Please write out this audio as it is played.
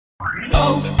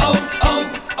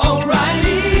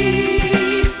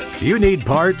O'Reilly! You need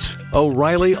parts?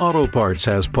 O'Reilly Auto Parts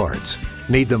has parts.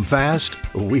 Need them fast?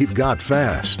 We've got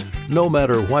fast. No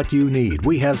matter what you need,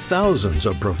 we have thousands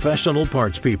of professional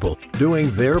parts people doing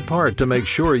their part to make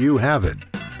sure you have it.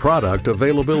 Product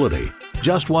availability.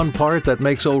 Just one part that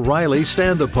makes O'Reilly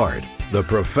stand apart. The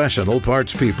professional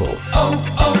parts people.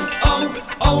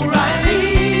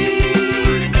 O'Reilly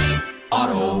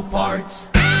Auto Parts.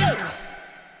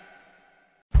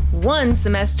 One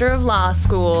semester of law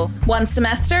school. One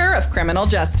semester of criminal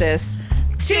justice.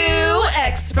 Two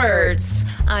experts.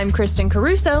 I'm Kristen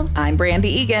Caruso. I'm Brandy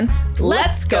Egan.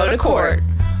 Let's go to court.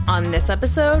 On this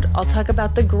episode, I'll talk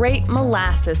about the Great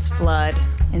Molasses Flood.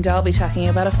 And I'll be talking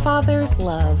about a father's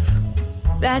love.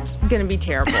 That's gonna be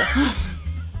terrible.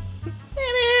 It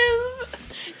is.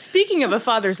 Speaking of a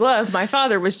father's love, my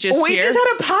father was just We here. just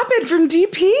had a pop-in from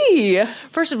DP.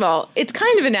 First of all, it's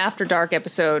kind of an after dark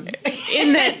episode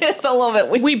in that It's a little bit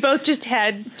weird. we both just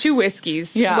had two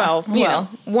whiskeys. Yeah, Well, you know,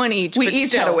 one each. We but each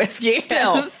still, had a whiskey.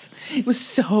 Still. It was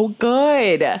so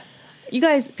good. You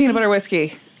guys, Peanut butter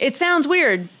whiskey. it sounds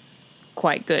weird.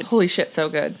 Quite good. Holy shit, so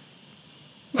good.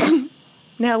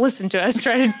 Now listen to us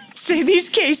try to say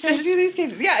these Do cases. these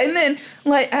cases. Yeah, and then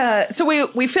so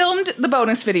we filmed the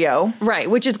bonus video. Right,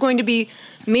 which is going to be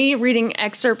me reading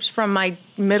excerpts from my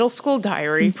middle school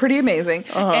diary. Pretty amazing.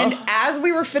 And as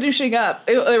we were finishing up,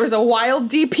 there was a wild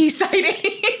DP sighting.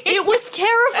 It was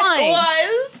terrifying. It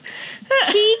was.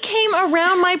 He came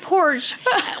around my porch,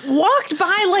 walked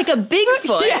by like a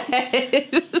Bigfoot. Yes.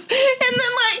 And then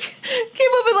came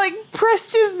up and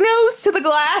pressed his nose to the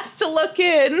glass to look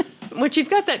in. Which he's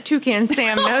got that Toucan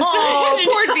Sam nose. Oh,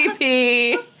 poor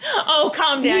DP. Oh,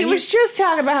 calm down. He was just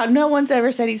talking about how no one's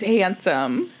ever said he's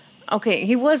handsome. Okay,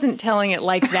 he wasn't telling it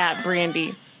like that,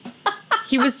 Brandy.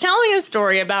 He was telling a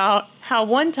story about how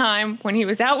one time when he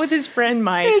was out with his friend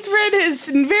Mike, His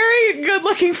very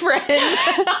good-looking friend.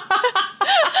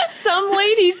 some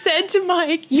lady said to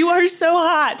Mike, "You are so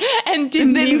hot," and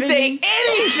didn't even say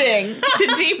anything to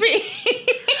DP.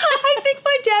 I think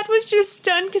my dad was just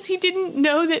stunned because he didn't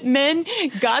know that men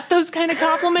got those kind of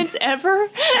compliments ever.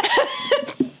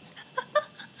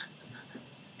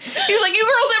 He was like, "You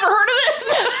girls ever heard of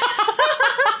this?"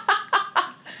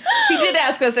 He did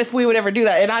ask us if we would ever do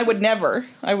that, and I would never.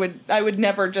 I would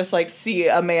never just see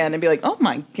a man and be like, "Oh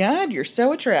my God, you're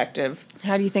so attractive."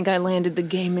 How do you think I landed the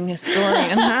gaming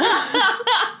historian?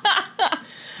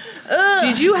 Huh?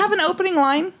 Did you have an opening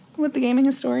line with the gaming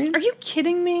historian? Are you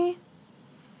kidding me?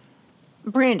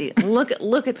 Brandy, look at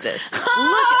this. Look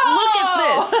at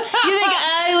this. You think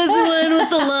I was the one with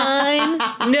the line?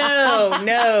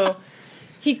 No.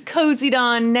 He cozied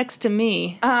on next to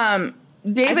me.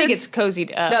 David, I think it's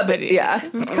cozied up. but yeah,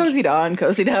 cozied on,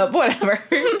 cozied up, whatever.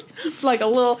 You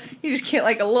just can't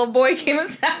a little boy came and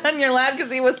sat on your lap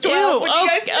because he was 12 when you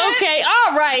guys met. Okay,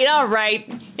 all right.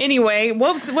 Anyway,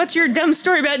 what's your dumb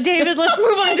story about David? Let's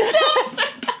move on to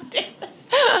that.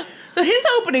 So his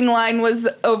opening line was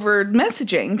over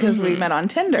messaging because we met on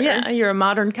Tinder. Yeah, you're a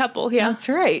modern couple. Yeah, That's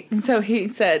right. And so he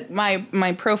said,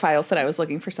 my profile said I was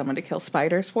looking for someone to kill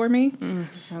spiders for me.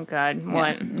 Oh God,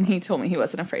 what? Yeah. And he told me he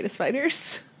wasn't afraid of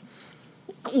spiders.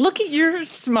 Look at your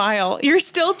smile. You're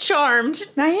still charmed.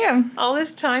 I am. All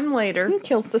this time later. He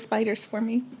kills the spiders for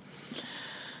me.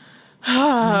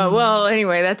 Well,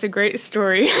 anyway, that's a great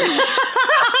story.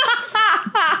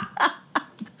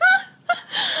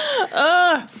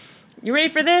 You ready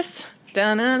for this?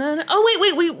 Dun-dun-dun. Oh,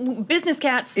 wait. Business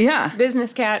cats. Yeah.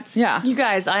 Business cats. Yeah. You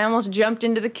guys, I almost jumped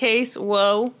into the case.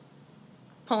 Whoa.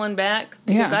 Pulling back.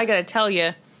 Because Yeah. I got to tell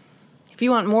you, if you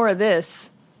want more of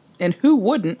this, And who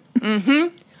wouldn't?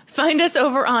 find us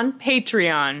over on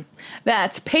Patreon.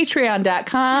 That's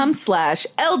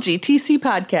patreon.com/LGTC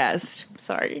podcast.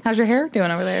 Sorry. How's your hair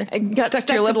doing over there? I got stuck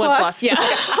to your to lip gloss? Yeah.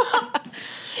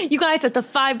 You guys, at the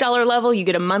 $5 level, you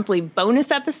get a monthly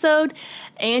bonus episode,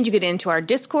 and you get into our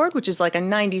Discord, which is like a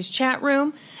 90s chat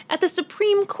room. At the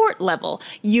Supreme Court level,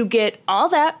 you get all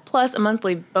that, plus a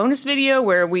monthly bonus video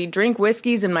where we drink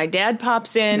whiskeys and my dad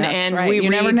pops in, That's and right. we You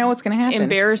read never know what's gonna happen.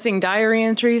 embarrassing diary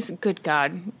entries. Good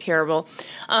God, terrible.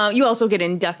 You also get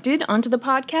inducted onto the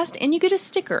podcast, and you get a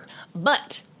sticker.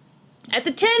 But at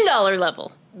the $10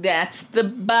 level, That's the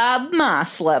Bob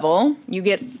Moss level. you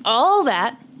get all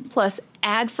that, plus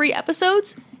ad-free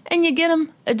episodes, and you get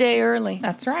them a day early.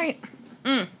 That's right.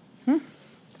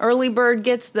 Early bird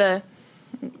gets the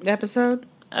Episode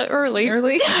early.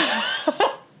 early.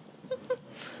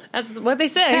 That's what they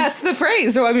say. That's the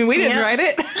phrase. So, I mean, we didn't Yeah. write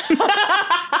it.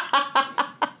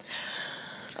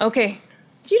 Okay.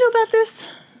 Do you know about this?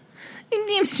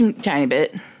 Tiny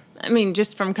bit. I mean,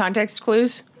 just from context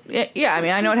clues. Yeah, I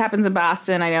mean, I know it happens in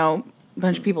Boston. I know a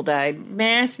bunch of people died.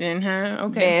 Boston, huh?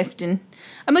 Okay. Boston.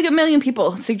 I'm like, 1 million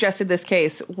people suggested this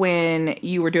case when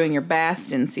you were doing your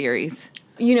Boston series.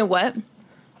 You know what?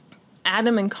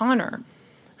 Adam and Connor,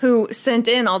 who sent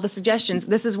in all the suggestions,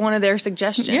 this is one of their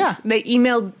suggestions. Yeah. They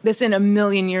emailed this in 1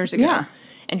 million years ago. Yeah.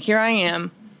 And here I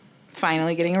am,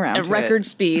 Finally getting around at to record it.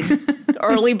 speed,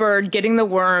 early bird, getting the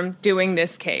worm, doing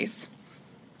this case.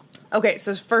 Okay,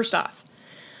 so first off,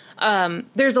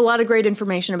 there's a lot of great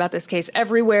information about this case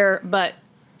everywhere, but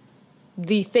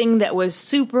the thing that was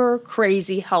super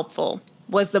crazy helpful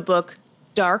was the book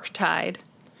Dark Tide,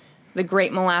 The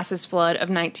Great Molasses Flood of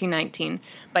 1919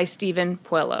 by Stephen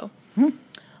Puello.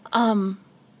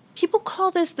 People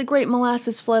call this the Great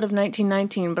Molasses Flood of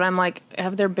 1919, but I'm like,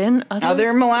 have there been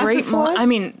other molasses floods? I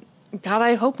mean, God,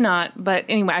 I hope not. But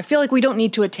anyway, I feel like we don't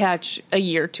need to attach a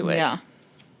year to it. Yeah.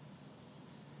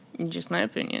 Just my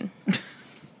opinion.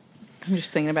 I'm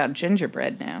just thinking about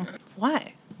gingerbread now.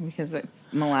 Why? Because it's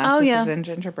molasses yeah. is in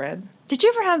gingerbread. Did you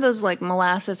ever have those like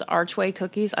molasses archway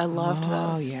cookies? I loved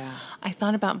those. Oh, yeah. I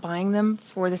thought about buying them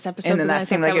for this episode. And then but I that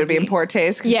seemed thought like it would be in poor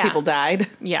taste because Yeah. people died.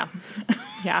 Yeah.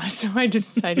 Yeah, so I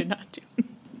decided not to.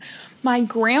 My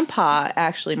grandpa,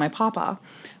 actually, my papa,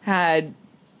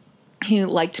 he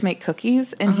liked to make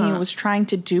cookies, and he was trying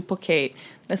to duplicate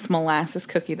this molasses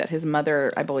cookie that his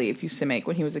mother, I believe, used to make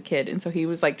when he was a kid. And so he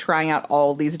was like trying out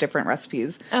all these different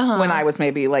recipes when I was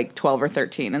maybe like 12 or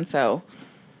 13. And so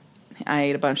I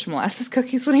ate a bunch of molasses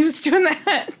cookies when he was doing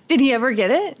that. Did he ever get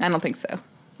it? I don't think so.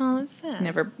 Oh, that's sad.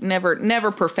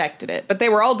 Never perfected it. But they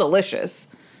were all delicious.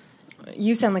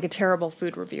 You sound like a terrible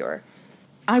food reviewer.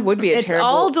 I would be It's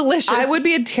all delicious. I would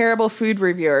be a terrible food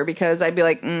reviewer because I'd be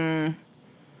like, yeah,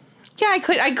 I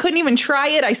couldn't even try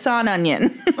it. I saw an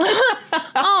onion.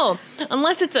 Oh,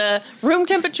 unless it's a room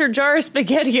temperature jar of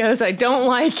SpaghettiOs, I don't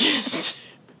like it.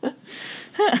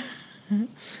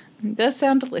 It does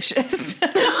sound delicious.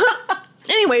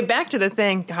 Anyway, back to the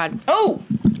thing. God. Oh,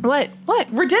 What?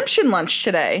 redemption lunch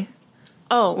today.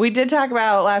 Oh, We did talk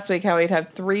about last week how we'd have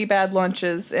 3 bad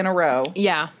lunches in a row.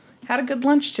 yeah. Had a good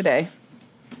lunch today.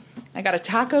 I got a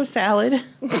taco salad. It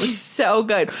was so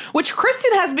good. Which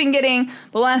Kristen has been getting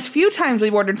the last few times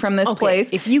we've ordered from this Okay,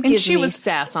 place. if you And give me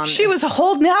sass on She this. was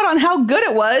holding out on how good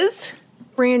it was.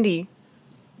 Brandy,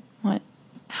 What?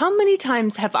 how many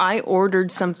times have I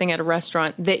ordered something at a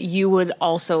restaurant that you would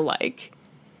also like?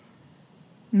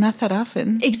 Not that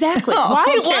often. Exactly. Oh, Why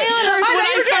okay. on earth I would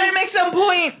thought you were trying find- to make some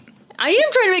point. I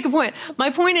am trying to make a point. My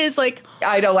point is like,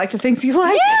 I don't like the things you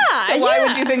like. Yeah, So why yeah.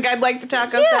 would you think I'd like the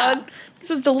taco Yeah. salad? This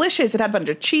was delicious. It had a bunch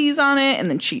of cheese on it and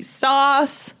then cheese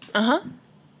sauce. a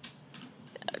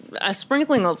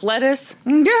sprinkling of lettuce.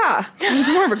 Yeah.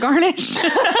 More of a garnish.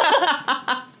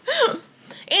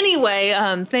 Anyway,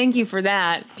 thank you for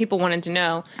that. People wanted to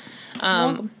know.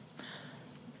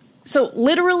 So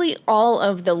literally all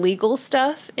of the legal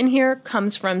stuff in here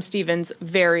comes from Stephen's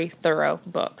very thorough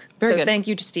book. Very so good. thank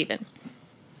you to Stephen.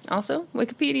 Also,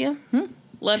 Wikipedia.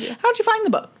 Love you. How'd you find the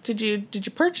book? Did you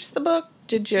purchase the book?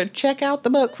 Did you check out the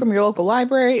book from your local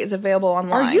library? Is it available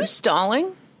online? Are you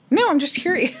stalling? No, I'm just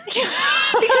curious. because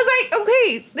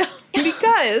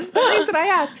the reason I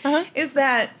ask is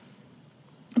that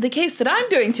the case that I'm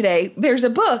doing today, there's a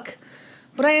book,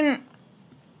 but I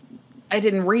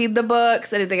didn't read the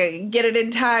books. I didn't think I could get it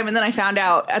in time, and then I found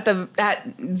out at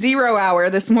 0 hour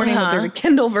this morning that there's a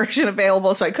Kindle version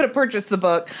available, so I could have purchased the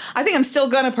book. I think I'm still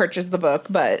gonna purchase the book,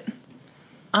 but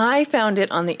I found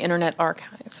it on the Internet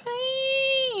Archive,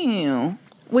 ew.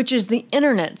 which is the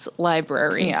Internet's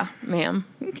library. Yeah. Ma'am.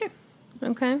 Okay.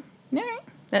 Okay. All right.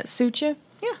 That suit you?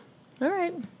 Yeah. All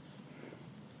right.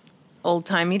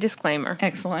 Old-timey disclaimer.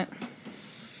 Excellent.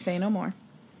 Say no more.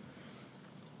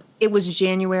 It was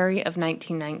January of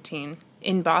 1919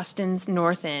 in Boston's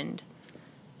North End,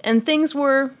 and things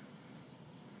were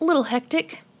a little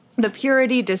hectic. The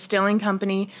Purity Distilling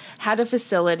Company had a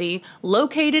facility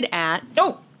located at...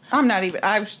 Oh,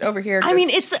 I was over here. I mean,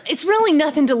 it's really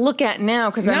nothing to look at now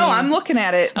because I'm looking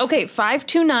at it. Okay,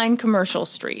 529 Commercial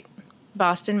Street,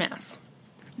 Boston, Mass.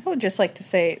 I would just like to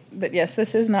say that, yes,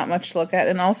 this is not much to look at.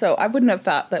 And also, I wouldn't have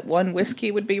thought that one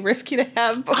whiskey would be risky to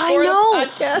have before the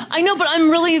podcast. I know, but I'm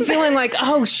really feeling like,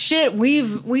 oh shit,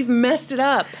 we've messed it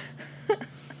up.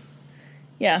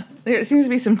 Yeah, there seems to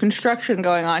be some construction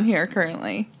going on here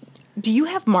currently. Do you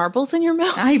have marbles in your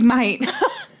mouth? I might.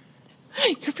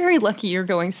 You're very lucky you're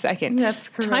going second. That's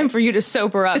correct. Time for you to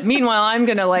sober up. Meanwhile, I'm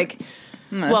going to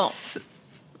Must-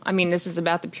 I mean, this is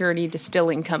about the Purity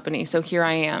Distilling Company, so here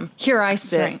I am. Here I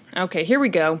sit. right. Okay, here we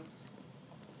go.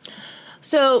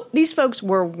 So these folks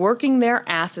were working their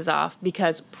asses off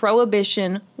because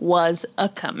Prohibition was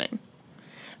a-coming.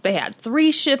 They had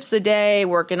 3 shifts a day,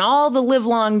 working all the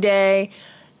livelong day.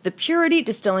 The Purity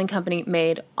Distilling Company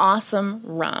made awesome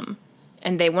rum,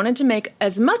 and they wanted to make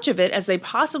as much of it as they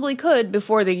possibly could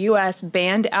before the U.S.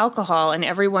 banned alcohol and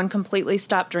everyone completely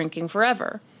stopped drinking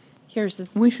forever.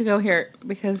 We should go here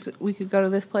because we could go to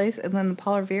this place and then the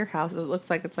Paul Revere house. It looks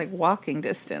like it's like walking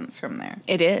distance from there.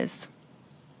 It is.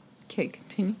 Okay,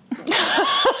 continue.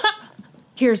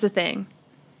 Here's the thing.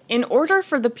 In order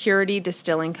for the Purity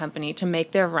Distilling Company to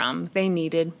make their rum, they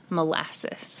needed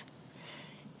molasses.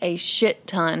 A shit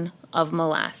ton of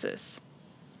molasses.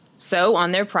 So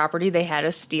on their property, they had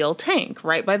a steel tank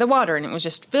right by the water, and it was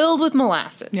just filled with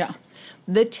molasses. Yeah.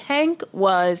 The tank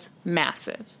was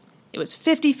massive. It was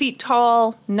 50 feet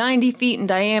tall, 90 feet in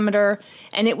diameter,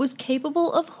 and it was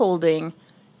capable of holding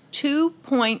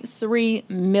 2.3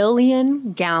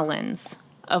 million gallons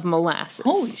of molasses.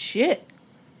 Holy shit.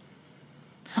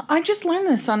 I just learned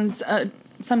this on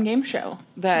some game show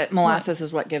that molasses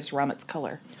is what gives rum its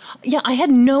color. Yeah, I had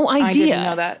no idea. I didn't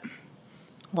know that.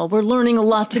 Well, we're learning a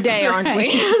lot today, That's aren't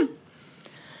right. we?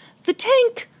 The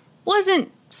tank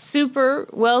wasn't super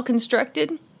well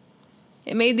constructed.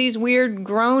 It made these weird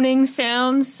groaning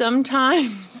sounds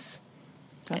sometimes.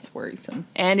 That's worrisome.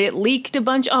 And it leaked a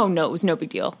bunch. Oh, no, it was no big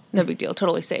deal. No big deal.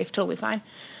 Totally safe. Totally fine.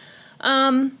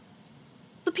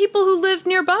 The people who lived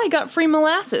nearby got free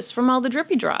molasses from all the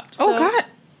drippy drops. Oh, God.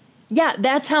 Yeah,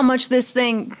 that's how much this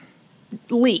thing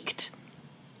leaked.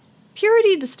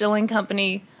 Purity Distilling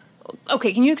Company.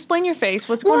 Okay, can you explain your face?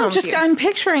 What's going on with you? I'm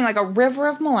picturing like a river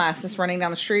of molasses running down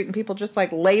the street and people just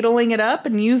like ladling it up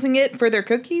and using it for their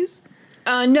cookies.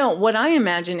 No, what I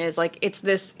imagine is like it's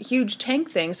this huge tank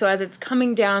thing. So as it's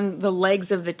coming down the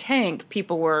legs of the tank,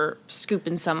 people were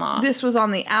scooping some off. This was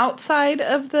on the outside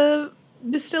of the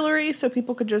distillery, so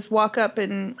people could just walk up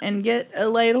and get a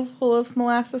ladle full of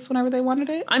molasses whenever they wanted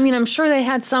it. I mean, I'm sure they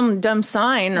had some dumb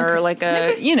sign or like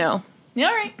a, Okay. you know. Yeah,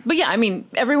 all right. But yeah, I mean,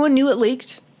 everyone knew it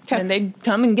leaked. Okay. And they'd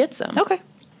come and get some. Okay.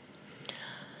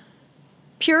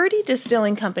 Purity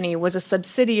Distilling Company was a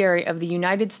subsidiary of the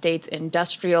United States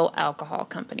Industrial Alcohol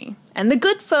Company. And the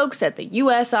good folks at the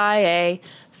USIA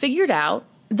figured out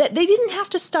that they didn't have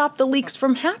to stop the leaks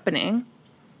from happening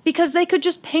because they could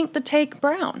just paint the tank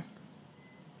brown.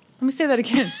 Let me say that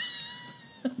again.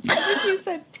 You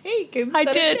said tank instead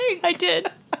of tank. I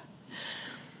did.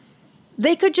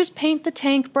 They could just paint the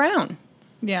tank brown.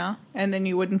 Yeah, and then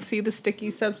you wouldn't see the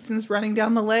sticky substance running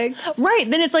down the legs. Right,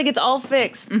 then it's like it's all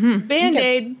fixed. Mm-hmm.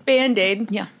 Band-Aid, Okay.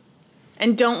 Band-Aid. Yeah.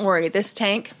 And don't worry, this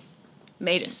tank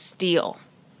made of steel.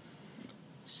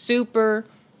 Super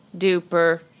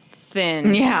duper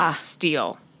thin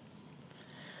steel.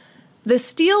 The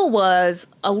steel was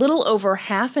a little over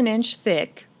half an inch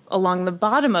thick along the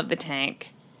bottom of the tank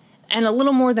and a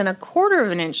little more than a quarter of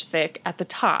an inch thick at the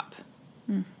top.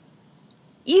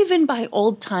 Even by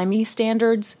old-timey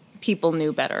standards, people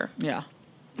knew better. Yeah.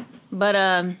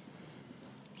 But,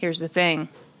 here's the thing.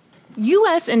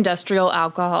 U.S. industrial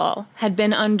alcohol had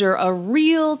been under a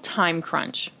real time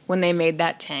crunch when they made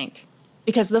that tank.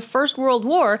 Because the First World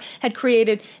War had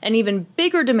created an even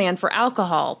bigger demand for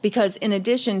alcohol because in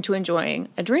addition to enjoying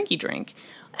a drinky drink,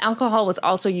 alcohol was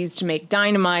also used to make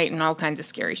dynamite and all kinds of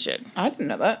scary shit. I didn't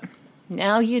know that.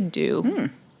 Now you do.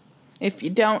 If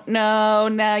you don't know,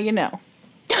 now you know.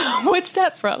 What's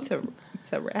that from?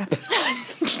 It's a rap.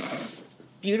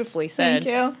 Beautifully said.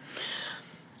 Thank you.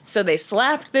 So they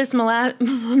slapped this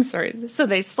So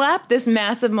they slapped this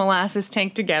massive molasses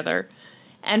tank together,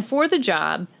 and for the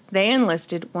job, they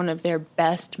enlisted one of their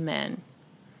best men,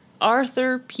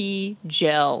 Arthur P.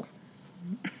 Gell,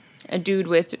 a dude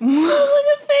with Look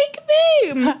at fake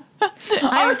name.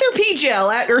 Arthur P. Gell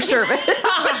at your service.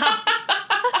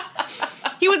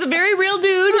 He was a very real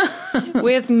dude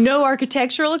with no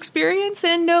architectural experience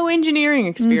and no engineering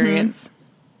experience.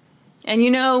 And you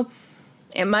know,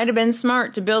 it might have been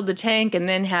smart to build the tank and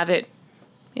then have it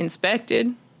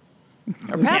inspected.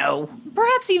 Or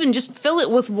perhaps even just fill it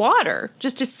with water,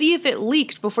 just to see if it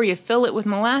leaked before you fill it with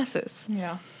molasses.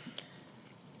 Yeah.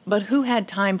 But who had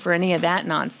time for any of that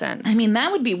nonsense? I mean,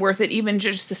 that would be worth it even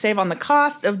just to save on the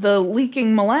cost of the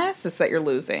leaking molasses that you're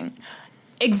losing.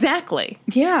 Exactly.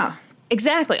 Yeah.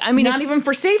 Exactly. I mean, Not even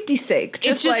for safety's sake.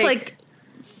 It's just like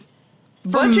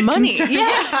for budget money. concern.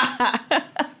 Yeah.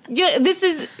 Yeah, this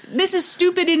is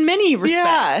stupid in many respects.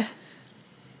 Yeah.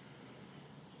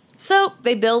 So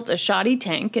they built a shoddy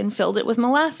tank and filled it with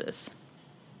molasses.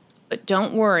 But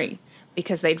don't worry,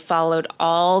 because they'd followed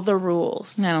all the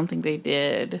rules. I don't think they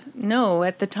did. No,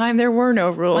 at the time there were no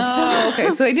rules. Oh,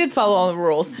 okay. So they did follow all the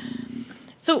rules.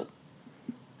 So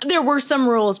there were some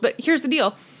rules, but here's the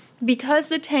deal. Because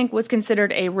the tank was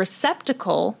considered a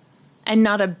receptacle and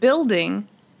not a building,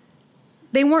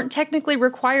 They weren't technically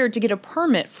required to get a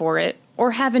permit for it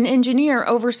or have an engineer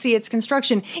oversee its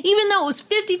construction, even though it was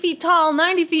 50 feet tall,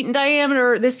 90 feet in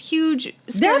diameter, this huge,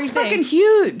 scary That's thing. fucking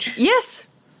huge. Yes.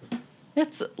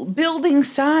 That's building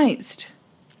sized.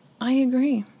 I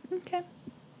agree. Okay.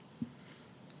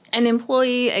 An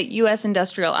employee at U.S.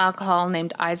 Industrial Alcohol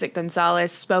named Isaac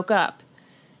Gonzalez spoke up.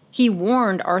 He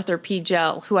warned Arthur P.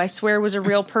 Gell, who I swear was a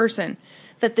real person,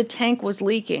 that the tank was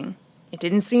leaking. It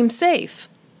didn't seem safe.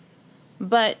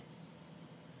 But,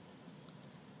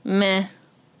 meh.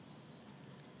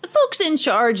 The folks in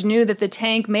charge knew that the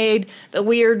tank made the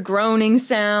weird groaning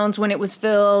sounds when it was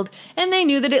filled, and they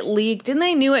knew that it leaked, and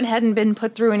they knew it hadn't been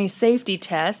put through any safety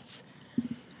tests.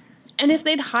 And if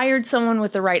they'd hired someone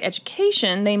with the right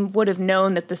education, they would have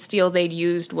known that the steel they'd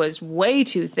used was way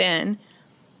too thin.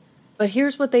 But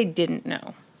here's what they didn't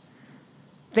know.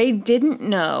 They didn't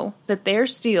know that their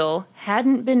steel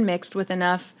hadn't been mixed with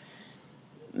enough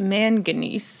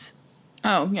manganese.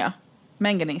 Oh, yeah.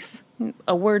 Manganese.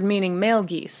 A word meaning male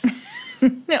geese.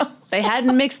 No. They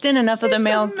hadn't mixed in enough of the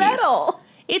male geese. Metal.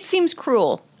 It seems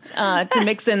cruel to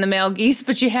mix in the male geese,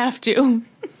 but you have to.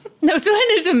 No, so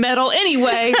it is a metal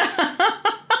anyway.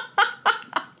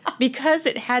 Because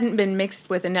it hadn't been mixed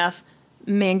with enough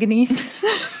manganese,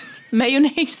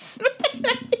 mayonnaise.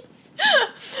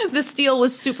 The steel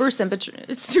was super sensitive.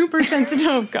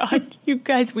 Oh, God. You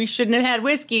guys, we shouldn't have had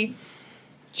whiskey.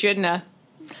 Shouldn't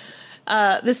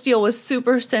have. The steel was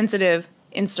super sensitive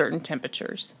in certain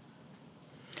temperatures.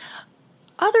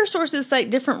 Other sources cite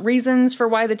different reasons for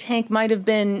why the tank might have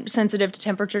been sensitive to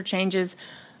temperature changes.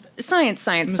 Science.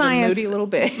 It was a moody little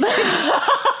bit.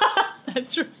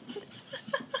 That's right.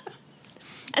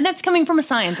 And that's coming from a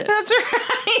scientist. That's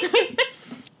right.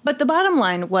 But the bottom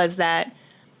line was that,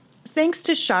 thanks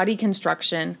to shoddy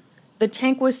construction, the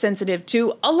tank was sensitive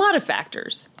to a lot of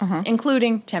factors,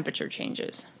 including temperature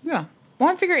changes. Yeah. Well,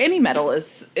 I figure any metal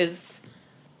is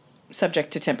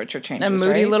subject to temperature changes, A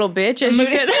moody right? little bitch, as you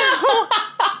said.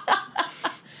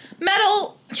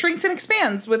 Metal shrinks and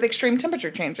expands with extreme temperature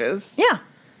changes. Yeah.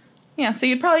 Yeah, so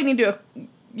you'd probably need to,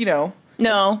 No,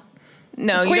 you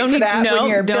Equate don't for need that when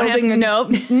you're building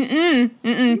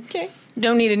Okay.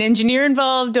 Don't need an engineer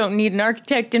involved. Don't need an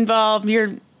architect involved.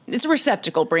 It's a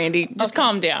receptacle, Brandy. Just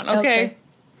calm down, okay?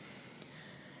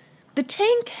 The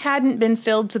tank hadn't been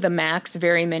filled to the max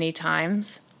very many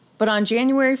times, but on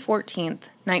January 14th,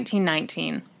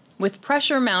 1919, with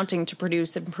pressure mounting to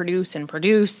produce,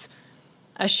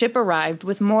 a ship arrived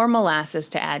with more molasses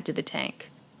to add to the tank.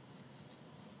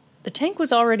 The tank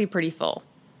was already pretty full.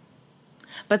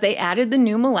 But they added the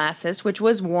new molasses, which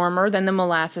was warmer than the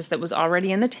molasses that was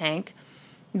already in the tank,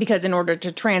 because in order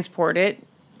to transport it,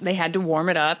 they had to warm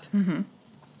it up. Mm-hmm.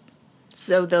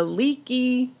 So the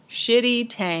leaky, shitty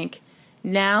tank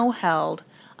now held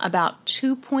about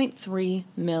 2.3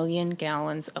 million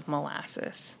gallons of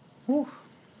molasses. Ooh.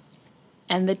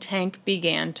 And the tank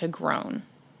began to groan.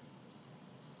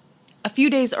 A few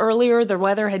days earlier, the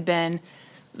weather had been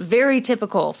very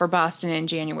typical for Boston in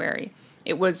January.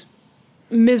 It was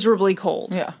miserably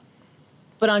cold. Yeah.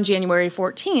 But on January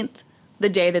 14th, the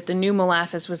day that the new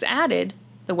molasses was added,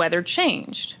 the weather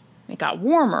changed. It got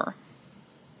warmer.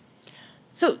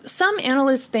 So some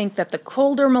analysts think that the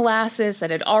colder molasses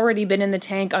that had already been in the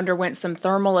tank underwent some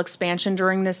thermal expansion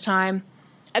during this time.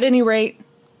 At any rate,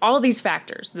 all these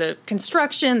factors, the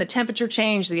construction, the temperature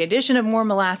change, the addition of more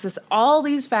molasses, all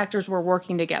these factors were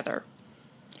working together.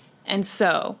 And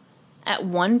so, at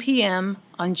 1 p.m.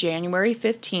 on January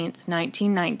 15th,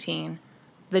 1919,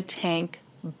 the tank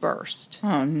burst.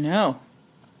 Oh, no.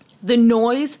 The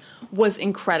noise was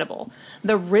incredible.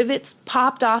 The rivets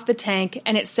popped off the tank,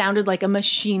 and it sounded like a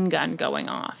machine gun going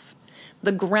off.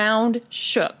 The ground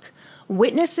shook.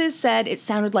 Witnesses said it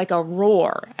sounded like a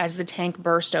roar as the tank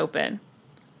burst open.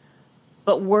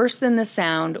 But worse than the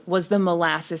sound was the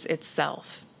molasses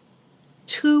itself.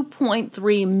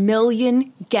 2.3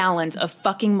 million gallons of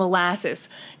fucking molasses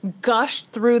gushed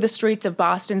through the streets of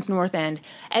Boston's North End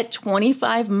at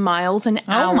 25 miles an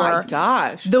hour. Oh my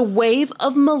gosh. The wave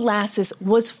of molasses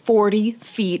was 40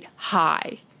 feet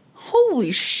high.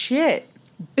 Holy shit.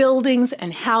 Buildings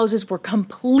and houses were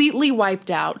completely wiped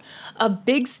out. A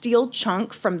big steel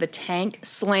chunk from the tank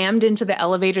slammed into the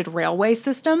elevated railway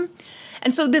system.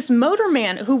 And so this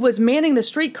motorman who was manning the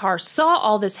streetcar saw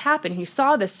all this happen. He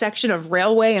saw this section of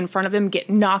railway in front of him get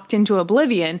knocked into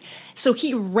oblivion. So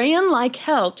he ran like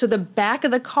hell to the back of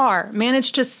the car,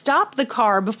 managed to stop the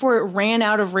car before it ran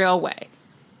out of railway.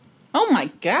 Oh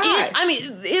my God.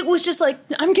 It was just like,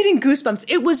 I'm getting goosebumps.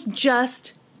 It was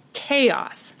just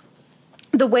chaos.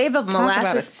 The wave of molasses.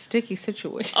 Talk about a sticky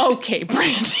situation. Okay,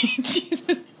 Brandy.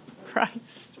 Jesus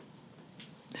Christ.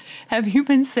 Have you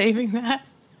been saving that?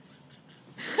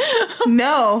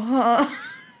 No.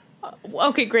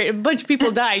 Okay, great. A bunch of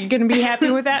people died. You going to be happy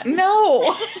with that? No.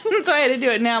 That's why I had to do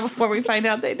it now before we find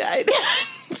out they died.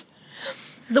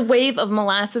 The wave of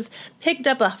molasses picked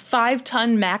up a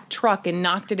 5-ton Mack truck and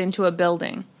knocked it into a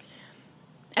building.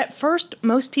 At first,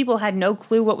 most people had no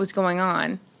clue what was going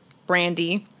on.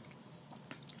 Brandy.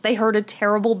 They heard a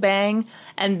terrible bang,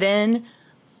 and then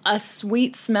a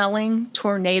sweet-smelling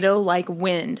tornado-like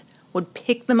wind would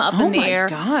pick them up in the air.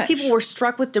 Gosh. People were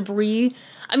struck with debris.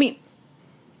 I mean,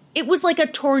 it was like a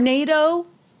tornado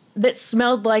that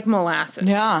smelled like molasses.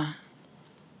 Yeah.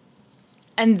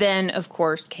 And then, of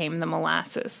course, came the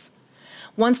molasses.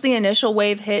 Once the initial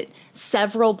wave hit,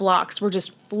 several blocks were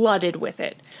just flooded with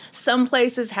it. Some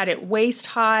places had it waist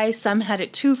high, some had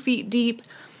it 2 feet deep.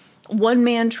 One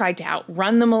man tried to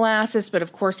outrun the molasses, but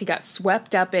of course he got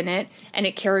swept up in it, and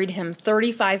it carried him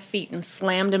 35 feet and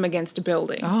slammed him against a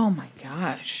building. Oh, my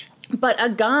gosh. But a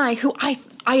guy who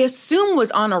I assume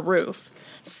was on a roof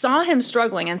saw him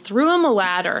struggling and threw him a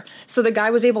ladder so the guy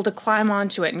was able to climb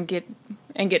onto it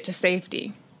and get to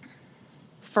safety.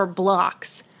 For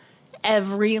blocks,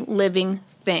 every living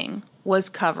thing was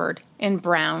covered in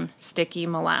brown, sticky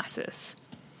molasses.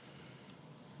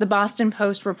 The Boston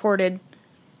Post reported,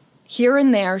 here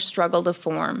and there struggle to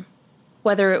form.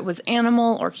 Whether it was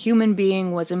animal or human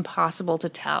being was impossible to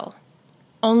tell.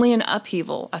 Only an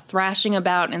upheaval, a thrashing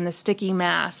about in the sticky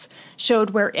mass, showed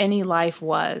where any life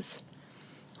was.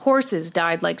 Horses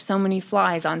died like so many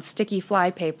flies on sticky fly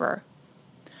paper.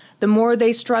 The more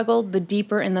they struggled, the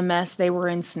deeper in the mess they were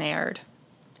ensnared.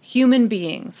 Human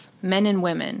beings, men and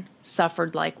women,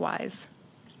 suffered likewise.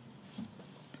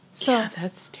 So Yeah,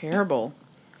 that's terrible.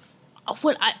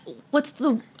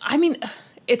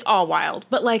 It's all wild,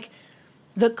 but like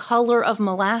the color of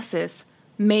molasses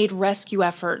made rescue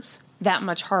efforts that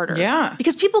much harder. Yeah.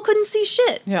 Because people couldn't see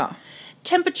shit. Yeah.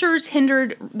 Temperatures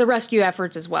hindered the rescue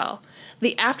efforts as well.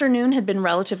 The afternoon had been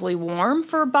relatively warm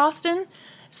for Boston,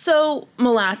 so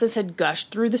molasses had gushed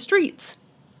through the streets.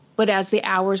 But as the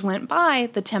hours went by,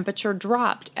 the temperature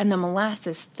dropped and the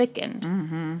molasses thickened.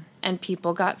 Mm-hmm. And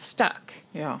people got stuck.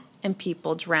 Yeah. And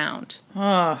people drowned.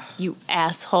 You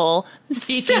asshole.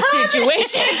 Sticky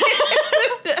situation.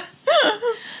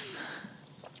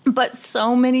 But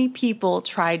so many people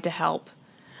tried to help.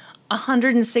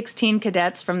 116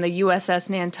 cadets from the USS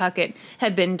Nantucket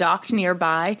had been docked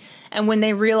nearby, and when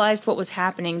they realized what was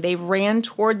happening, they ran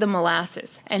toward the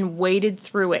molasses and waded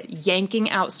through it, yanking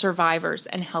out survivors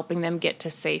and helping them get to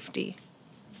safety.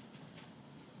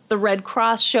 The Red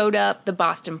Cross showed up, the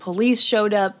Boston police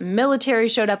showed up, military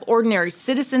showed up, ordinary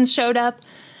citizens showed up.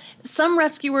 Some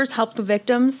rescuers helped the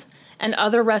victims, and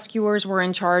other rescuers were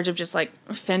in charge of just like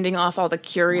fending off all the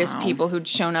curious people who'd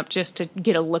shown up just to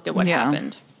get a look at what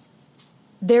happened.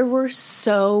 There were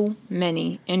so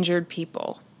many injured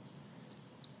people,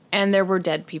 and there were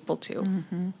dead people too.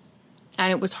 Mm-hmm.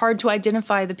 And it was hard to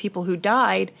identify the people who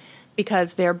died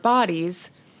because their bodies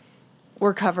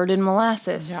were covered in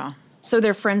molasses. Yeah. So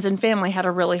their friends and family had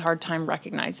a really hard time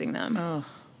recognizing them. Ugh.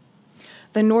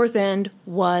 The North End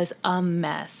was a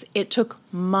mess. It took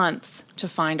months to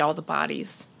find all the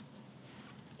bodies.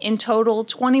 In total,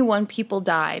 21 people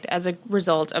died as a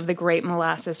result of the Great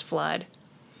Molasses Flood.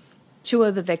 2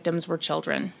 of the victims were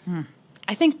children.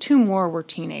 I think 2 more were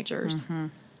teenagers.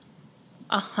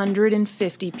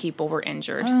 150 people were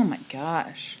injured. Oh, my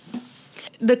gosh.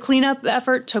 The cleanup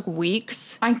effort took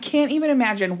weeks. I can't even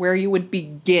imagine where you would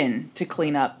begin to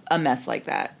clean up a mess like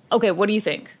that. Okay, what do you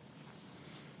think?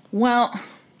 Well,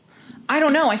 I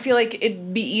don't know. I feel like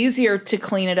it'd be easier to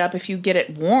clean it up if you get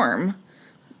it warm.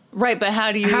 Right, but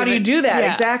how do you do that?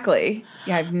 Yeah. Exactly.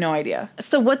 Yeah, I have no idea.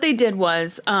 So what they did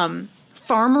was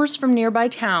farmers from nearby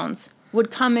towns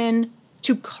would come in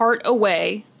to cart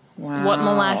away what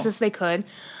molasses they could.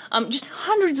 Just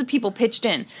hundreds of people pitched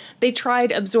in. They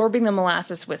tried absorbing the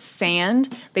molasses with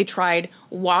sand. They tried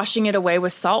washing it away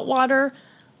with salt water.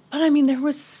 But, I mean, there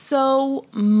was so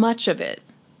much of it.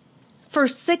 For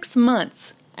 6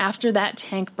 months after that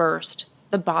tank burst,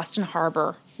 the Boston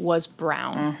Harbor was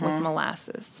brown with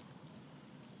molasses.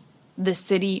 The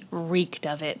city reeked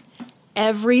of it.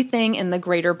 Everything in the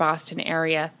greater Boston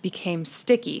area became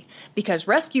sticky because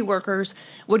rescue workers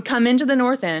would come into the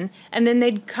North End and then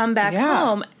they'd come back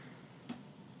home.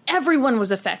 Everyone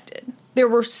was affected. There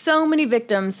were so many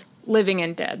victims, living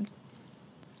and dead.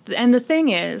 And the thing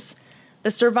is,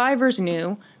 the survivors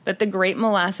knew that the Great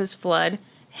Molasses Flood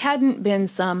hadn't been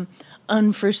some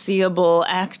unforeseeable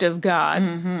act of God.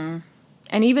 Mm-hmm.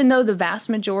 And even though the vast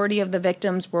majority of the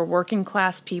victims were working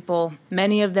class people,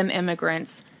 many of them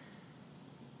immigrants,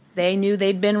 They knew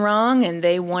they'd been wrong, and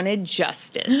they wanted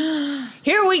justice.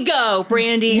 Here we go,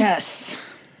 Brandy. Yes.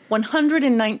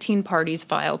 119 parties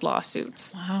filed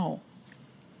lawsuits, Wow.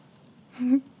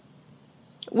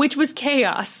 which was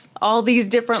chaos. All these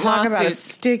different Talk lawsuits. about a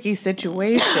sticky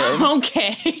situation.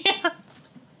 Okay.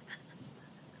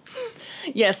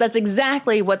 Yes, that's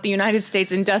exactly what the United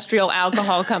States Industrial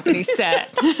Alcohol Company said.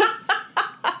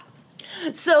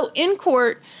 So in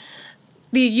court,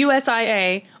 the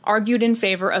USIA argued in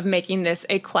favor of making this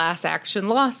a class action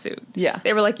lawsuit. Yeah.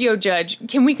 They were like, yo, judge,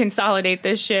 can we consolidate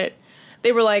this shit?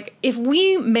 They were like, if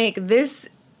we make this...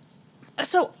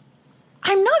 So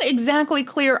I'm not exactly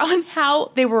clear on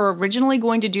how they were originally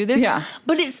going to do this. Yeah.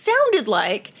 But it sounded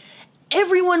like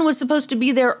everyone was supposed to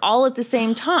be there all at the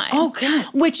same time. Oh, God.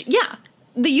 Which, yeah,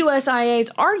 the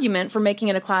USIA's argument for making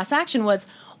it a class action was,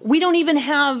 we don't even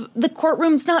have, the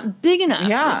courtroom's not big enough.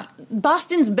 Yeah.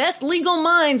 Boston's best legal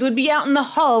minds would be out in the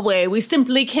hallway. We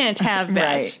simply can't have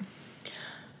that. Right.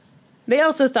 They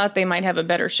also thought they might have a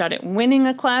better shot at winning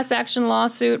a class action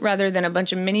lawsuit rather than a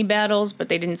bunch of mini battles, but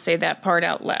they didn't say that part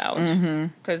out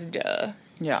loud. Because, duh.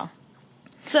 Yeah.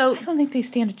 So, I don't think they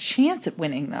stand a chance at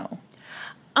winning, though.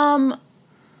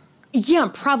 yeah,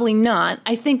 probably not.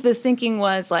 I think the thinking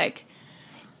was like,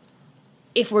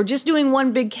 if we're just doing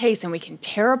one big case and we can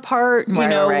tear apart, you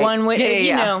know, Right. one way,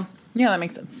 you know. Yeah, that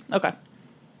makes sense. Okay.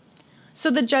 So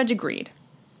the judge agreed.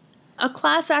 A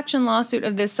class action lawsuit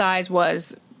of this size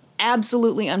was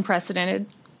absolutely unprecedented,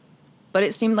 but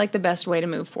it seemed like the best way to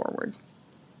move forward.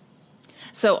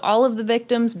 So all of the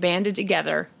victims banded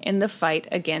together in the fight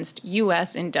against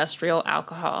U.S. industrial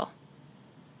alcohol.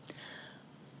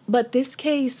 But this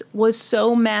case was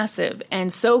so massive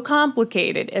and so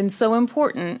complicated and so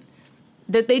important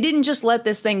that they didn't just let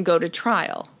this thing go to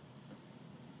trial.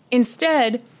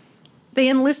 Instead, they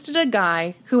enlisted a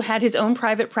guy who had his own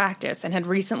private practice and had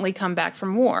recently come back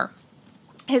from war.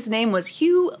 His name was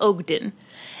Hugh Ogden,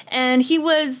 and he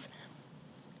was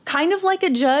kind of like a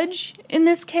judge in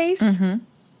this case,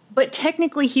 but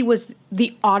technically he was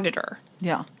the auditor.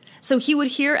 Yeah. So he would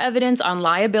hear evidence on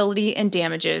liability and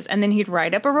damages, and then he'd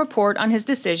write up a report on his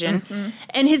decision,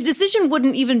 and his decision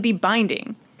wouldn't even be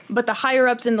binding. But the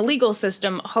higher-ups in the legal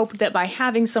system hoped that by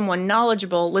having someone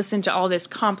knowledgeable listen to all this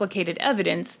complicated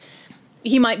evidence,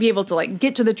 he might be able to, like,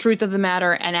 get to the truth of the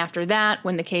matter, and after that,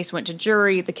 when the case went to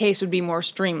jury, the case would be more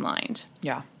streamlined.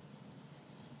 Yeah.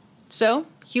 So,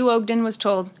 Hugh Ogden was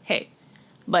told, hey,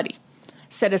 buddy,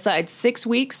 set aside 6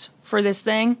 weeks for this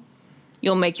thing.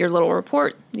 You'll make your little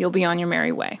report. You'll be on your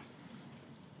merry way.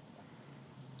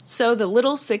 So the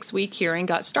little 6-week hearing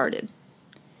got started.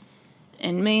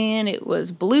 And man, it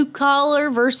was blue collar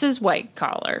versus white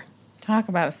collar. Talk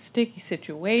about a sticky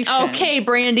situation. Okay,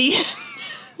 Brandy.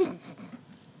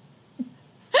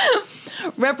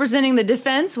 Representing the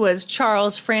defense was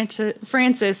Charles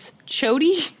Francis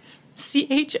Choate.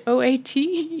 C-H-O-A-T-E?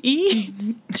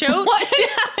 Choate?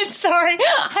 Sorry,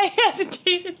 I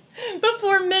hesitated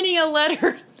before many a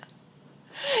letter.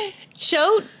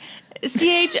 Choate?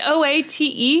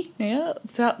 C-H-O-A-T-E? Yeah,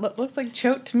 that looks like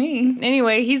choate to me.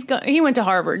 Anyway, he went to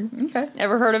Harvard. Okay.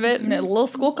 Ever heard of it? In a little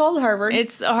school called Harvard.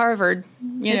 It's a Harvard.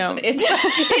 You know. It's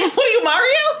what are you,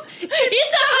 Mario?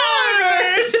 It's a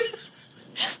Harvard!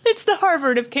 It's the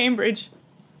Harvard of Cambridge.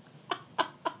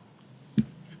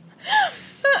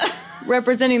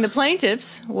 Representing the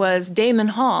plaintiffs was Damon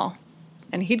Hall,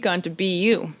 and he'd gone to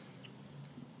BU.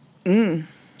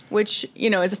 Which, you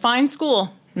know, is a fine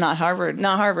school. Not Harvard.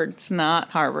 Not Harvard. It's not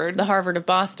Harvard. The Harvard of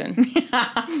Boston.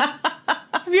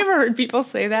 Have you ever heard people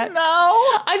say that? No.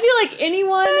 I feel like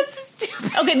anyone... That's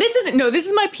stupid. Okay, this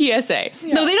is my PSA.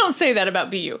 Yeah. No, they don't say that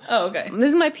about BU. Oh, okay. This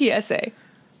is my PSA.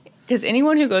 Because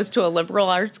anyone who goes to a liberal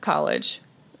arts college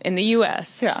in the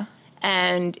U.S. Yeah.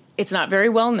 and it's not very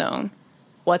well known,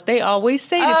 what they always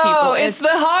say to people it's is... the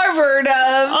Harvard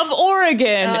of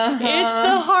Oregon. It's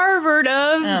the Harvard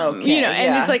of... Okay, you know,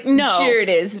 and yeah. it's like, no. Sure it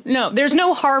is. No, there's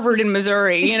no Harvard in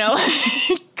Missouri, you know.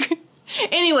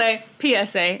 Anyway,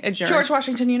 PSA, adjourned. George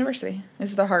Washington University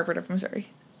is the Harvard of Missouri.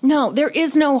 No, there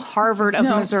is no Harvard of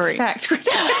No, Missouri. it's fact, Chris.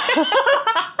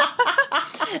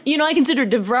 You know, I consider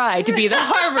DeVry to be the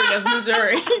Harvard of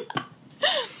Missouri.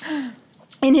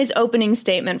 In his opening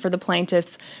statement for the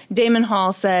plaintiffs, Damon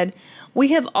Hall said, "We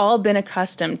have all been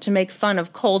accustomed to make fun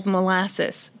of cold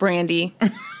molasses, Brandy."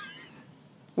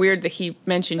 Weird that he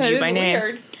mentioned you by name.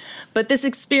 Weird. But this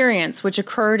experience, which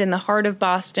occurred in the heart of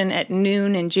Boston at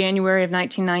noon in January of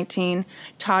 1919,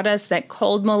 taught us that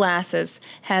cold molasses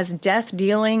has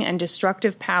death-dealing and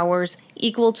destructive powers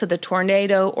equal to the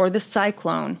tornado or the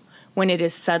cyclone when it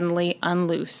is suddenly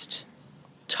unloosed.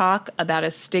 Talk about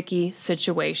a sticky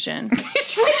situation.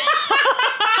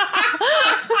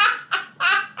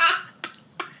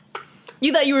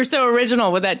 You thought you were so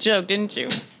original with that joke, didn't you?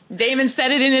 Damon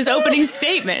said it in his opening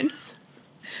statements.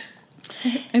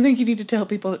 I think you need to tell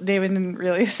people that David didn't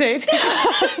really say it.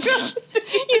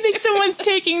 You think someone's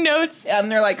taking notes?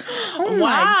 And they're like, oh Wow.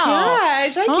 my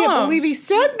gosh, I can't believe he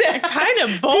said that. Kind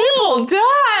of bold. People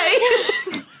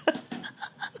die.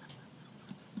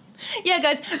 Yeah,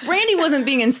 guys, Brandy wasn't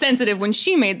being insensitive when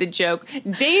she made the joke.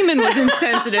 Damon was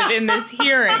insensitive in this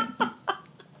hearing.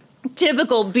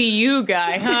 Typical BU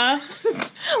guy, huh?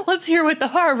 Let's hear what the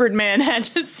Harvard man had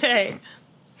to say.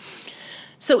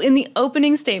 So in the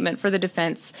opening statement for the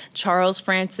defense, Charles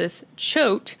Francis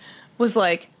Choate was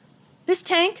like, this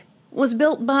tank was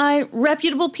built by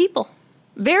reputable people,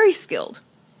 very skilled.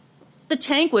 The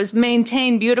tank was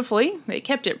maintained beautifully. They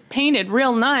kept it painted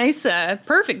real nice,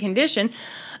 perfect condition.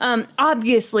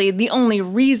 Obviously, the only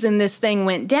reason this thing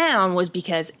went down was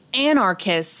because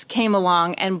anarchists came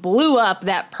along and blew up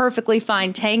that perfectly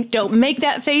fine tank. Don't make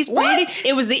that face, Brady. What?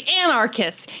 It was the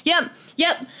anarchists. Yep.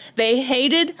 They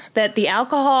hated that the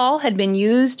alcohol had been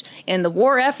used in the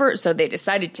war effort, so they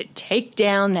decided to take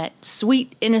down that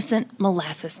sweet, innocent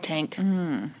molasses tank.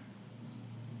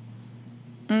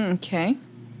 Okay.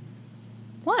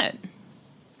 What?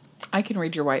 I can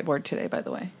read your whiteboard today, by the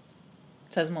way.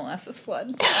 It says molasses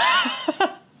flood.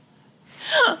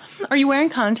 Are you wearing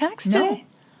contacts No. today?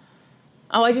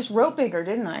 Oh, I just wrote bigger,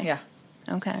 didn't I? Yeah.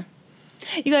 Okay.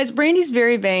 You guys, Brandy's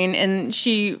very vain, and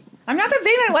she... I'm not that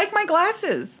vain. I like my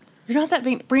glasses. You're not that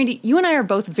vain. Brandy, you and I are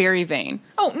both very vain.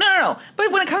 Oh, no.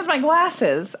 But when it comes to my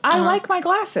glasses, I like my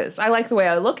glasses. I like the way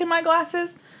I look in my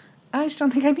glasses. I just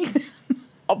don't think I need them.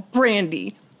 Oh,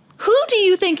 Brandy, who do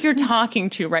you think you're talking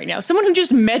to right now? Someone who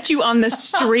just met you on the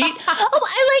street? Oh,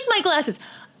 I like my glasses.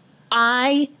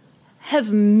 I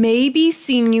have maybe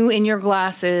seen you in your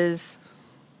glasses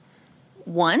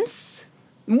once,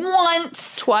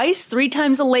 twice, 3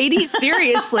 times a lady.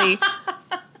 Seriously.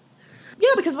 Yeah,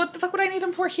 because what the fuck would I need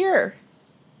them for here?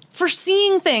 For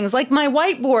seeing things like my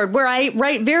whiteboard where I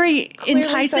write very Clearly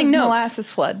enticing says notes.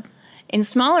 Molasses flood. In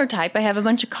smaller type, I have a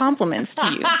bunch of compliments to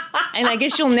you. And I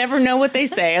guess you'll never know what they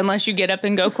say unless you get up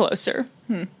and go closer.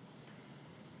 I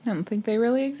don't think they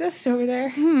really exist over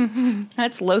there.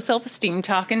 That's low self-esteem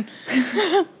talking.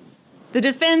 The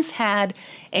defense had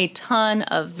a ton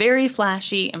of very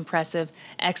flashy, impressive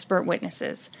expert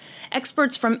witnesses.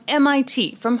 Experts from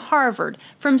MIT, from Harvard,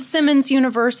 from Simmons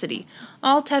University,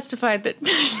 all testified that...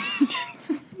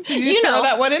 Did you throw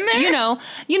that one in there?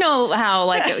 You know how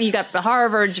like you got the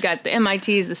Harvards, you got the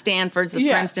MITs, the Stanfords, the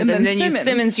Princetons, and then you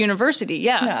Simmons University.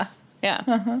 Yeah.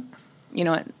 Uh-huh. You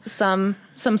know what? Some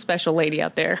special lady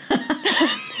out there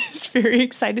is very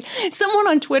excited. Someone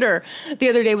on Twitter the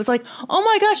other day was like, "Oh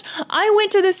my gosh, I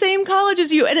went to the same college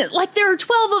as you," and there are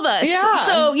 12 of us. Yeah.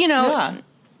 So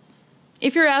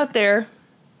if you're out there,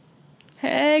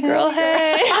 hey girl,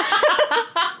 hey.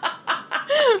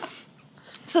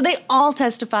 So they all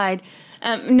testified.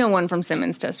 No one from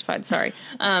Simmons testified, sorry.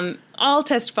 All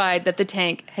testified that the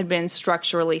tank had been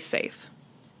structurally safe.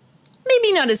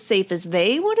 Maybe not as safe as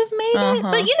they would have made it,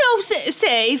 but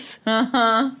safe.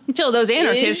 Until those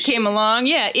anarchists came along.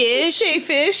 Yeah, ish.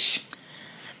 Safe-ish.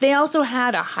 They also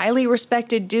had a highly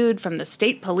respected dude from the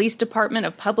State Police Department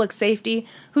of Public Safety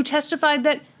who testified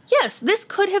that, yes, this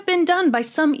could have been done by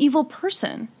some evil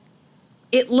person.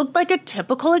 It looked like a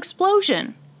typical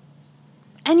explosion.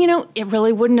 And, it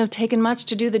really wouldn't have taken much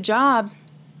to do the job.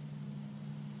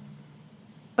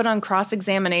 But on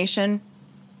cross-examination,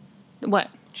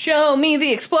 what? Show me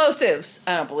the explosives.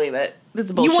 I don't believe it. This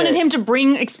is bullshit. You wanted him to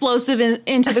bring explosive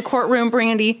into the courtroom,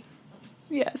 Brandy?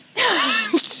 Yes.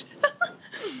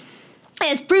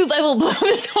 As proof, I will blow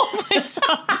this whole place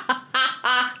up.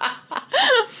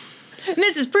 And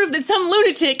this is proof that some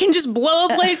lunatic can just blow a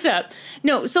place up.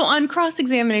 No, so on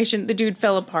cross-examination, the dude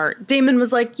fell apart. Damon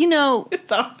was like,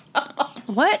 It's our fault.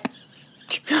 What?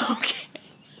 Okay.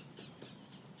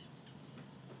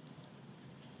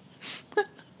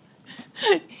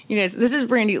 You guys, this is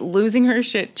Brandy losing her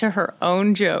shit to her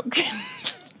own joke.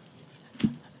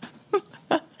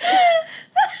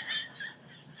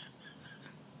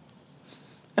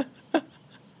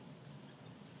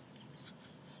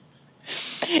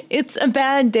 It's a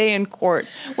bad day in court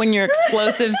when your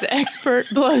explosives expert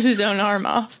blows his own arm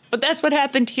off. But that's what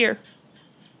happened here.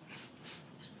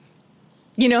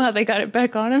 You know how they got it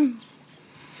back on him?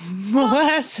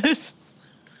 Molasses.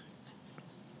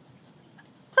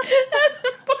 That's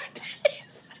important.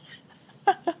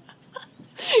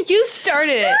 You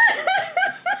started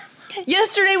it.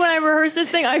 Yesterday when I rehearsed this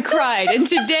thing, I cried. And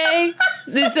today,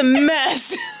 it's a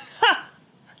mess.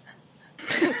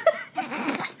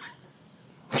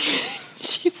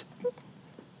 Jeez.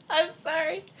 I'm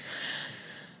sorry.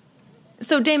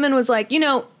 So Damon was like, in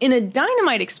a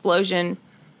dynamite explosion,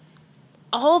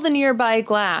 all the nearby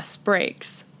glass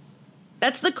breaks.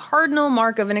 That's the cardinal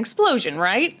mark of an explosion,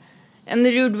 right? And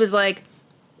the dude was like,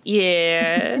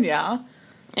 yeah. Yeah.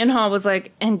 And Hall was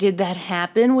like, and did that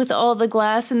happen with all the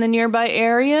glass in the nearby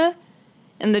area?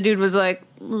 And the dude was like,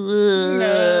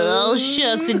 oh,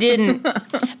 shucks, it didn't.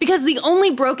 Because the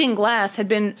only broken glass had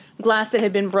been glass that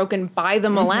had been broken by the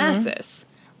molasses.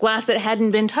 Glass that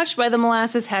hadn't been touched by the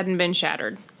molasses hadn't been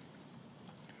shattered.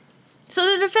 So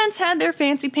the defense had their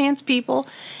fancy pants people,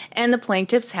 and the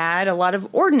plaintiffs had a lot of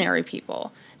ordinary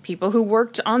people. People who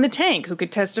worked on the tank, who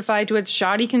could testify to its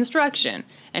shoddy construction,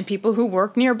 and people who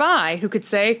worked nearby, who could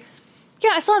say,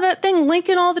 yeah, I saw that thing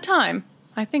Lincoln all the time.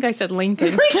 I think I said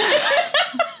Lincoln.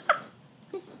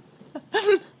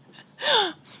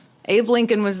 Abe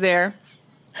Lincoln was there,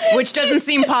 which doesn't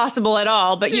seem possible at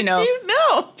all, but Did you know?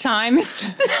 Time is...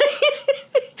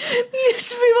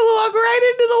 These people walk right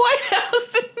into the White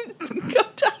House and go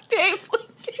talk to Abe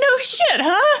Lincoln. No shit,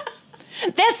 huh?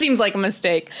 That seems like a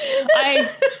mistake.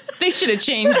 They should have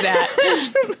changed that.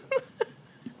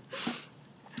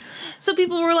 So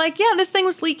people were like, yeah, this thing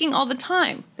was leaking all the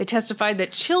time. They testified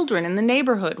that children in the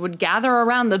neighborhood would gather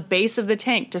around the base of the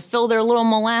tank to fill their little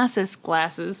molasses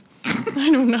glasses. I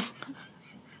don't know.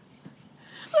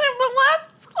 Their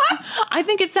molasses glass? I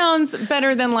think it sounds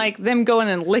better than like them going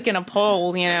and licking a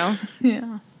pole, Yeah.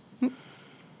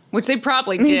 Which they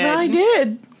probably They did. probably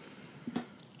did.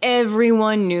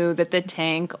 Everyone knew that the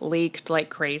tank leaked like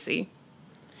crazy.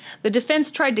 The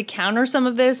defense tried to counter some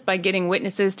of this by getting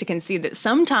witnesses to concede that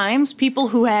sometimes people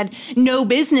who had no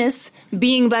business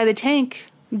being by the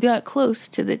tank got close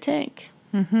to the tank.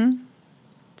 Mm-hmm.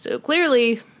 So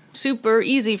clearly, super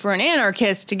easy for an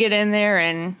anarchist to get in there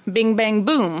and bing, bang,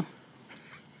 boom.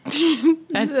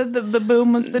 The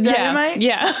boom was the dynamite?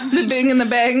 Yeah. The bing and the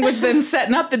bang was them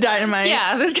setting up the dynamite.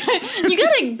 Yeah, this guy, you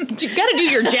gotta do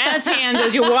your jazz hands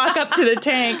as you walk up to the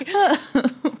tank.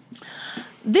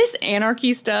 This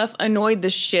anarchy stuff annoyed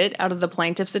the shit out of the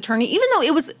plaintiff's attorney, even though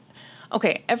it was...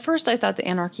 Okay, at first I thought the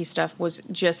anarchy stuff was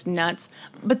just nuts,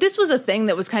 but this was a thing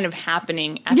that was kind of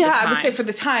happening at the time. Yeah, I would say for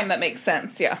the time that makes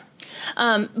sense, yeah.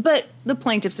 But the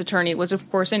plaintiff's attorney was, of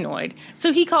course, annoyed,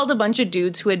 so he called a bunch of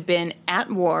dudes who had been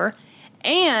at war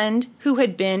and who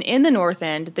had been in the North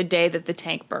End the day that the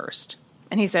tank burst.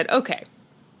 And he said, okay,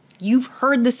 you've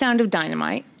heard the sound of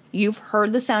dynamite, you've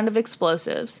heard the sound of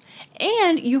explosives,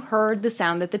 and you heard the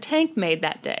sound that the tank made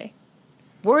that day.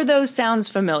 Were those sounds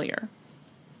familiar?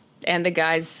 And the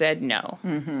guys said no.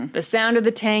 Mm-hmm. The sound of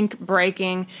the tank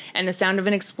breaking and the sound of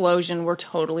an explosion were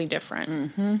totally different.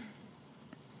 Mm-hmm.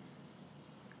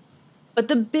 But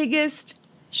the biggest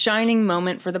shining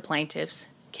moment for the plaintiffs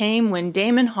came when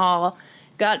Damon Hall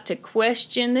got to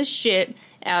question the shit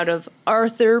out of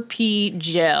Arthur P.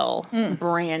 Gell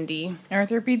Brandy.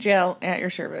 Arthur P. Gell at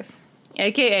your service.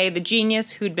 A.K.A. the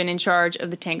genius who'd been in charge of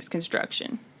the tank's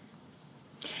construction.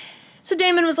 So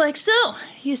Damon was like, so,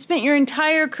 you spent your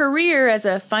entire career as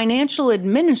a financial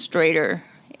administrator,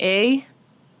 eh?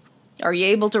 Are you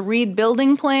able to read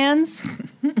building plans?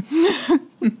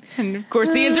 And of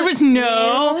course the answer was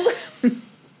no.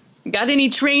 Got any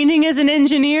training as an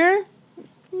engineer?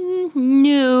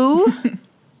 No.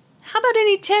 How about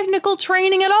any technical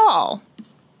training at all?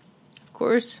 Of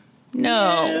course,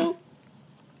 no.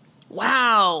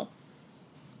 Wow.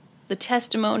 The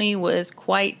testimony was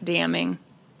quite damning.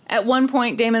 At one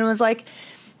point, Damon was like,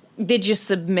 did you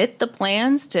submit the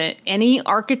plans to any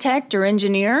architect or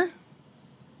engineer?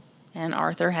 And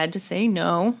Arthur had to say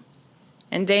no.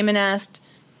 And Damon asked,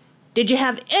 did you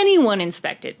have anyone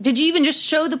inspect it? Did you even just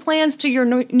show the plans to your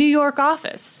New York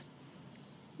office?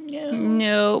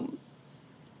 No.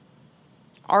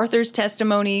 Arthur's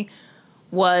testimony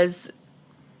was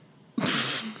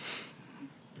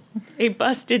a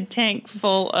busted tank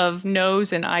full of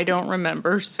no's and I don't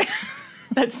remembers.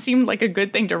 That seemed like a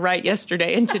good thing to write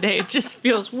yesterday, and today it just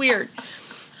feels weird.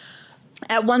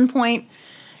 At one point,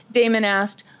 Damon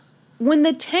asked, when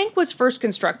the tank was first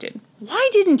constructed, why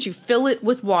didn't you fill it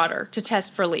with water to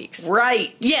test for leaks?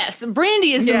 Right. Yes,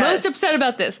 Brandy is the most upset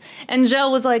about this. And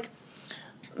Gell was like,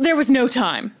 there was no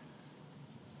time.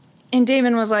 And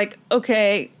Damon was like,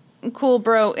 okay, cool,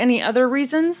 bro. Any other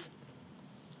reasons?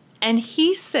 And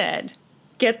he said,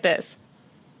 get this,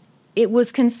 it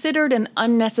was considered an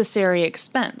unnecessary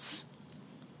expense.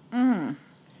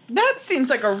 That seems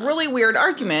like a really weird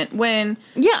argument when...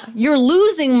 Yeah, you're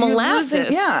losing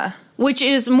molasses. Which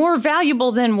is more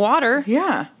valuable than water.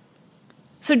 Yeah.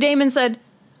 So Damon said,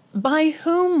 by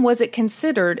whom was it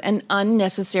considered an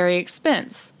unnecessary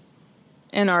expense?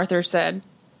 And Arthur said,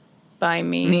 by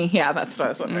me. Me, yeah, that's what I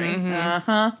was wondering.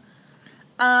 Mm-hmm.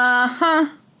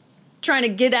 Trying to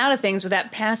get out of things with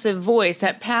that passive voice,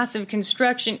 that passive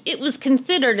construction. It was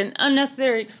considered an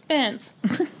unnecessary expense.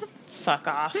 Fuck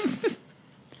off.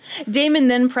 Damon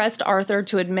then pressed Arthur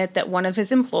to admit that one of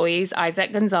his employees,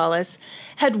 Isaac Gonzalez,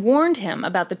 had warned him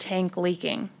about the tank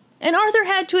leaking. And Arthur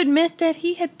had to admit that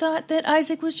he had thought that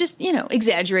Isaac was just,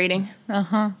 exaggerating.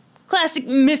 Classic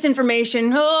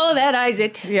misinformation. Oh, that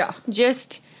Isaac. Yeah.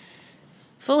 Just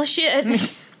full of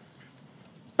shit.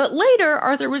 But later,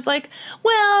 Arthur was like,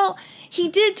 well, he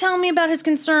did tell me about his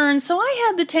concerns, so I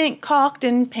had the tank caulked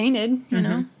and painted, you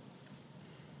know.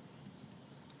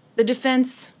 The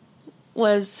defense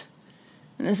was,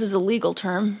 and this is a legal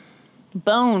term,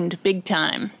 boned big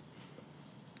time.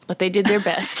 But they did their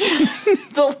best.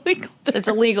 It's a legal term. It's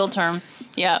a legal term.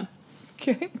 Yeah.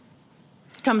 Okay.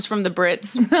 Comes from the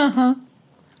Brits.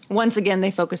 Once again,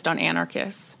 they focused on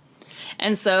anarchists.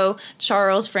 And so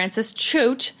Charles Francis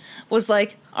Choate was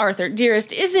like, Arthur,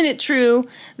 dearest, isn't it true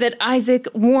that Isaac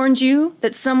warned you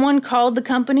that someone called the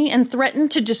company and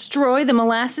threatened to destroy the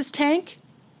molasses tank?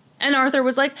 And Arthur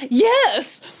was like,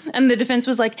 yes. And the defense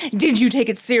was like, did you take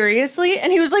it seriously?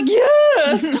 And he was like,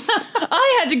 yes.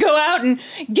 I had to go out and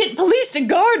get police to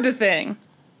guard the thing.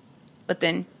 But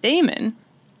then Damon,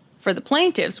 for the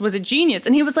plaintiffs, was a genius.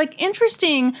 And he was like,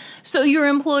 interesting. So your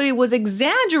employee was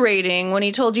exaggerating when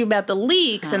he told you about the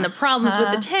leaks and the problems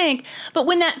with the tank. But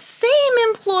when that same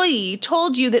employee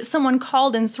told you that someone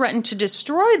called and threatened to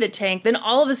destroy the tank, then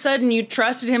all of a sudden you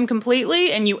trusted him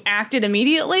completely and you acted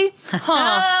immediately?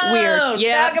 Huh. Weird.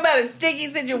 Yeah. Talk about a sticky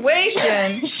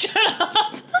situation. Shut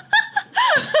up.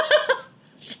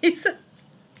 Jesus.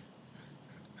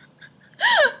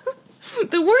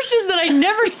 The worst is that I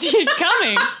never see it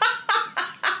coming.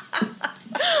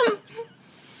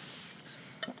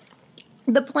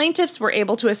 The plaintiffs were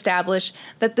able to establish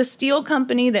that the steel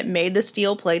company that made the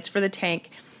steel plates for the tank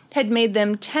had made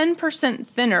them 10%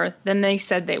 thinner than they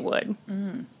said they would.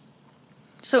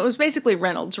 So it was basically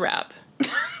Reynolds Wrap.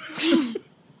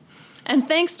 And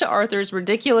thanks to Arthur's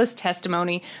ridiculous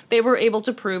testimony, they were able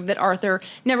to prove that Arthur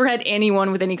never had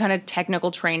anyone with any kind of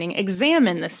technical training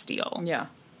examine the steel. Yeah.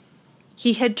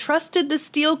 He had trusted the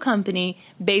steel company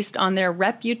based on their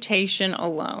reputation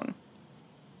alone.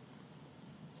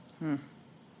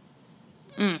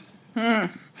 The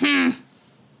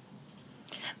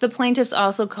plaintiffs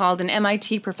also called an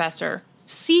MIT professor,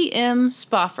 C.M.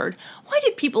 Spofford. Why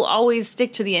did people always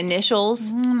stick to the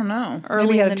initials? I don't know. Early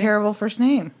Maybe he in had a the terrible first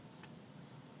name.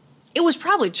 It was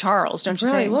probably Charles, don't you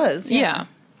Probably think? was, yeah.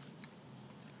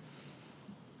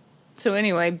 So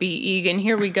anyway, B. Egan,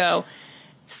 here we go.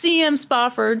 C.M.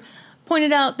 Spofford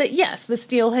pointed out that, yes, the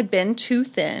steel had been too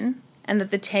thin and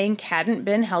that the tank hadn't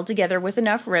been held together with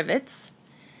enough rivets.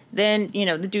 Then,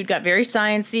 the dude got very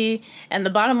sciencey, and the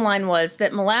bottom line was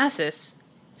that molasses,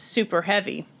 super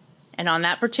heavy. And on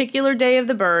that particular day of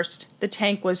the burst, the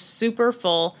tank was super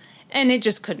full, and it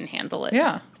just couldn't handle it.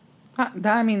 Yeah.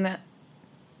 I mean, that...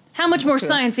 How much more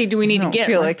scienccy do we need to get? I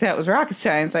don't feel like that was rocket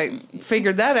science. I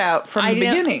figured that out from the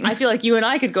beginning. I feel like you and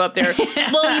I could go up there.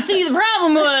 Well, you see, the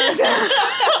problem was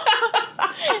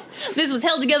this was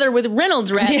held together with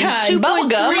Reynolds Wrap. Yeah,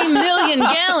 2.3 million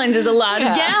gallons is a lot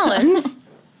of gallons.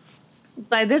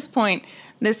 By this point,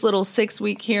 this little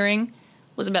 6-week hearing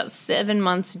was about 7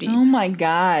 months deep. Oh my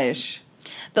gosh.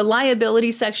 The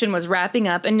liability section was wrapping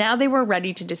up, and now they were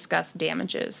ready to discuss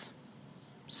damages.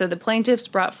 So the plaintiffs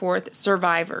brought forth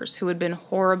survivors who had been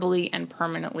horribly and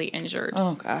permanently injured.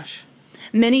 Oh, gosh.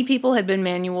 Many people had been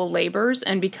manual laborers,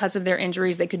 and because of their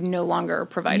injuries, they could no longer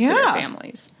provide for their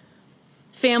families.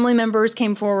 Family members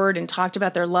came forward and talked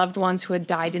about their loved ones who had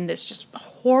died in this just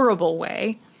horrible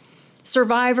way.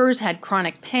 Survivors had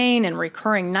chronic pain and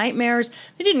recurring nightmares.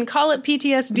 They didn't call it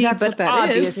PTSD, but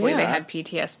obviously they had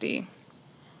PTSD.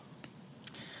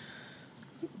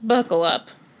 Buckle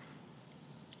up.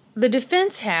 The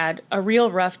defense had a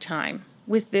real rough time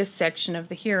with this section of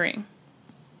the hearing.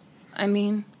 I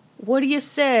mean, what do you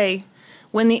say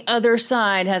when the other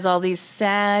side has all these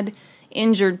sad,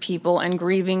 injured people and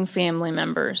grieving family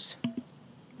members?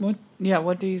 What? Yeah,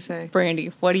 what do you say?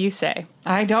 Brandy, what do you say?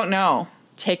 I don't know.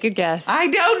 Take a guess. I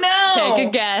don't know. Take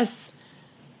a guess.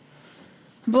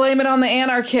 Blame it on the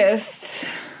anarchists.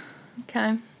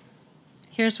 Okay.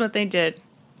 Here's what they did.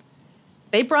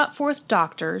 They brought forth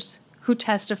doctors who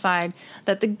testified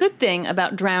that the good thing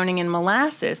about drowning in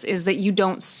molasses is that you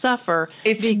don't suffer.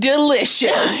 It's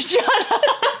delicious. Shut up.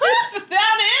 Is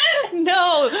that it?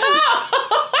 No.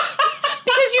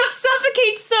 Because you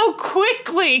suffocate so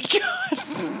quickly. God.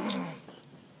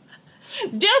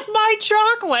 Death by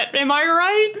chocolate. Am I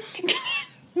right?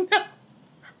 No.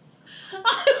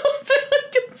 I was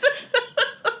really concerned that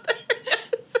was what they were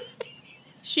going to say.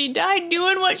 She died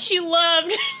doing what she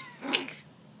loved.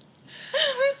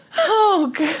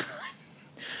 Oh, God.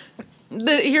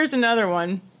 Here's another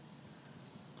one.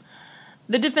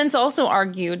 The defense also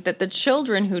argued that the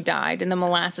children who died in the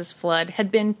Molasses flood had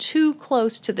been too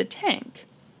close to the tank.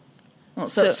 Well,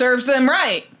 so it serves them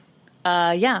right.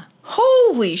 Yeah.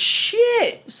 Holy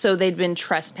shit. So they'd been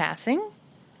trespassing,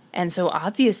 and so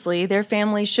obviously their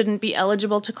families shouldn't be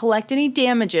eligible to collect any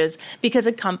damages because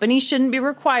a company shouldn't be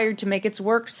required to make its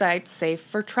work sites safe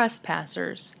for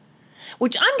trespassers.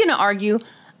 Which I'm going to argue,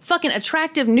 fucking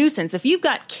attractive nuisance. If you've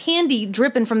got candy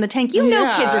dripping from the tank, you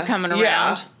know kids are coming around.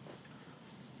 Yeah.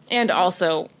 And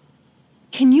also,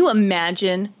 can you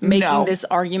imagine making this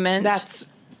argument? That's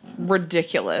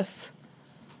ridiculous.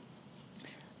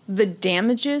 The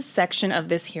damages section of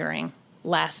this hearing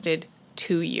lasted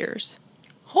 2 years.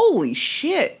 Holy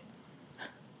shit.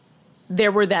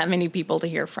 There were that many people to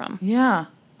hear from. Yeah.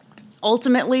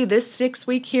 Ultimately, this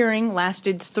 6-week hearing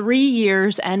lasted 3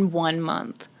 years and 1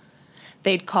 month.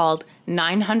 They'd called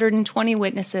 920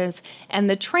 witnesses, and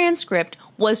the transcript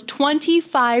was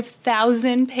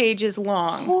 25,000 pages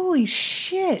long. Holy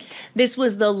shit. This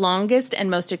was the longest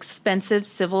and most expensive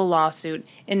civil lawsuit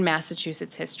in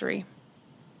Massachusetts history.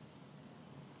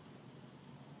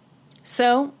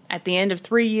 So, at the end of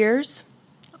 3 years,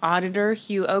 Auditor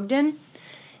Hugh Ogden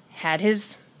had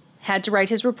to write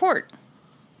his report.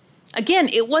 Again,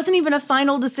 it wasn't even a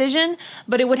final decision,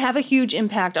 but it would have a huge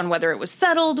impact on whether it was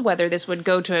settled, whether this would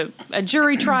go to a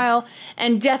jury trial,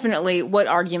 and definitely what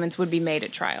arguments would be made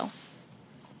at trial.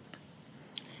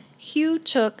 Hugh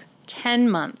took 10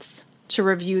 months to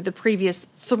review the previous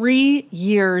 3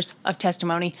 years of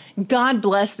testimony. God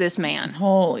bless this man.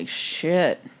 Holy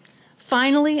shit.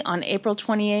 Finally, on April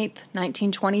 28th,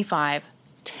 1925,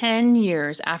 10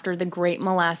 years after the Great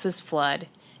Molasses Flood,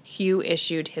 Hugh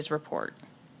issued his report.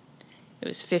 It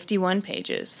was 51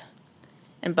 pages.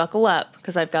 And buckle up,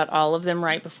 because I've got all of them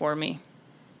right before me.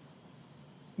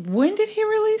 When did he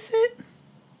release it?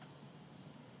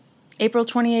 April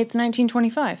 28th,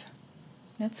 1925.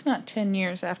 That's not 10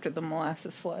 years after the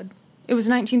Molasses flood. It was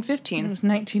 1915. It was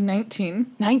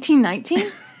 1919.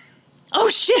 1919? Oh,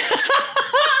 shit!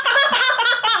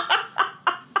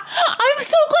 I'm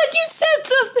so glad you said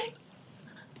something!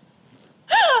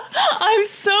 I'm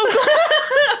so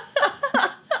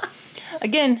glad.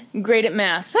 Again, great at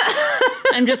math.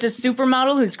 I'm just a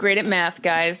supermodel who's great at math,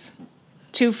 guys.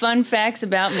 2 fun facts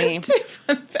about me. 2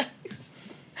 fun facts.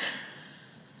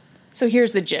 So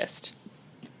here's the gist.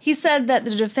 He said that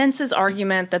the defense's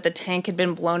argument that the tank had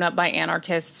been blown up by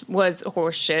anarchists was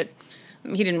horseshit.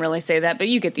 He didn't really say that, but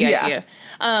you get the idea.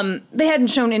 They hadn't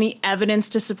shown any evidence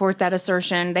to support that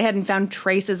assertion. They hadn't found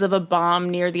traces of a bomb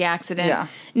near the accident. Yeah.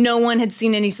 No one had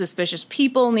seen any suspicious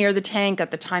people near the tank at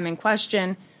the time in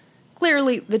question.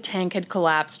 Clearly, the tank had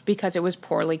collapsed because it was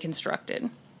poorly constructed.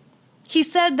 He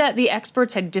said that the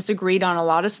experts had disagreed on a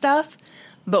lot of stuff,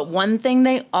 but one thing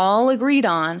they all agreed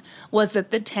on was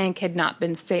that the tank had not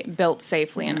been built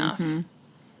safely enough. Mm-hmm.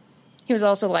 He was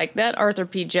also like, that Arthur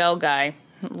P. Gell guy,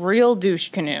 real douche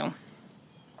canoe.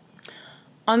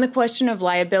 On the question of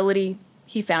liability,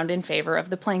 he found in favor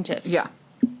of the plaintiffs. Yeah.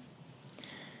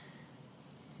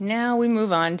 Now we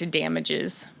move on to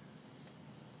damages.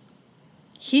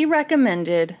 He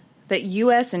recommended that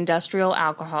U.S. Industrial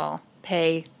Alcohol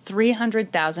pay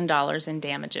 $300,000 in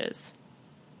damages.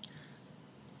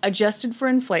 Adjusted for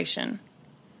inflation,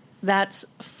 that's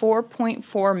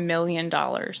 $4.4 million.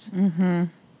 Mm-hmm.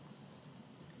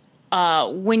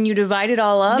 When you divide it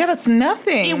all up... Yeah, that's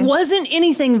nothing. It wasn't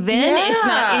anything then. Yeah. It's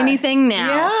not anything now.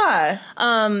 Yeah.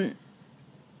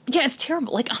 Yeah, it's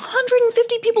terrible. Like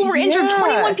 150 people were injured.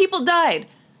 21 people died.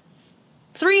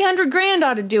 $300,000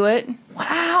 ought to do it.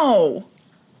 Wow.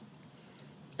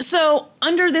 So,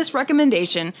 under this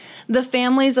recommendation, the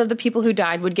families of the people who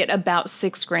died would get about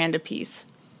 $6,000 apiece.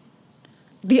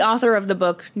 The author of the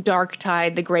book, Dark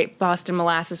Tide, The Great Boston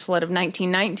Molasses Flood of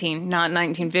 1919, not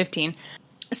 1915,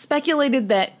 speculated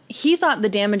that he thought the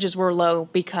damages were low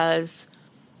because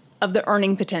of the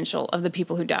earning potential of the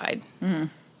people who died. Mm.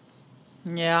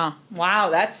 Yeah. Wow,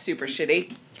 that's super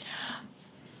shitty.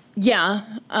 Yeah.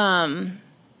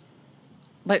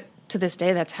 But to this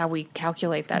day, that's how we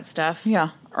calculate that stuff. Yeah.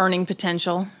 Earning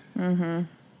potential. Mm-hmm.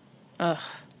 Ugh.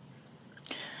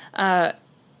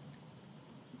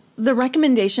 The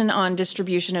recommendation on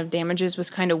distribution of damages was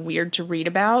kind of weird to read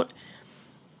about.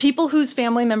 People whose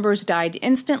family members died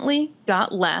instantly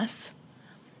got less,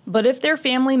 but if their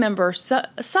family member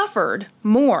suffered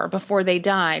more before they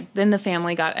died, then the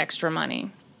family got extra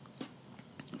money.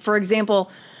 For example,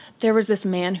 there was this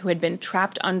man who had been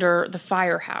trapped under the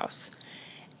firehouse,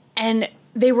 and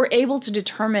they were able to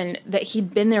determine that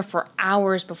he'd been there for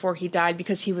hours before he died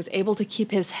because he was able to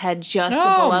keep his head just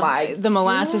above the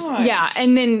molasses. gosh. Yeah,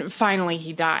 and then finally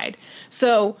he died.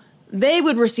 So they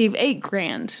would receive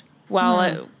 $8,000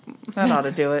 while That ought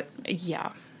to do it.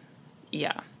 yeah.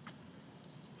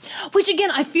 Which again,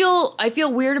 I feel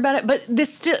weird about it, but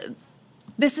this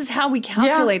is how we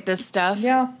calculate this stuff.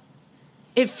 Yeah.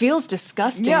 It feels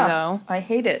disgusting though. I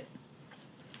hate it.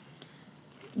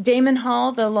 Damon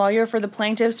Hall, the lawyer for the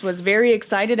plaintiffs, was very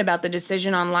excited about the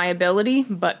decision on liability,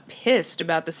 but pissed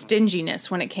about the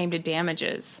stinginess when it came to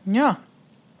damages. Yeah.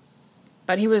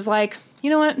 But he was like, you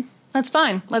know what? That's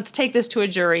fine. Let's take this to a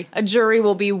jury. A jury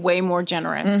will be way more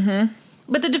generous. Mm-hmm.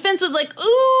 But the defense was like,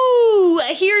 ooh,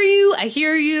 I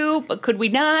hear you, but could we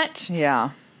not? Yeah.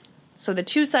 So the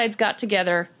two sides got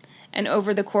together, and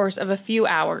over the course of a few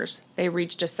hours, they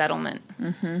reached a settlement.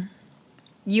 Mm-hmm.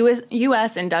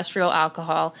 U.S. Industrial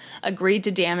Alcohol agreed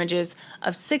to damages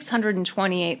of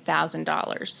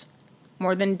 $628,000,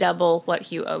 more than double what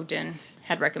Hugh Ogden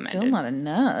had recommended. Still not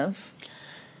enough.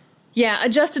 Yeah,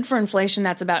 adjusted for inflation,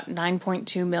 that's about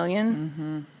 $9.2 million.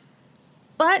 Mm-hmm.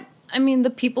 But, I mean, the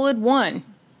people had won.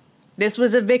 This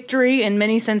was a victory in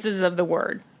many senses of the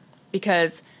word,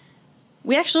 because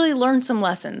we actually learned some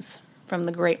lessons from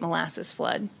the Great Molasses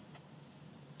Flood.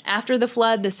 After the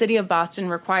flood, the city of Boston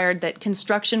required that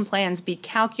construction plans be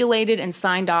calculated and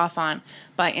signed off on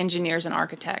by engineers and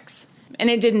architects. And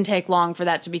it didn't take long for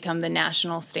that to become the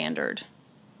national standard.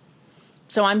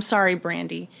 So I'm sorry,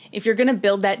 Brandy. If you're going to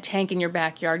build that tank in your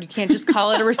backyard, you can't just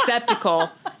call it a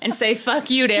receptacle and say fuck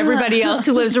you to everybody else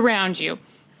who lives around you.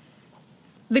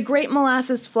 The Great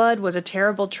Molasses Flood was a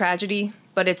terrible tragedy,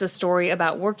 but it's a story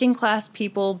about working class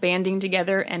people banding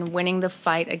together and winning the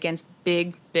fight against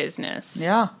big business.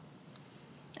 Yeah.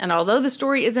 And although the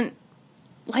story isn't,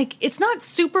 it's not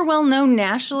super well known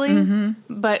nationally,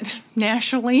 but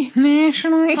nationally.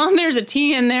 Oh, there's a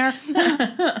T in there.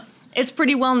 It's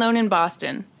pretty well known in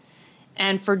Boston.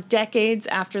 And for decades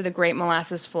after the Great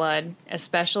Molasses Flood,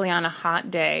 especially on a hot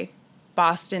day,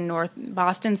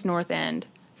 Boston's North End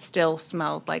still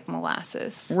smelled like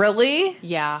molasses. Really?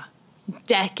 Yeah.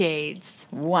 Decades.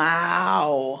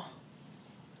 Wow.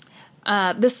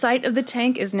 The site of the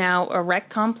tank is now a rec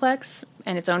complex,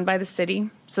 and it's owned by the city.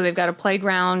 So they've got a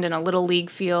playground and a little league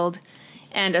field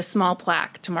and a small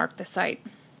plaque to mark the site.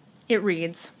 It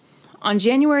reads, on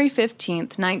January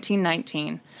 15th,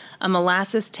 1919, a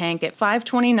molasses tank at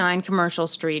 529 Commercial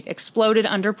Street exploded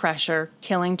under pressure,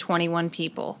 killing 21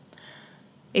 people.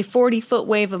 A 40-foot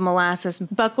wave of molasses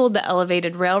buckled the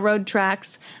elevated railroad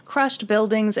tracks, crushed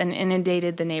buildings, and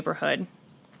inundated the neighborhood.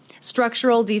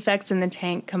 Structural defects in the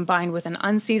tank combined with an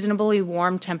unseasonably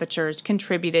warm temperatures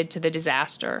contributed to the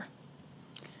disaster.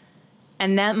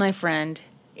 And that, my friend,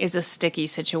 is a sticky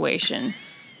situation.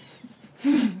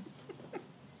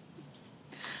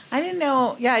 I didn't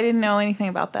know anything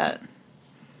about that.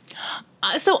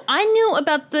 So I knew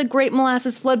about the Great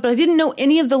Molasses Flood, but I didn't know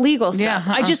any of the legal stuff.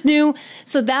 I just knew.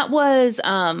 So that was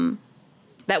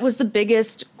the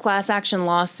biggest class action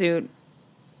lawsuit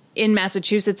in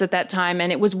Massachusetts at that time,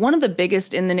 and it was one of the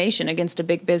biggest in the nation against a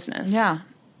big business. Yeah.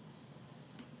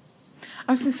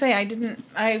 I was going to say I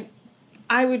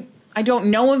don't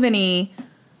know of any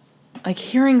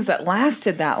hearings that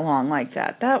lasted that long like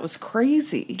that. That was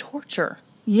crazy. Torture.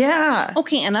 Yeah.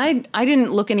 Okay, and I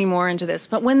didn't look any more into this,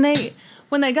 but when they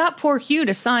got poor Hugh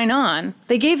to sign on,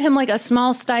 they gave him a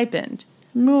small stipend.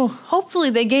 No. Hopefully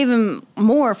they gave him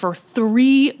more for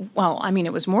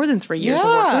it was more than 3 years of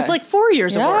work. It was 4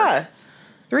 years of work.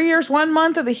 3 years, 1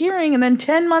 month of the hearing, and then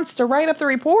 10 months to write up the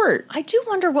report. I do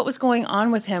wonder what was going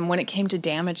on with him when it came to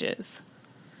damages.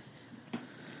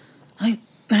 I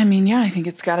think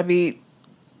it's got to be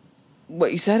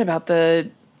what you said about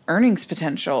the earnings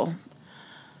potential.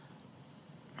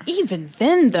 Even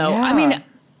then, though, Yeah.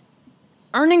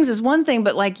 Earnings is one thing,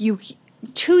 but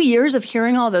 2 years of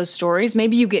hearing all those stories,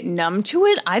 maybe you get numb to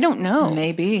it. I don't know.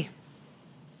 Maybe.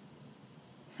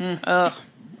 Ugh.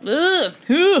 Ugh.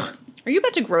 Are you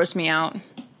about to gross me out?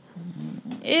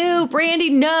 Ew, Brandy,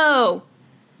 no.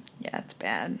 Yeah, it's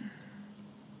bad.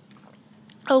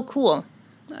 Oh, cool.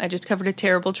 I just covered a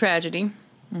terrible tragedy.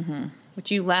 Mm-hmm.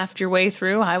 Which you laughed your way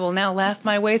through. I will now laugh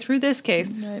my way through this case.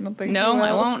 I don't think No, you will.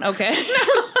 I won't. Okay.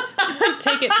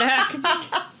 Take it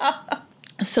back.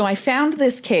 So I found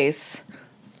this case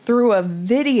through a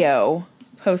video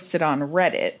posted on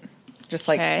Reddit. Just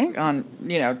Okay. I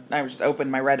just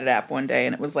opened my Reddit app one day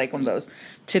and it was one of those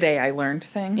Today I Learned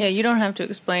things. Yeah, you don't have to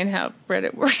explain how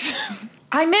Reddit works.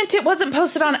 I meant it wasn't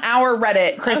posted on our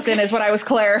Reddit, Kristen, is what I was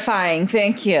clarifying.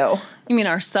 Thank you. You mean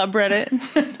our subreddit?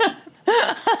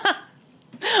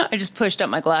 I just pushed up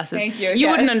my glasses. Thank you. You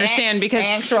Yes. wouldn't understand because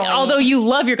Actually. although you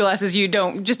love your glasses, you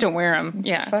don't wear them.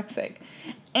 Yeah. For fuck's sake.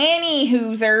 Any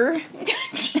hooser.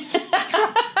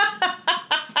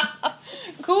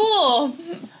 Cool.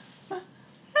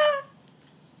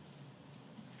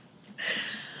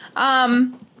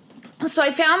 So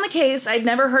I found the case. I'd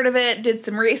never heard of it. Did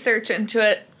some research into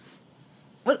it.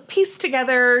 Pieced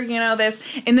together, this.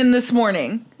 And then this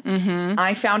morning,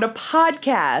 I found a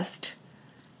podcast.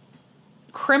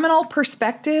 Criminal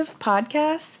Perspective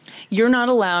podcast. You're not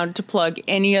allowed to plug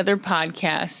any other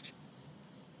podcast.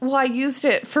 Well, I used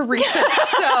it for research,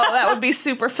 so that would be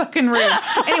super fucking rude.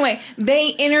 Anyway, they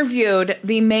interviewed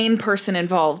the main person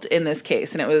involved in this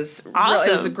case, and it was awesome.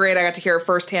 It was great. I got to hear a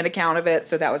firsthand account of it,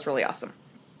 so that was really awesome.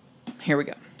 Here we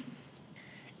go.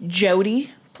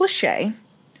 Jody Plauché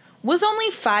was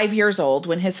only 5 years old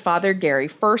when his father, Gary,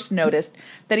 first noticed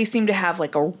that he seemed to have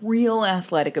like a real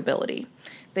athletic ability.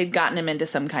 They'd gotten him into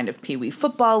some kind of peewee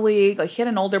football league. Like he had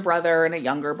an older brother and a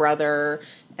younger brother,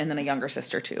 and then a younger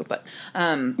sister too. But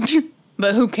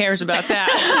But who cares about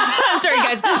that? I'm sorry,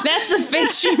 guys. That's the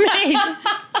face she made.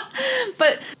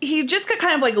 But he just got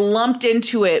kind of like lumped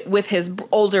into it with his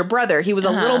older brother. He was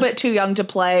a little bit too young to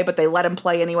play, but they let him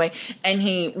play anyway. And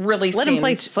he really Let him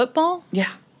play football? Yeah.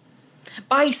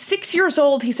 By 6 years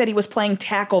old, he said he was playing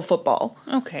tackle football.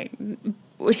 Okay.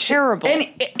 Terrible. And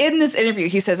in this interview,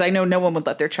 he says, I know no one would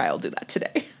let their child do that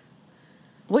today.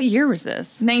 What year was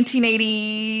this?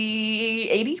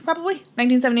 1980, probably?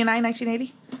 1979,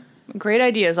 1980? Great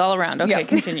ideas all around. Okay, Yep.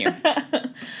 continue.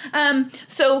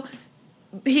 So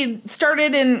he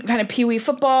started in kind of peewee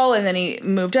football, and then he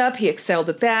moved up. He excelled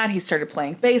at that. He started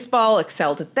playing baseball,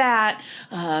 excelled at that,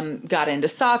 got into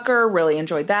soccer, really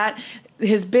enjoyed that.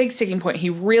 His big sticking point,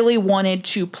 he really wanted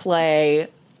to play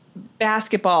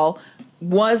basketball,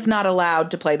 was not allowed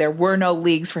to play. There were no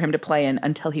leagues for him to play in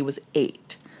until he was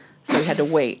 8. So he had to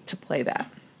wait to play that.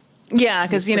 Yeah,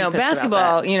 because, pretty pissed about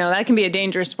basketball, that. that can be a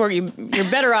dangerous sport.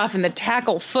 You're better off in the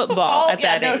tackle football at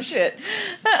that no age. Shit.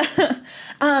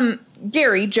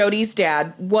 Gary, Jody's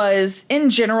dad, was in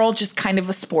general just kind of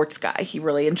a sports guy. He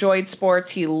really enjoyed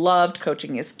sports. He loved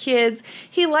coaching his kids.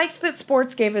 He liked that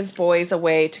sports gave his boys a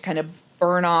way to kind of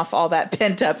burn off all that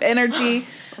pent up energy.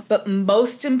 But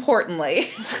most importantly,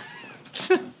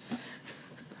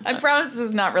 I promise this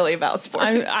is not really about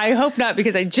sports. I hope not,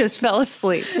 because I just fell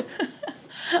asleep.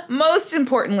 Most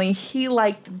importantly, he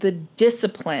liked the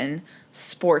discipline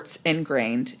sports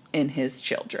ingrained in his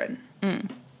children.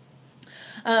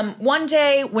 One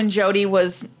day when Jody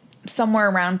was somewhere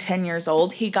around 10 years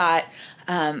old, he got,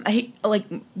 like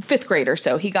 5th grade or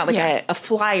so, he got like a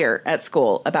flyer at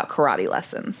school about karate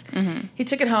lessons. Mm-hmm. He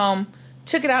took it home,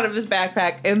 took it out of his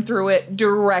backpack, and threw it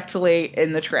directly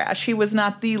in the trash. He was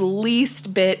not the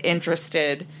least bit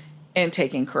interested in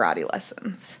taking karate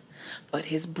lessons. But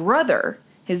his brother,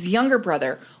 his younger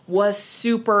brother, was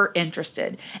super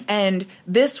interested. And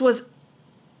this was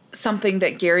something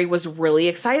that Gary was really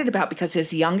excited about because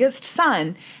his youngest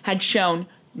son had shown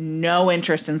no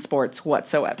interest in sports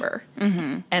whatsoever.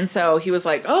 Mm-hmm. And so he was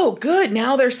like, oh, good.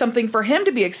 Now there's something for him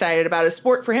to be excited about, a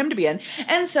sport for him to be in.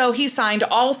 And so he signed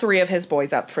all 3 of his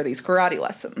boys up for these karate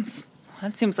lessons.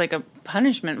 That seems like a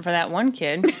punishment for that one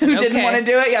kid. Who didn't want to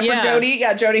do it? Yeah. For Jody.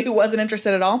 Yeah, Jody, who wasn't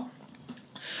interested at all.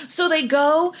 So they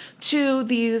go to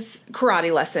these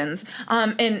karate lessons.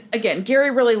 And again,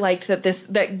 Gary really liked that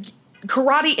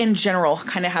karate in general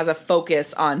kind of has a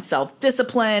focus on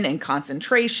self-discipline and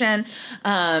concentration.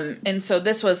 And so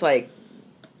this was like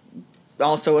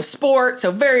also a sport.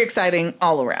 So very exciting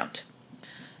all around.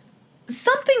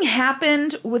 Something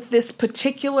happened with this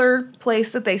particular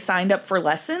place that they signed up for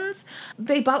lessons.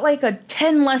 They bought like a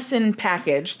 10-lesson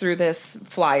package through this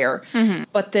flyer. Mm-hmm.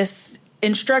 But this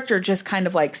instructor just kind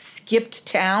of like skipped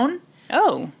town.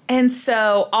 Oh. And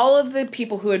so all of the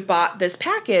people who had bought this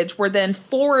package were then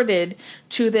forwarded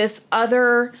to this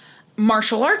other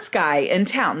martial arts guy in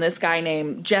town, this guy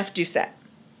named Jeff Doucette.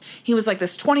 He was like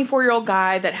this 24-year-old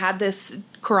guy that had this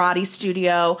karate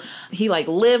studio. He like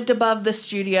lived above the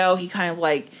studio. He kind of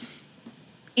like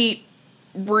eat,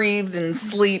 breathe, and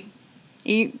sleep.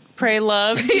 Eat, pray,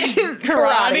 love,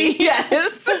 karate.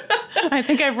 Yes. I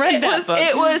think I've read that book.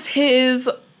 It was his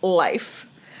life.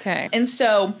 Okay. And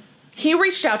so he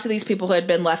reached out to these people who had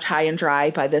been left high and dry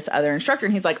by this other instructor,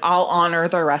 and he's like, I'll honor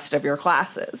the rest of your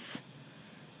classes.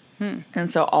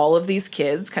 And so all of these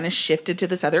kids kind of shifted to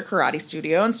this other karate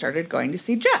studio and started going to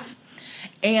see Jeff.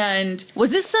 And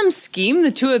was this some scheme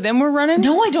the 2 of them were running?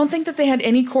 no, I don't think that they had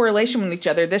any correlation with each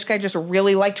other. This guy just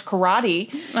really liked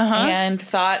karate and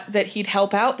thought that he'd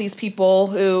help out these people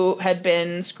who had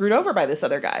been screwed over by this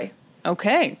other guy.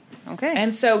 Okay. Okay.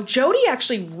 And so Jody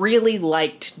actually really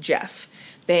liked Jeff.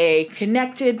 They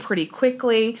connected pretty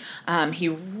quickly. He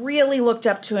really looked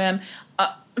up to him.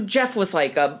 Jeff was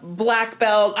like a black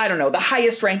belt. I don't know, the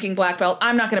highest ranking black belt.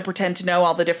 I'm not going to pretend to know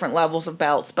all the different levels of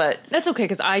belts, but... That's okay,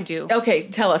 because I do. Okay,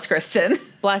 tell us, Kristen.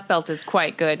 Black belt is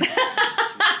quite good.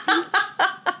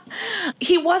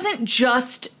 He wasn't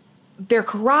just their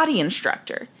karate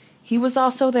instructor. He was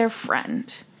also their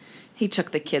friend. He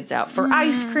took the kids out for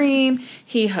ice cream.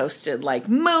 He hosted, like,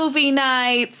 movie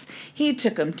nights. He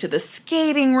took them to the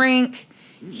skating rink.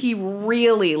 He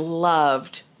really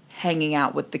loved hanging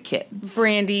out with the kids.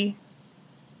 Brandy,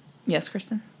 Yes,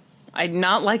 Kristen? I'm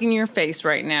not liking your face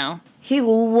right now. He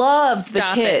loves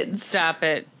Stop the kids. it. Stop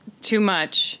it. Too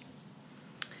much.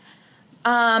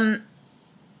 But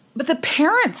the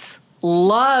parents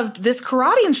loved this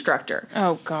karate instructor.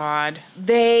 Oh, God.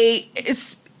 They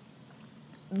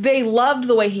loved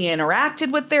the way he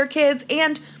interacted with their kids,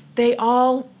 and they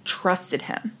all trusted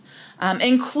him,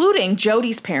 including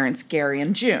Jody's parents, Gary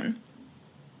and June.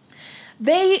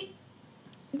 They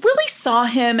really saw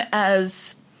him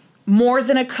as more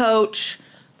than a coach,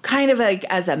 kind of like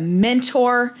as a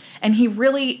mentor, and he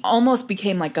really almost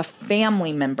became like a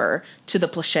family member to the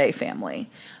Plauché family.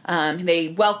 They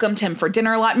welcomed him for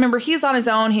dinner a lot. Remember, he's on his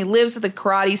own. He lives at the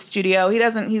karate studio.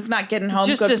 He's not getting home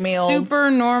cooked meals. Just a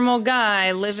super normal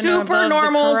guy living super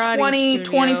normal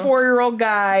 24-year-old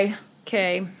guy.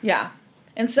 Okay. Yeah.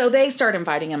 And so they start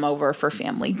inviting him over for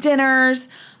family dinners.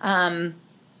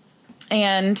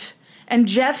 And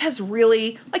Jeff has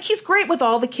really, like, he's great with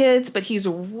all the kids, but he's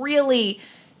really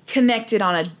connected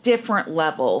on a different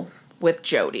level with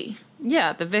Jody.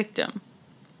 Yeah, the victim.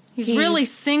 He's really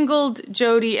singled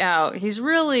Jody out. He's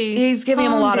giving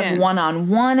him a lot of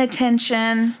one-on-one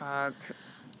attention. Fuck.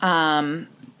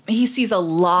 He sees a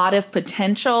lot of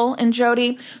potential in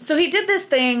Jody. So he did this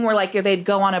thing where, like, they'd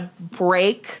go on a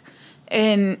break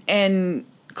in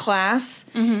class,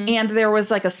 and there was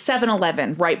like a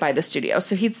 7-Eleven right by the studio.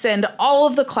 So he'd send all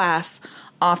of the class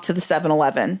off to the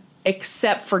 7-Eleven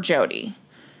except for Jody.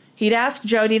 He'd ask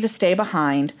Jody to stay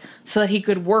behind so that he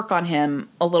could work on him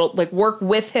a little, like work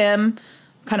with him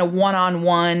kind of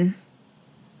one-on-one,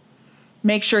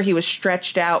 make sure he was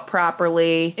stretched out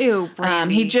properly. Ew,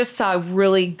 Brandy. He just saw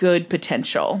really good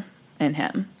potential in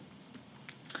him.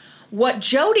 What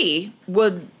Jody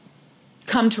would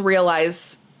come to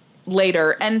realize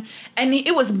later, and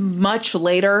it was much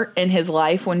later in his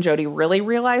life when Jody really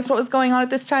realized what was going on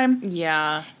at this time.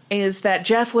 Yeah. Is that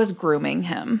Jeff was grooming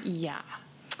him. Yeah.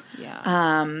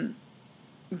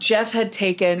 Jeff had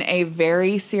taken a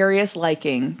very serious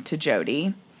liking to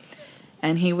Jody,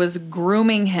 and he was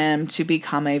grooming him to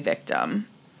become a victim.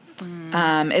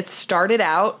 It started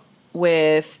out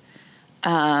with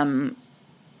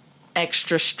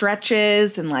extra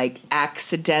stretches and like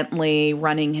accidentally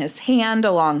running his hand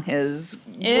along his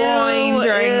groin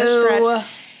during the stretch.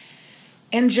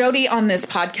 And Jody on this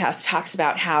podcast talks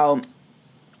about how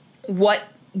what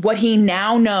he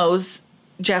now knows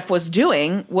Jeff was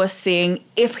doing was seeing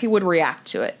if he would react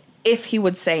to it, if he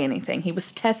would say anything. He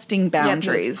was testing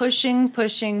boundaries. He was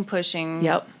pushing.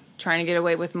 Yep. Trying to get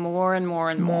away with more and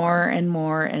more and more. More and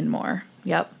more and more.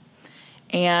 Yep.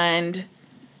 And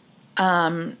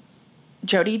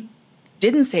Jody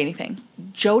didn't say anything.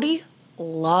 Jody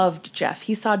loved Jeff.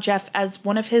 He saw Jeff as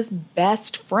one of his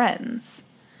best friends.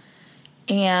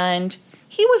 And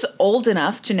he was old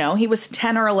enough to know. He was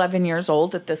 10 or 11 years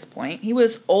old at this point. He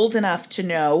was old enough to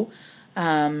know,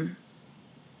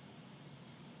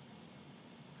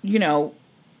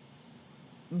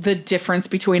 the difference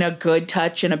between a good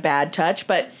touch and a bad touch.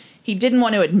 But he didn't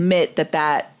want to admit that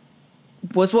that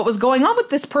was what was going on with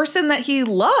this person that he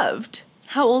loved.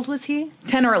 How old was he?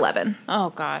 10 or 11. Oh,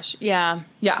 gosh. Yeah.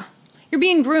 Yeah. You're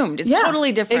being groomed. It's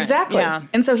totally different. Exactly. Yeah.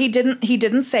 And so he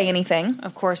didn't say anything.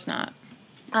 Of course not.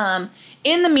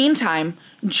 In the meantime,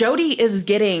 Jody is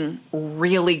getting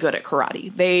really good at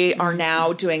karate. They are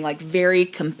now doing like very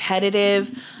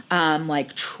competitive,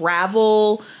 like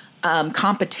travel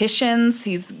competitions.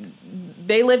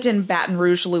 They lived in Baton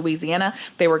Rouge, Louisiana.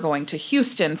 They were going to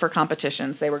Houston for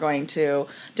competitions. They were going to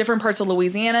different parts of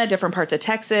Louisiana, different parts of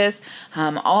Texas,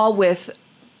 all with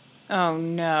Oh,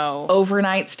 no.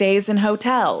 overnight stays in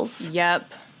hotels.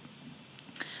 Yep.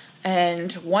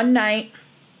 And one night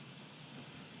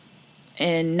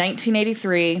in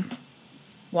 1983,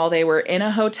 while they were in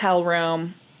a hotel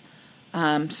room,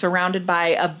 surrounded by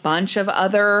a bunch of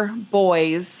other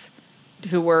boys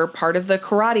who were part of the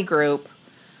karate group,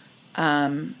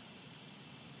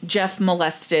 Jeff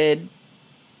molested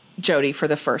Jody for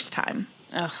the first time..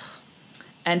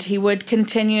 And he would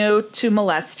continue to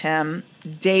molest him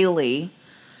daily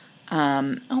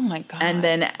Oh my God. And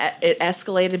then it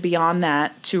escalated beyond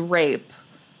that to rape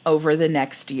over the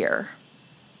next year.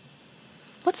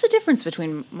 What's the difference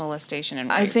between molestation and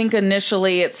rape? I think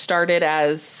initially it started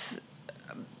as...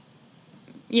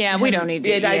 Yeah, we don't need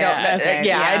to.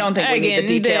 I don't think we need the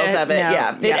details of it.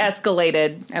 No, it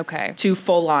escalated to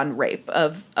full-on rape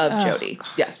of Jody. God.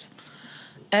 Yes.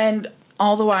 And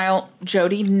all the while,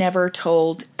 Jody never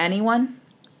told anyone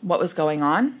what was going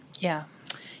on. Yeah.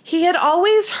 He had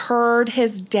always heard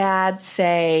his dad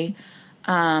say,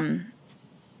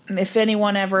 if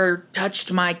anyone ever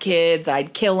touched my kids,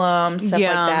 I'd kill them, stuff like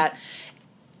that.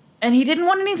 And he didn't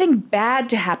want anything bad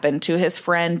to happen to his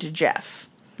friend Jeff.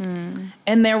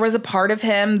 And there was a part of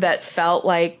him that felt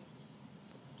like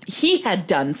he had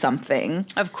done something.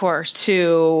 Of course.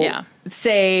 To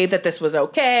say that this was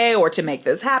okay or to make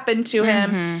this happen to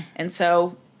him. And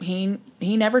so he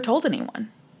never told anyone.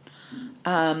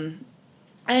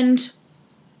 And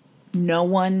no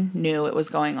one knew it was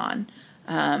going on.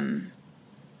 And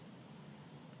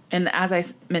as I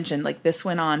mentioned, like, this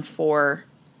went on for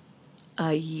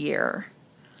a year.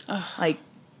 Ugh. Like,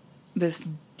 this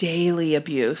daily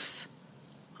abuse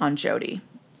on Jody.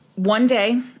 One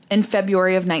day in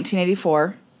February of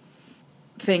 1984,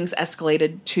 things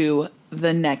escalated to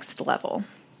the next level.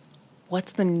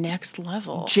 What's the next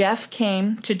level? Jeff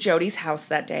came to Jody's house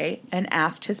that day and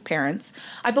asked his parents,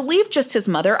 I believe just his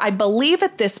mother, I believe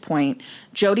at this point,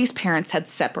 Jody's parents had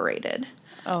separated.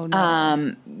 Oh,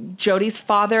 no. Jody's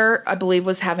father, I believe,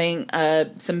 was having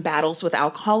some battles with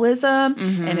alcoholism,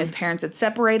 and his parents had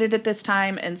separated at this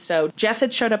time. And so Jeff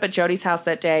had showed up at Jody's house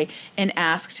that day and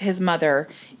asked his mother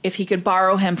if he could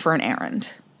borrow him for an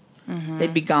errand.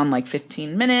 They'd be gone like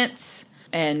 15 minutes,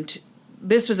 and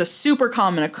this was a super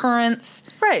common occurrence.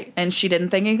 Right. And she didn't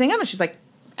think anything of it. She's like,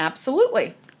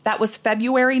 absolutely. That was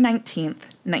February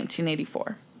 19th,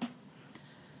 1984.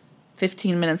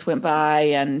 15 minutes went by,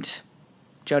 and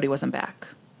Jody wasn't back.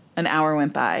 An hour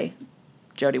went by.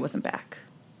 Jody wasn't back.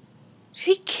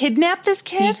 She kidnapped this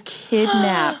kid? He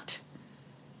kidnapped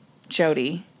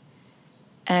Jody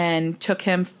and took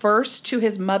him first to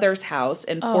his mother's house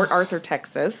in Port Arthur,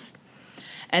 Texas,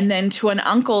 and then to an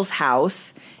uncle's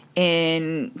house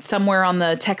in somewhere on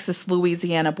the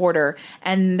Texas-Louisiana border.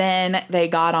 And then they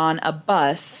got on a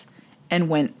bus and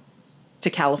went to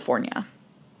California.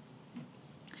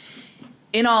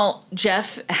 In all,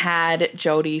 Jeff had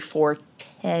Jody for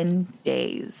 10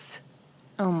 days.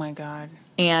 Oh, my God.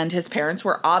 And his parents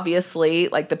were obviously,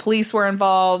 like, the police were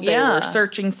involved. They were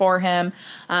searching for him.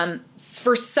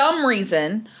 For some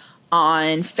reason,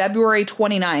 on February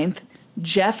 29th,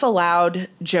 Jeff allowed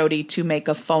Jody to make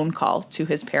a phone call to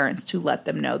his parents to let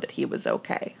them know that he was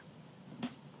okay.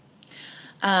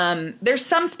 There's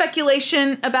some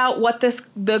speculation about what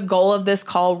the goal of this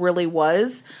call really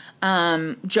was.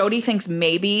 Jody thinks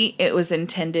maybe it was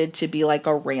intended to be like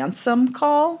a ransom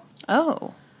call.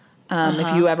 Oh.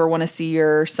 If you ever want to see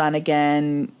your son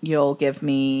again, you'll give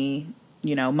me,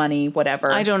 money,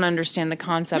 whatever. I don't understand the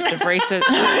concept of racism.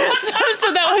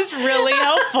 So that was really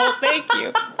helpful. Thank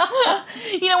you.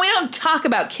 We don't talk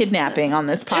about kidnapping on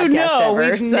this podcast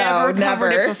ever. We've never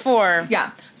covered it before.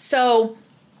 Yeah. So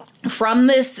from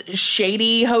this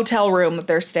shady hotel room that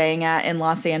they're staying at in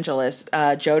Los Angeles,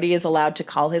 Jody is allowed to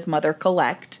call his mother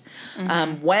Collect.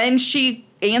 When she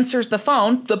answers the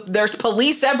phone, there's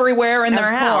police everywhere in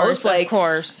their house. Of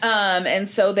course. And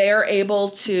so they're able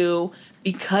to,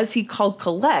 because he called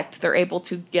Collect, they're able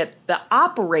to get the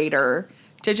operator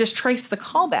to just trace the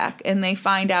call back, and they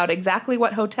find out exactly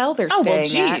what hotel they're staying at.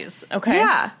 Oh, well, geez. Okay.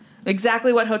 Yeah.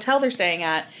 Exactly what hotel they're staying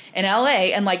at in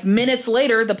L.A. And like minutes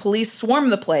later, the police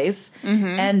swarm the place,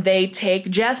 and they take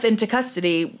Jeff into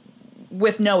custody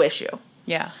with no issue.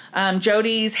 Yeah.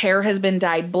 Jody's hair has been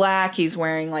dyed black. He's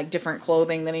wearing like different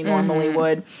clothing than he normally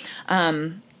would.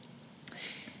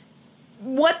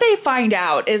 What they find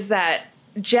out is that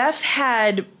Jeff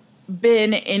had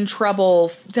been in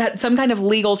trouble, had some kind of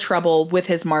legal trouble with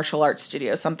his martial arts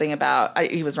studio. Something about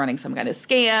he was running some kind of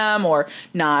scam or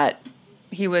not.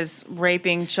 He was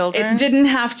raping children? It didn't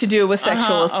have to do with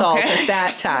sexual assault at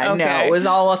that time. No, it was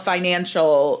all a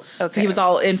financial. He was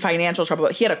all in financial trouble.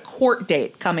 But he had a court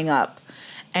date coming up.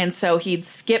 And so he'd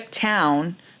skip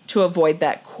town to avoid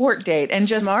that court date. And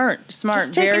just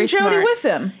just taking Jody with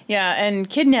him. Yeah, and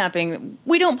kidnapping,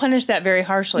 we don't punish that very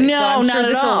harshly. No, so I'm not sure at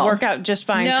this will all. work out just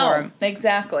fine for him.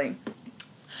 Exactly.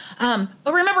 But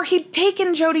remember, he'd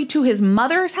taken Jody to his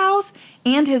mother's house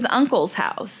and his uncle's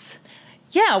house.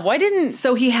 Yeah, why didn't...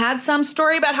 So he had some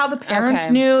story about how the parents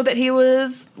knew that he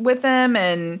was with them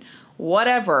and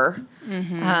whatever.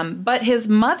 But his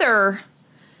mother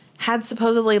had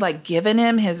supposedly like given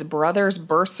him his brother's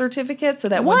birth certificate so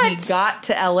that when he What? got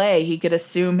to LA, he could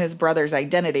assume his brother's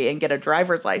identity and get a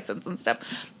driver's license and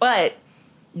stuff. But,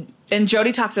 and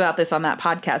Jody talks about this on that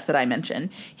podcast that I mentioned.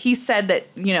 He said that,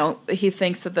 you know, he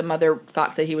thinks that the mother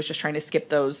thought that he was just trying to skip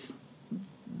those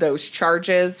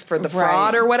charges for the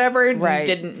fraud or whatever. Right. And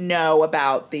didn't know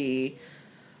about the...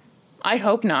 I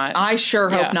hope not. I sure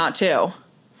hope not too.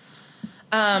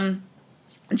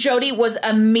 Jody was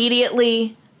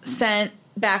immediately sent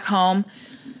back home.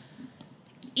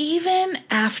 Even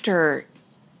after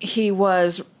he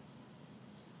was,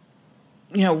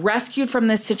 you know, rescued from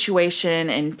this situation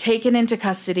and taken into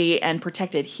custody and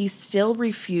protected, he still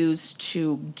refused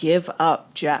to give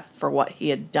up Jeff for what he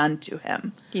had done to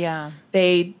him. Yeah.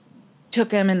 They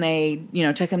took him and they, you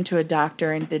know, took him to a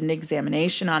doctor and did an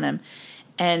examination on him.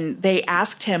 And they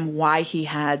asked him why he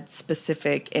had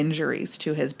specific injuries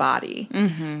to his body.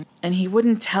 Mm-hmm. And he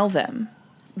wouldn't tell them.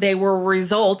 They were a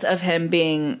result of him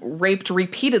being raped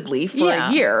repeatedly for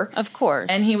a year. Of course.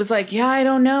 And he was like, yeah, I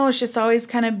don't know. It's just always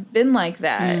kind of been like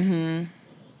that. Mm-hmm.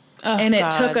 Oh, and it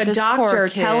took a this doctor poor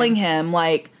kid. telling him,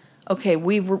 like, okay,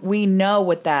 we know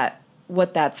what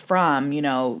that's from. You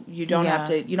know, you don't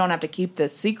have to keep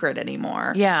this secret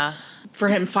anymore. Yeah. For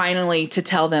him finally to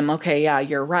tell them, okay, yeah,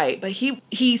 you're right. But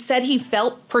he said he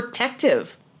felt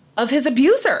protective of his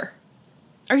abuser.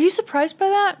 Are you surprised by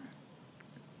that?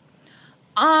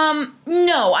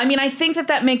 No. I mean, I think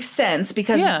that makes sense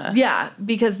because,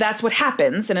 because that's what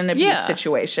happens in an abuse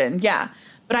situation. Yeah.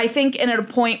 But I think at a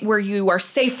point where you are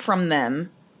safe from them.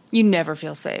 You never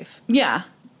feel safe. Yeah.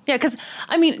 Yeah, because,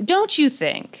 I mean, don't you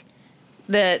think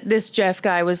that this Jeff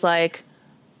guy was like,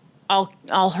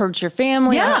 I'll hurt your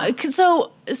family? Yeah.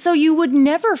 So you would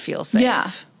never feel safe.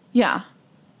 Yeah. Yeah.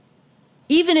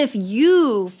 Even if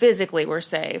you physically were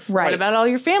safe. Right. What about all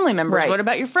your family members? Right. What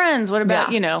about your friends? What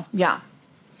about, you know? Yeah.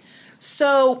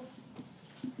 So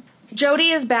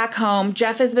Jody is back home.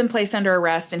 Jeff has been placed under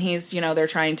arrest, and he's, you know, they're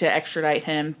trying to extradite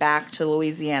him back to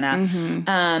Louisiana.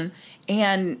 Mm-hmm.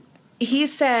 And he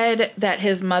said that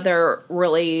his mother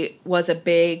really was a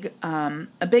big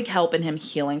help in him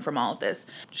healing from all of this.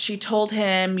 She told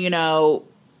him, you know,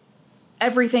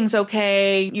 everything's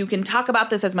okay. You can talk about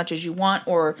this as much as you want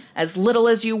or as little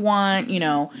as you want, you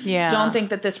know. Yeah. Don't think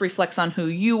that this reflects on who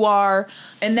you are.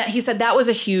 And that he said that was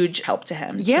a huge help to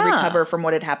him to recover from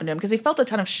what had happened to him because he felt a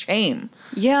ton of shame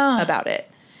about it.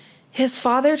 His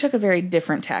father took a very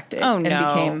different tactic and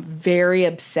became very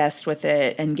obsessed with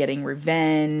it and getting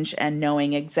revenge and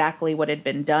knowing exactly what had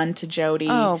been done to Jody.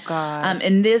 Oh, God.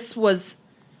 And this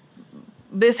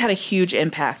had a huge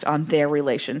impact on their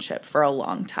relationship for a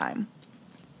long time.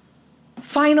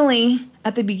 Finally,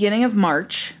 at the beginning of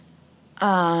March,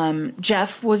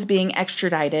 Jeff was being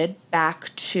extradited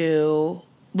back to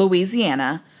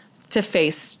Louisiana to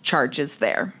face charges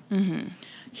there. Mm-hmm.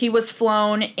 He was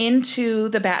flown into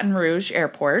the Baton Rouge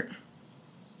airport,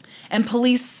 and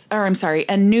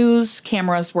and news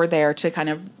cameras were there to kind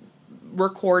of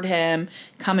record him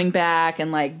coming back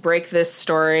and like break this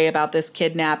story about this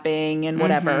kidnapping and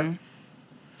whatever. Mm-hmm.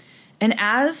 And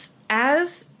as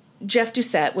Jeff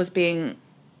Doucette was being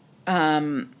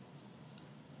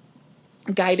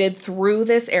guided through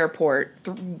this airport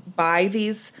by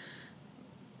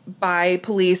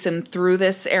police and through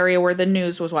this area where the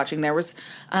news was watching, there was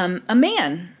a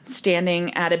man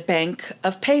standing at a bank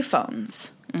of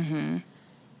payphones. Mm-hmm.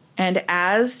 And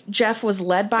as Jeff was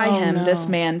led by him, this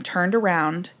man turned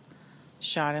around,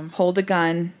 shot him, pulled a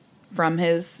gun from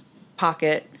his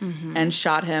pocket, and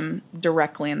shot him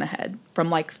directly in the head from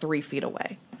like 3 feet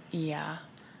away. Yeah.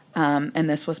 And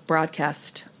this was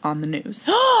broadcast on the news.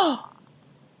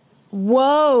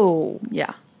 Whoa.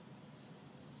 Yeah.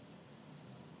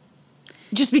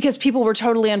 Just because people were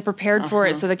totally unprepared for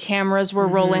it, so the cameras were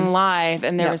rolling live,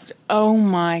 and there was, oh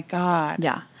my God.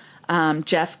 Yeah.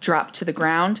 Jeff dropped to the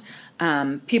ground.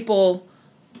 People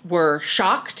were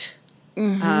shocked.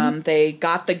 Mm-hmm. They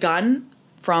got the gun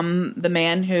from the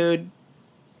man who'd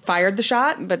fired the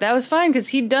shot. But that was fine, because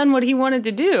he'd done what he wanted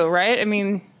to do, right? I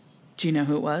mean... Do you know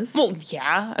who it was? Well,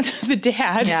 yeah. The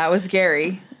dad. Yeah, it was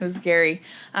Gary.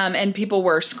 And people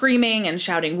were screaming and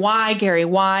shouting, why, Gary,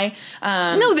 why?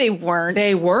 No, they weren't.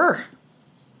 They were.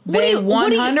 They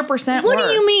 100% were. What do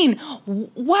you mean?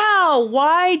 Wow,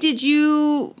 why did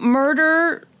you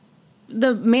murder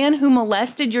the man who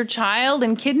molested your child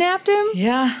and kidnapped him?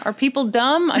 Yeah. Are people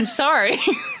dumb? I'm sorry.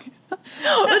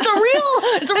 It's a real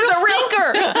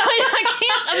stinker. I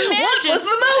can't imagine. What was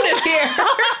the motive here?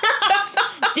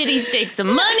 Did he take some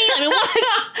money? I mean,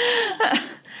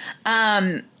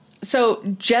 what? So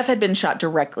Jeff had been shot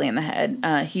directly in the head.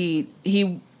 He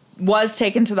was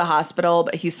taken to the hospital,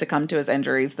 but he succumbed to his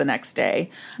injuries the next day.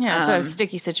 Yeah, it's a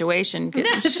sticky situation.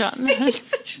 Getting shot in the head. I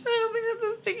don't think that's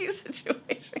a sticky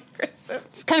situation, Kristen.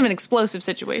 It's kind of an explosive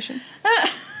situation.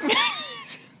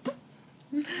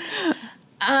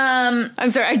 I'm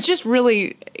sorry. I just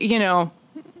really,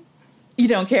 You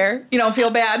don't care? You don't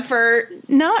feel bad for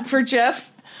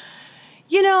Jeff?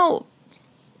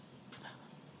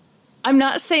 I'm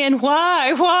not saying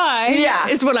why. Yeah.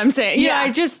 Is what I'm saying. Yeah. I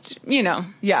just,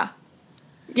 Yeah.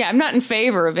 Yeah, I'm not in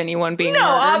favor of anyone being murdered.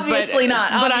 Obviously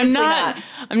not. But Obviously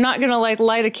I'm not going to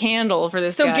light a candle for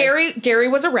this guy. So Gary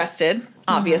was arrested,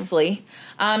 obviously.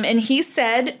 And he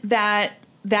said that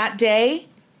day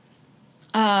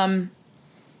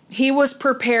he was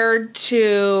prepared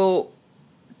to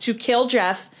kill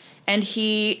Jeff, and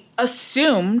he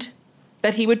assumed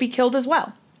that he would be killed as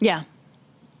well. Yeah.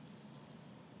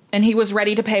 And he was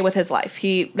ready to pay with his life.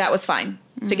 That was fine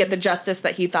to get the justice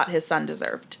that he thought his son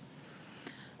deserved.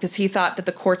 Because he thought that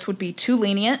the courts would be too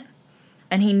lenient,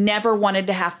 and he never wanted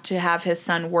to have his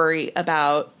son worry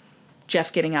about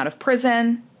Jeff getting out of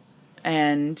prison.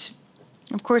 And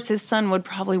of course, his son would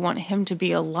probably want him to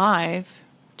be alive,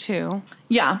 too.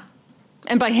 Yeah.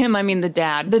 And by him, I mean the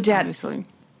dad. The dad. Obviously.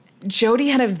 Jody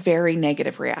had a very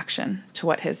negative reaction to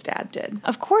what his dad did.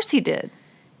 Of course he did.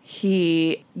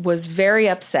 He was very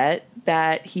upset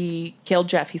that he killed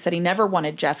Jeff. He said he never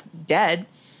wanted Jeff dead.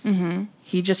 Mm-hmm.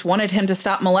 He just wanted him to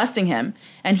stop molesting him,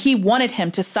 and he wanted him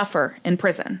to suffer in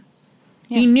prison.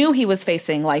 Yeah. He knew he was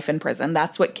facing life in prison.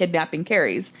 That's what kidnapping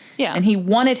carries. Yeah. And he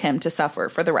wanted him to suffer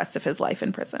for the rest of his life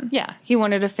in prison. Yeah. He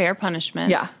wanted a fair punishment.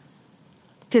 Yeah.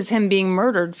 Because him being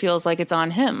murdered feels like it's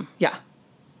on him. Yeah.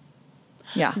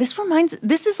 Yeah. This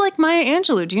is like Maya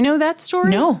Angelou. Do you know that story?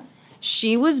 No.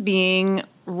 She was being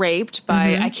raped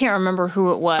by, I can't remember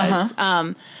who it was,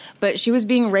 but she was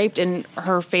being raped and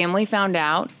her family found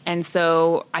out. And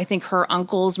so I think her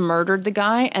uncles murdered the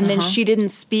guy. And then she didn't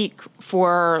speak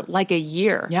for like a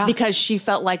year. Yeah. Because she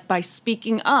felt like by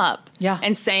speaking up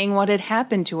and saying what had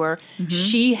happened to her,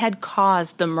 she had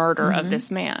caused the murder of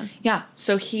this man. Yeah.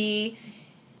 So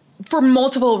for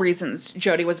multiple reasons,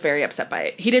 Jody was very upset by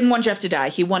it. He didn't want Jeff to die.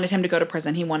 He wanted him to go to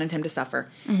prison. He wanted him to suffer.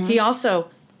 He also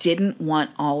didn't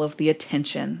want all of the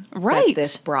attention that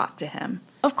this brought to him.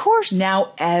 Of course.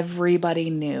 Now everybody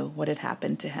knew what had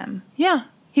happened to him. Yeah.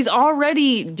 He's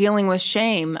already dealing with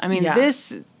shame. I mean,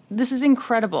 this is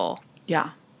incredible.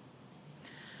 Yeah.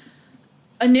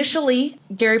 Initially,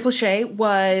 Gary Plauché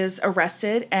was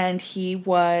arrested, and he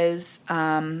was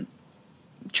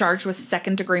charged with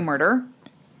second-degree murder.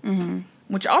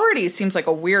 Which already seems like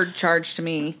a weird charge to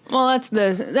me. Well, that's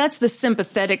the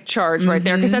sympathetic charge right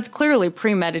there, because that's clearly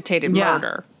premeditated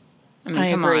murder. I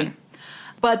mean, come agree. on.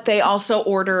 But they also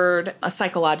ordered a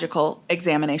psychological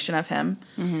examination of him.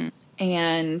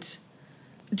 And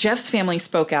Jeff's family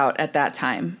spoke out at that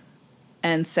time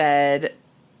and said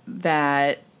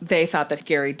that they thought that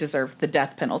Gary deserved the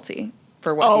death penalty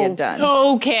for what he had done.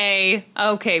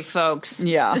 Okay, folks.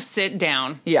 Yeah. Sit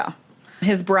down. Yeah.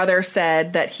 His brother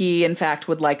said that he, in fact,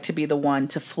 would like to be the one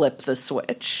to flip the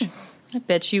switch. I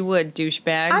bet you would,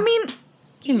 douchebag. I mean,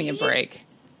 give me a break.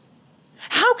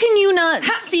 How can you not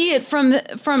see it from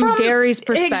Gary's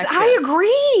perspective? I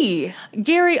agree.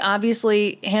 Gary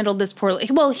obviously handled this poorly.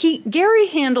 Well, Gary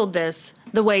handled this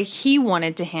the way he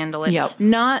wanted to handle it,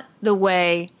 not the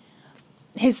way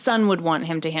his son would want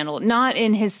him to handle it, not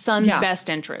in his son's best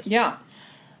interest. Yeah.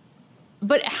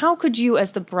 But how could you,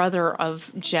 as the brother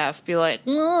of Jeff, be like,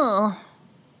 ugh,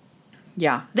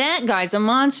 that guy's a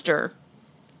monster?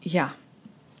 Yeah.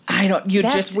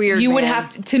 That's weird, you would man. have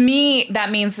to me,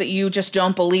 that means that you just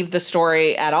don't believe the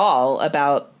story at all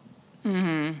about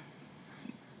the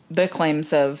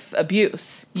claims of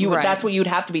abuse. That's what you'd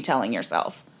have to be telling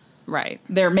yourself. Right.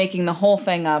 They're making the whole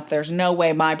thing up. There's no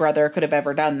way my brother could have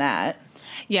ever done that.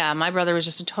 Yeah, my brother was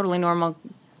just a totally normal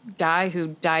guy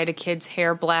who dyed a kid's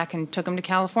hair black and took him to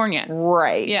California.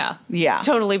 Right. Yeah. Yeah.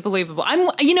 Totally believable.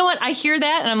 You know what? I hear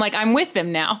that and I'm like, I'm with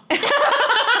them now.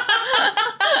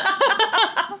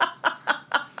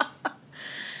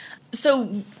 So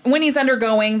when he's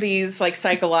undergoing these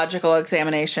psychological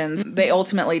examinations, they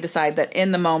ultimately decide that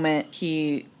in the moment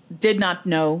he did not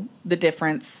know the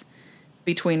difference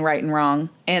between right and wrong,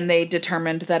 and they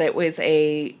determined that it was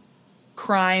a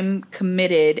crime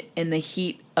committed in the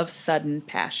heat of sudden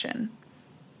passion,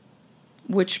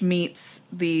 which meets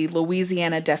the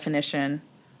Louisiana definition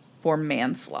for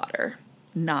manslaughter,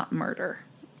 not murder.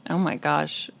 Oh my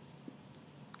gosh.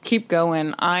 Keep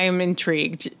going. I'm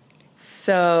intrigued.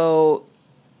 So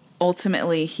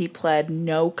ultimately he pled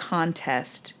no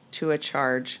contest to a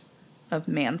charge of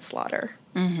manslaughter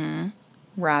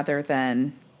rather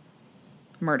than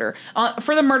murder.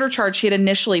 For the murder charge, he had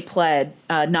initially pled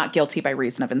not guilty by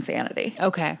reason of insanity.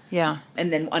 Okay, yeah.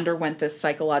 And then underwent this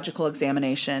psychological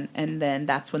examination. And then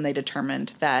that's when they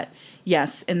determined that,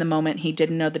 yes, in the moment he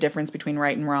didn't know the difference between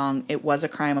right and wrong. It was a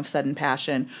crime of sudden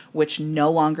passion, which no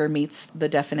longer meets the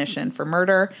definition for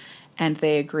murder. And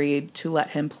they agreed to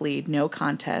let him plead no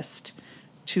contest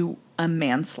to a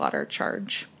manslaughter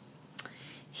charge.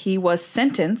 He was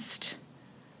sentenced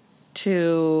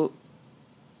to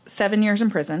 7 years in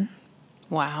prison.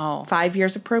 Wow. 5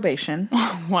 years of probation.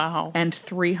 Wow. And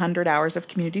 300 hours of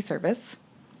community service.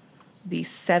 The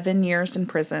 7 years in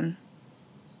prison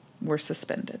were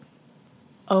suspended.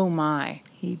 Oh, my.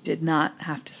 He did not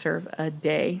have to serve a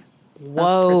day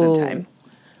Whoa. of prison time.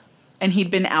 And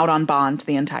he'd been out on bond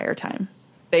the entire time.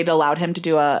 They'd allowed him to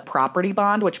do a property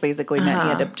bond, which basically meant he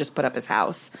had to just put up his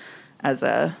house as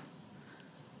a...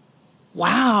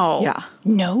 Wow. Yeah.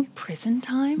 No prison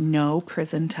time? No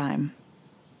prison time.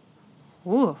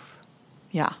 Oof.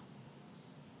 Yeah.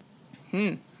 What do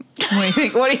you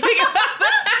think? What do you think about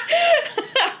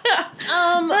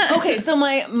that? Okay, so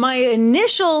my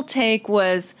initial take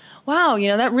was, wow,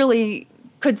 that really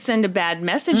could send a bad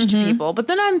message to people. But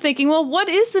then I'm thinking, well, what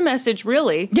is the message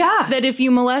really? Yeah. That if you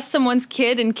molest someone's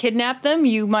kid and kidnap them,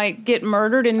 you might get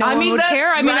murdered and no one would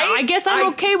care? I mean, right? I guess I'm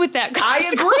okay with that.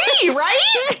 I agree,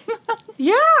 right?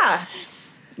 Yeah.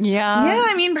 Yeah. Yeah,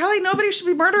 I mean, probably nobody should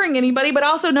be murdering anybody, but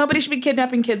also nobody should be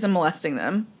kidnapping kids and molesting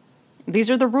them.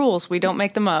 These are the rules. We don't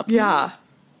make them up. Yeah.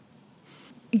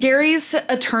 Gary's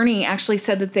attorney actually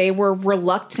said that they were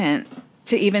reluctant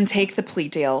to even take the plea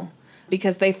deal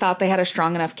because they thought they had a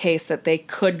strong enough case that they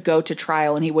could go to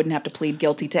trial and he wouldn't have to plead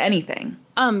guilty to anything.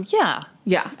 Yeah.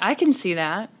 Yeah. I can see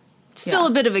that. Still Yeah.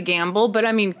 a bit of a gamble, but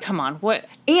I mean, come on, what?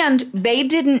 And they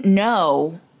didn't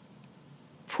know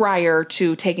prior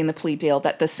to taking the plea deal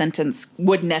that the sentence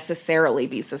would necessarily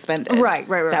be suspended. Right.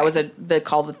 That was the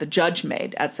call that the judge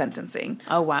made at sentencing.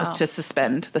 Oh, wow. Was to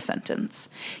suspend the sentence.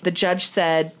 The judge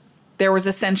said there was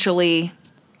essentially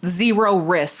zero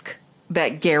risk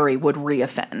that Gary would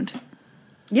reoffend.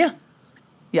 Yeah.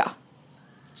 Yeah.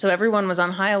 So everyone was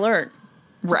on high alert.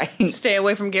 Right. Stay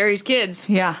away from Gary's kids.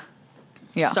 Yeah.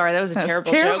 Yeah. Sorry, that was a That's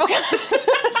terrible joke.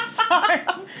 Sorry.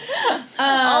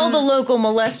 All the local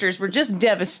molesters were just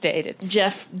devastated.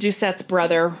 Jeff Doucette's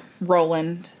brother,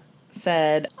 Roland,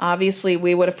 said, obviously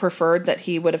we would have preferred that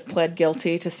he would have pled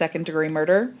guilty to second-degree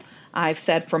murder. I've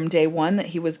said from day one that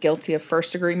he was guilty of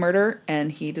first-degree murder,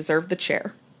 and he deserved the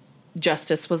chair.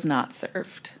 Justice was not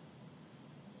served.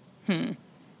 I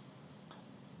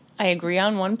agree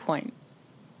on one point.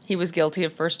 He was guilty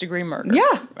of first-degree murder.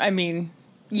 Yeah. I mean,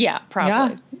 yeah,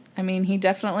 probably. Yeah. I mean, he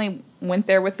definitely went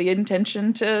there with the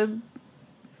intention to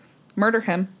murder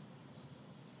him.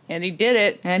 And he did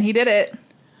it. And he did it.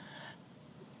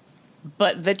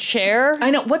 But the chair? I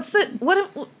know.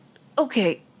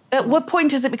 Okay. At what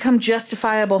point does it become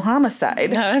justifiable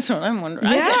homicide? No, that's what I'm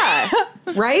wondering. Yeah.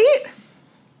 Right?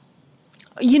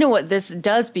 You know what this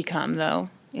does become, though,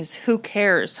 is who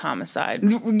cares homicide.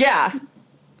 Yeah.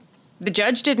 The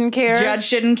judge didn't care. Judge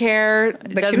didn't care.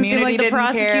 The doesn't community seem like the didn't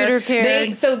prosecutor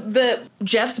cared. So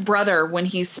Jeff's brother, when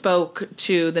he spoke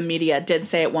to the media, did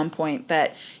say at one point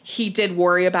that he did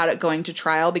worry about it going to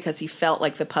trial because he felt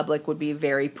like the public would be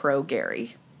very pro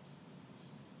Gary.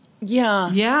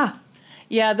 Yeah. Yeah.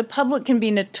 Yeah, the public can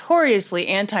be notoriously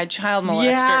anti-child molester.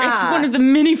 Yeah. It's one of the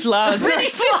many flaws in our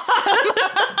system.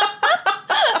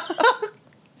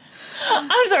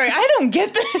 I'm sorry, I don't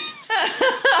get this.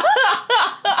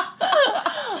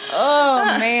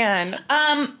 Oh, man.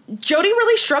 Jody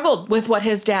really struggled with what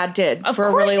his dad did for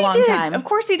a really long time. Of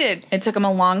course he did. It took him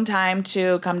a long time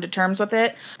to come to terms with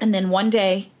it. And then one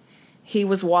day, he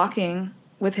was walking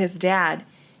with his dad,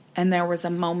 and there was a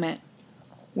moment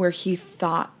where he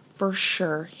thought for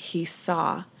sure he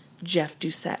saw Jeff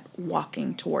Doucette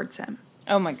walking towards him.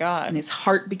 Oh, my God. And his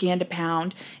heart began to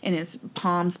pound, and his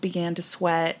palms began to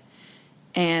sweat.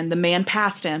 And the man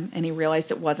passed him, and he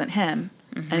realized it wasn't him.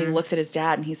 Mm-hmm. And he looked at his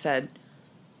dad, and he said,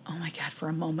 oh, my God, for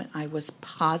a moment, I was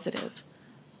positive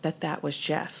that was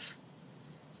Jeff.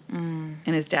 And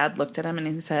his dad looked at him, and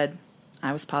he said,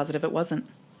 I was positive it wasn't.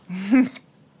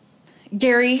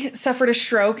 Gary suffered a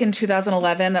stroke in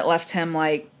 2011 that left him,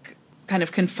 kind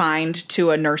of confined to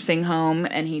a nursing home,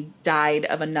 and he died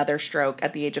of another stroke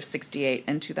at the age of 68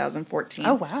 in 2014.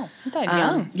 Oh, wow. He died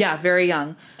young. Yeah, very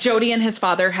young. Jody and his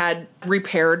father had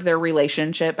repaired their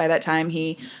relationship by that time.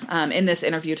 He, in this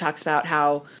interview, talks about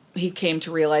how he came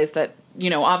to realize that,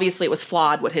 obviously it was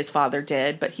flawed what his father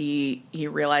did, but he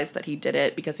realized that he did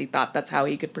it because he thought that's how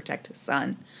he could protect his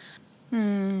son.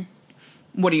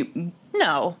 What do you...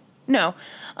 No.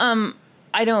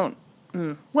 I don't...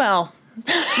 Well...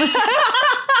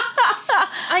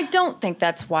 I don't think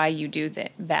that's why you do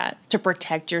that to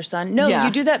protect your son. No, Yeah.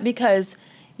 you do that because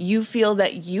you feel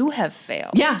that you have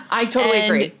failed. Yeah, I totally And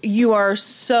agree. you are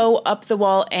so up the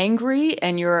wall angry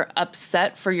and you're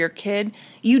upset for your kid.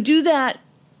 You do that,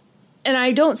 and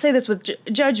I don't say this with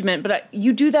judgment, but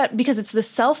you do that because it's the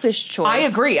selfish choice. I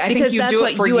agree. I think Because you that's do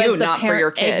what it for you, as the not for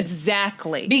your kid.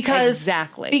 Exactly.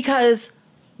 Because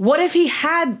what if he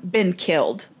had been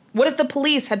killed? What if the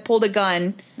police had pulled a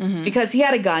gun because he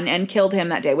had a gun and killed him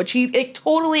that day, which he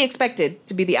totally expected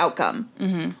to be the outcome?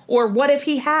 Or what if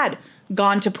he had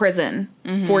gone to prison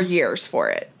for years for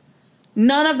it?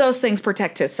 None of those things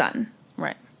protect his son.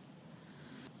 Right.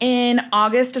 In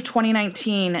August of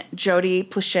 2019, Jody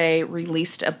Plauché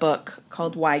released a book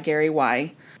called Why Gary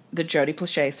Why, the Jody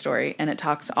Plauché story, and it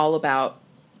talks all about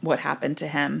what happened to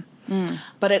him.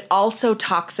 But it also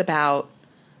talks about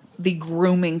the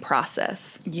grooming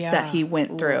process that he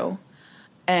went through.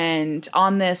 And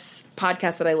on this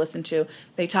podcast that I listened to,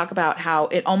 they talk about how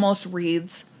it almost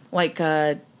reads like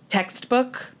a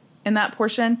textbook in that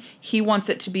portion. He wants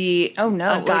it to be a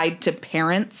guide to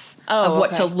parents of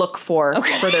what to look for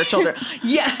their children.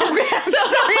 Yeah. Sorry,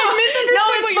 I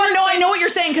misunderstood what you were saying. No, I know what you're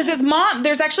saying, because his mom,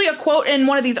 there's actually a quote in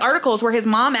one of these articles where his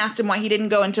mom asked him why he didn't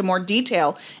go into more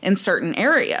detail in certain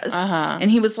areas. And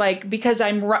he was like, because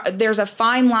there's a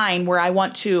fine line where I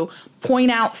want to point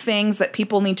out things that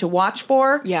people need to watch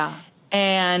for. Yeah.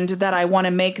 And that I want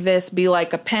to make this be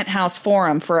like a penthouse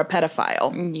forum for a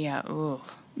pedophile. Yeah. Ooh.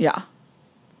 Yeah.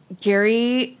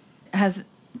 Gary has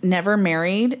never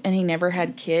married and he never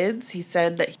had kids. He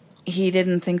said that he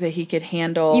didn't think that he could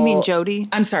handle... You mean Jody?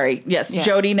 I'm sorry. Yes, Yeah.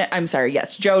 Jody. I'm sorry.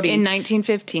 Yes, Jody. In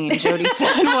 1915, Jody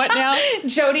said what now?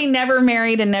 Jody never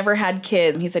married and never had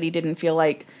kids. He said he didn't feel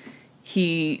like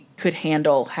he could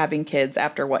handle having kids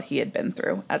after what he had been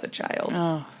through as a child.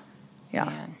 Oh, yeah.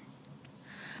 man.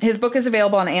 His book is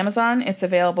available on Amazon. It's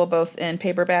available both in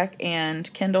paperback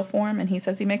and Kindle form, and he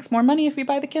says he makes more money if you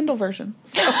buy the Kindle version.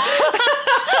 So. All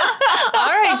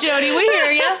right, Jody, we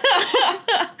hear you.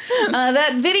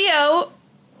 That video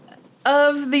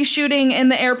of the shooting in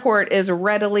the airport is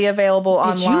readily available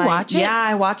online. Did you watch it? Yeah,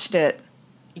 I watched it.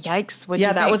 Yikes! What?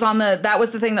 Yeah, that was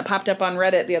the thing that popped up on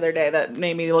Reddit the other day that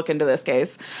made me look into this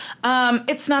case.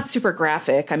 It's not super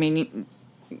graphic. I mean,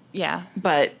 Yeah.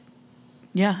 but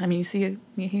yeah, I mean,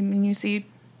 you see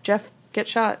Jeff get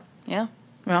shot. Yeah.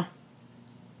 Well,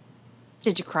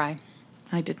 Did you cry?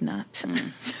 I did not.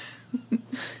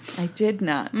 I did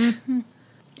not.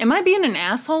 Am I being an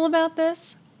asshole about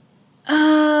this?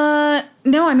 No,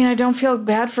 I mean, I don't feel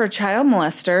bad for a child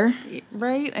molester.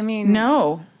 Right? I mean,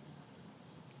 No.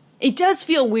 It does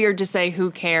feel weird to say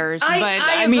who cares, but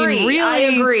I mean, agree. really, I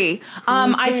agree.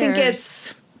 I think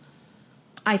cares?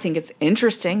 it's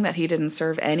interesting that he didn't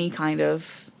serve any kind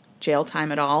of jail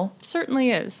time at all.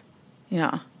 Certainly is.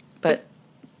 Yeah, but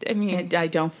I mean, I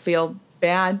don't feel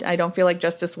bad. I don't feel like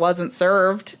justice wasn't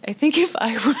served. I think if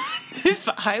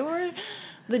I were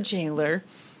the jailer,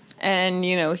 and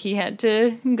he had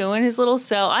to go in his little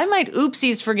cell, I might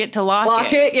oopsies forget to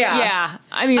lock it. Yeah, yeah.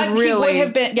 I mean, really,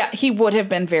 he would have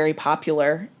been very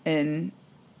popular in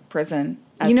prison.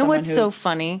 As you know someone what's who so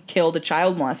funny? killed a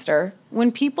child molester.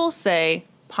 When people say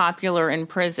popular in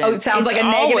prison, Oh, it sounds it's like a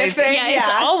negative always, thing? Yeah, it's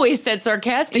Yeah. always said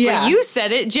sarcastically. Yeah. You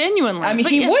said it genuinely. I mean,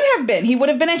 But he yeah, would have been. He would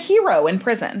have been a hero in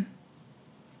prison.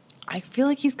 I feel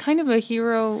like he's kind of a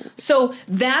hero. So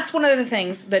that's one of the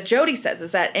things that Jody says,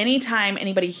 is that anytime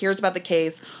anybody hears about the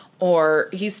case, or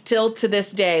he's still to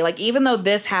this day, like even though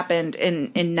this happened in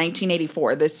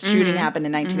 1984, this shooting happened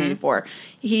in 1984,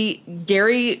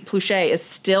 Gary Plauché is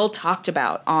still talked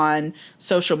about on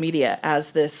social media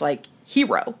as this like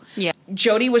hero. Yeah.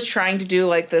 Jody was trying to do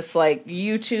like this like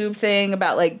YouTube thing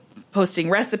about like posting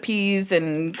recipes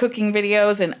and cooking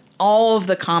videos, and all of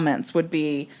the comments would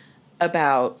be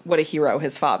about what a hero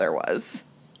his father was.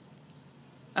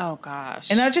 Oh gosh.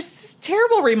 And that's just a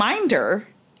terrible reminder.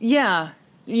 Yeah.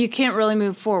 You can't really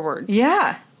move forward.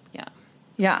 Yeah. Yeah.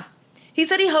 Yeah. He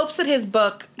said he hopes that his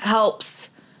book helps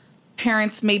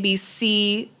parents maybe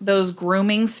see those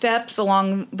grooming steps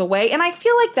along the way. And I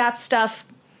feel like that stuff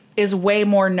is way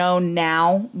more known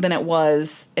now than it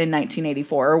was in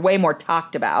 1984, or way more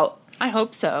talked about. I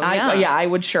hope so. Yeah, I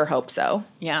would sure hope so.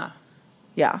 Yeah.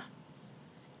 Yeah.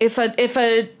 If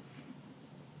a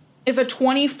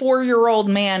 24-year-old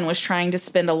man was trying to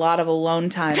spend a lot of alone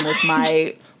time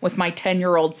with my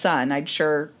 10-year-old son, I'd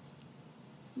sure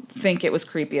think it was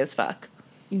creepy as fuck.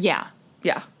 Yeah.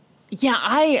 Yeah. Yeah,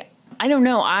 I don't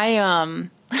know.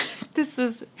 This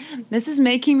This is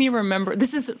making me remember.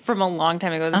 This is from a long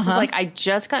time ago. This was like I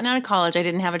just gotten out of college. I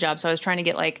didn't have a job, so I was trying to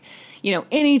get like,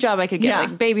 any job I could get,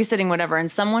 like babysitting, whatever. And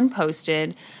someone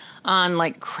posted on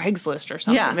like Craigslist or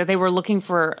something that they were looking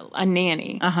for a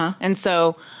nanny. And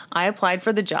so I applied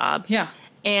for the job. Yeah.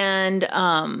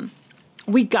 And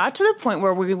we got to the point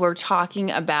where we were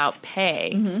talking about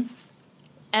pay.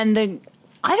 And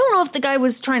I don't know if the guy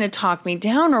was trying to talk me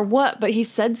down or what, but he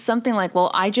said something like,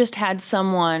 well, I just had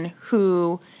someone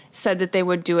who said that they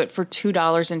would do it for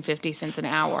 $2.50 an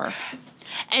hour.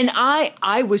 And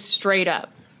I was straight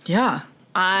up. Yeah.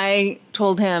 I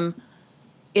told him,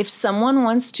 if someone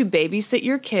wants to babysit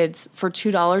your kids for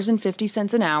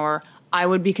 $2.50 an hour, I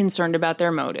would be concerned about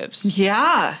their motives.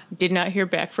 Yeah. Did not hear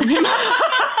back from him.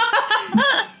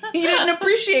 He didn't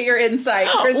appreciate your insight,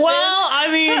 Kristen. Well, I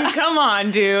mean, come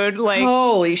on, dude. Like,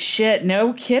 holy shit,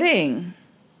 no kidding.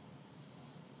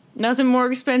 Nothing more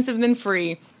expensive than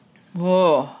free.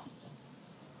 Whoa.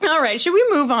 All right, should we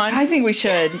move on? I think we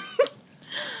should.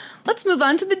 Let's move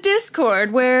on to the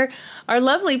Discord, where our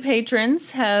lovely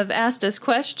patrons have asked us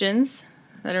questions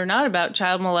that are not about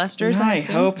child molesters. I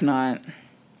hope not.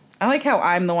 I like how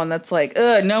I'm the one that's like,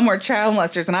 ugh, no more child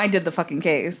molesters, and I did the fucking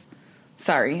case.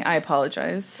 Sorry, I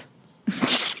apologize.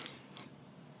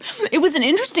 It was an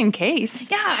interesting case.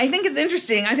 Yeah, I think it's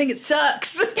interesting. I think it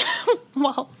sucks.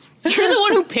 Well, you're the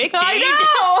one who picked it. I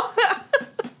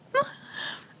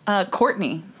know!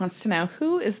 Courtney wants to know,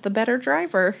 who is the better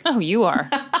driver? Oh, you are.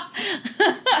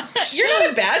 You're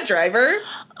not a bad driver.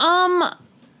 I'm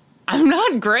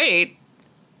not great.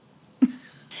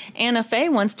 Anna Faye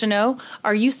wants to know,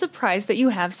 are you surprised that you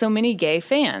have so many gay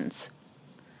fans?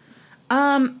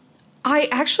 I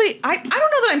don't know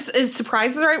that I'm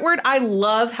surprised is the right word. I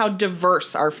love how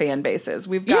diverse our fan base is.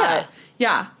 We've got,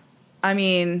 I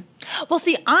mean. Well,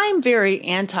 see, I'm very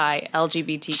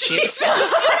anti-LGBTQ.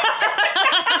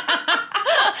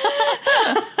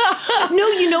 No,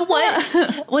 you know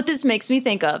what? What this makes me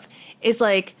think of is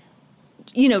like,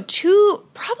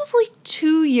 probably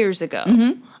 2 years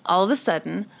ago, all of a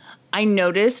sudden, I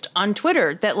noticed on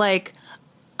Twitter that like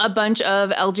a bunch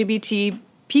of LGBT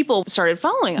people started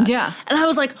following us. Yeah. And I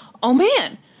was like, oh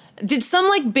man, did some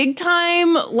like big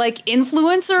time like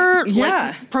influencer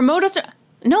like promote us?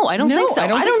 No, I don't think so. I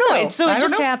don't know. It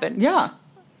just happened. Yeah.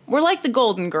 We're like the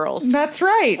Golden Girls. That's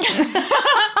right.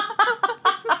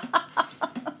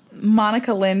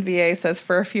 Monica Lynn VA says,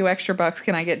 for a few extra bucks,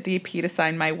 can I get DP to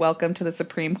sign my welcome to the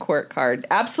Supreme Court card?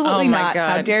 Absolutely not. God.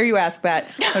 How dare you ask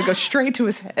that? I'll go straight to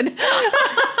his head.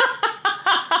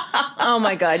 Oh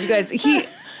my God, you guys,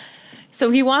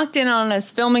 So he walked in on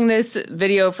us filming this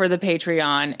video for the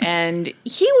Patreon, and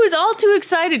he was all too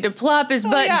excited to plop his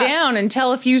butt down and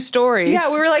tell a few stories.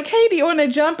 Yeah, we were like, hey, do you want to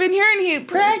jump in here? And he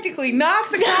practically knocked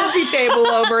the coffee table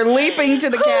over, leaping to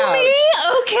the couch. Me?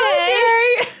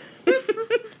 Okay.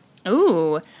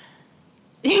 Ooh.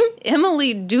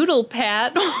 Emily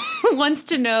Doodlepat wants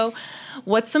to know,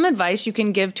 what's some advice you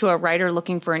can give to a writer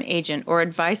looking for an agent, or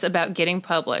advice about getting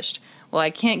published? Well, I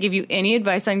can't give you any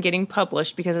advice on getting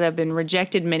published because I've been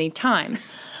rejected many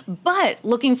times. But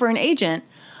looking for an agent,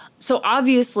 so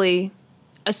obviously,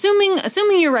 assuming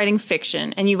you're writing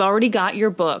fiction and you've already got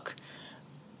your book,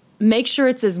 make sure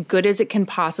it's as good as it can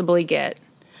possibly get.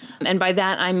 And by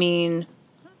that, I mean,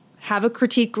 have a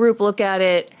critique group look at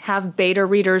it, have beta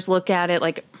readers look at it,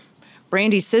 like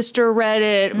Brandy's sister read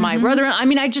it, my brother. I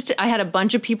mean, I had a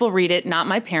bunch of people read it, not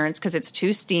my parents, because it's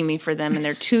too steamy for them and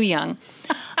they're too young.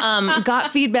 Got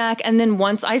feedback, and then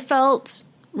once I felt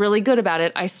really good about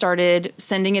it, I started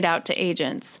sending it out to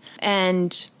agents.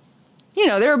 And,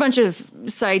 there are a bunch of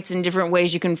sites and different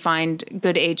ways you can find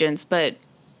good agents, but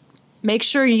make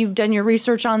sure you've done your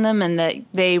research on them and that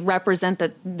they represent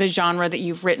the genre that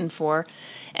you've written for.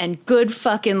 And good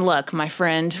fucking luck, my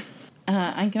friend.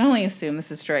 I can only assume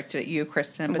this is directed at you,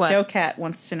 Kristen, but What? Docat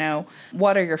wants to know,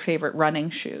 what are your favorite running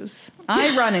shoes?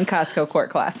 I run in Costco Court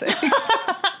Classics.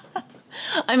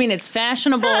 I mean, it's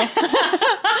fashionable.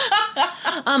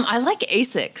 I like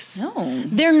Asics. No.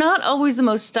 They're not always the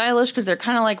most stylish because they're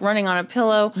kind of like running on a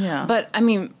pillow. Yeah. But, I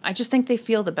mean, I just think they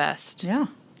feel the best. Yeah.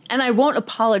 And I won't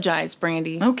apologize,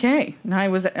 Brandy. Okay. I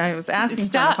was asking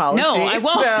Stop. for an apology. No, I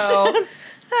won't. So.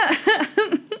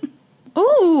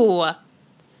 Ooh.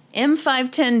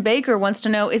 M510 Baker wants to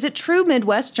know, is it true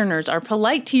Midwesterners are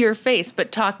polite to your face but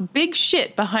talk big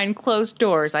shit behind closed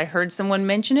doors? I heard someone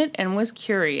mention it and was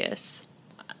curious.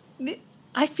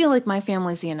 I feel like my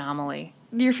family's the anomaly.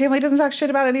 Your family doesn't talk shit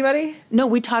about anybody? No,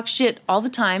 we talk shit all the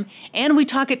time, and we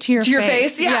talk it to your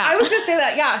face. Yeah, I was going to say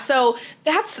that. Yeah, so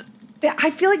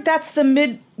I feel like that's the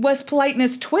Midwest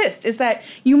politeness twist, is that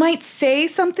you might say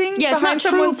something Yeah, it's not behind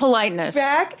true someone's politeness.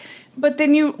 back, But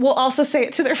then you will also say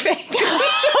it to their face.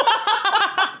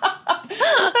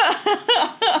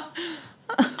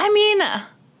 I mean,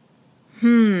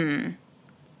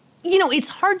 it's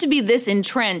hard to be this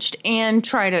entrenched and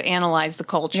try to analyze the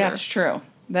culture. That's true.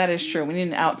 That is true. We need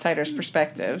an outsider's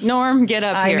perspective. Norm, get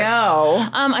up here. I know.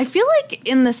 I feel like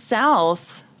in the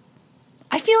South,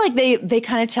 I feel like they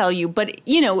kind of tell you, but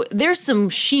there's some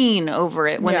sheen over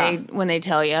it when they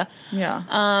tell you. Yeah.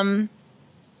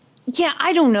 Yeah,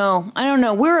 I don't know.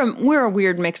 We're a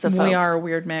weird mix of folks. We are a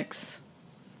weird mix.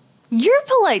 You're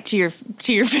polite to your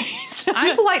face.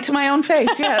 I'm polite to my own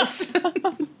face, yes.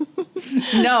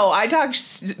 No, I talk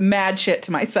mad shit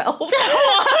to myself.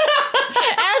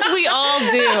 As we all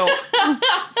do.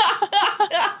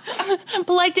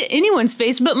 Polite to anyone's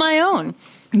face but my own.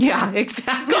 Yeah,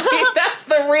 exactly. That's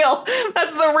the real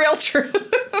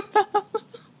truth.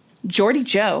 Jordy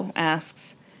Joe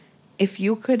asks, if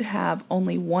you could have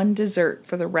only one dessert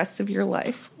for the rest of your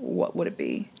life, what would it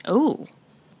be? Oh,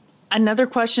 another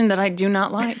question that I do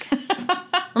not like.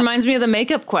 Reminds me of the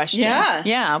makeup question.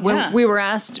 Yeah. When we were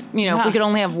asked, if we could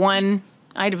only have one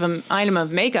item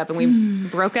of makeup, and we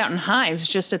broke out in hives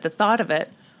just at the thought of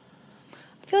it.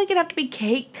 I feel like it'd have to be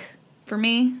cake for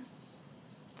me.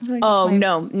 Like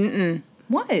no. Mm-mm.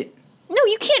 What? No,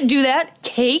 you can't do that.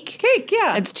 Cake? Cake,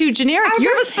 yeah. It's too generic. I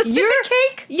have a specific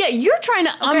cake? Yeah, you're trying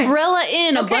to umbrella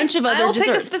in a bunch of other desserts.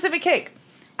 I'll pick a specific cake.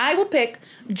 I will pick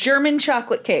German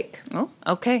chocolate cake. Oh,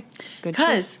 okay. Good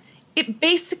Because choice. it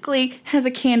basically has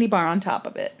a candy bar on top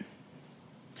of it.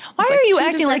 Why like are you 2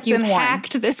 acting like desserts you've in one.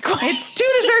 hacked this question? It's 2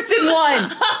 desserts in one.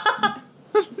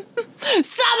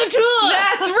 Saboteur!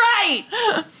 That's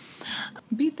right.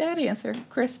 Beat that answer,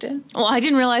 Kristen. Well, I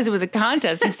didn't realize it was a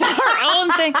contest. It's our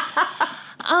own thing.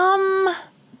 I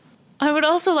would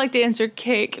also like to answer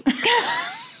cake.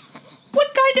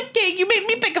 What kind of cake? You made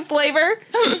me pick a flavor.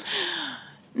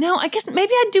 No, I guess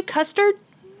maybe I'd do custard.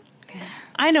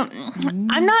 I'm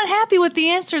not happy with the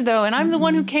answer, though, and I'm the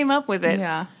one who came up with it.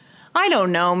 Yeah. I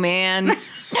don't know, man.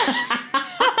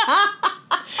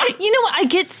 You know what? I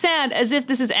get sad as if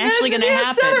this is actually going to happen.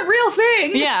 It's not a real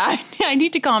thing. Yeah, I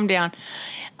need to calm down.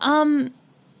 Apple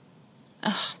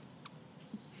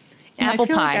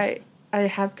pie. Like I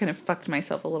have kind of fucked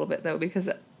myself a little bit, though, because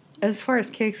as far as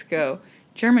cakes go,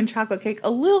 German chocolate cake, a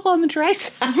little on the dry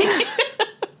side.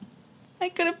 I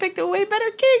could have picked a way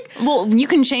better cake. Well, you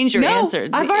can change your answer.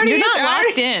 I've already You're not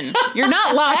locked in. You're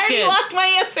not locked in. I already locked my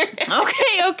answer.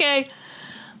 Okay.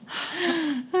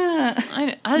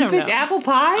 I don't know. You picked apple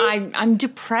pie? I'm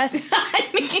depressed.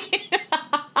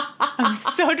 I'm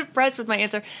so depressed with my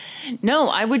answer. No,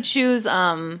 I would choose,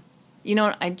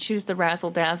 I'd choose the Razzle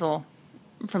Dazzle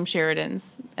from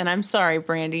Sheridan's. And I'm sorry,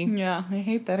 Brandy. Yeah, I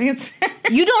hate that answer.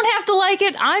 You don't have to like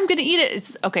it. I'm going to eat it.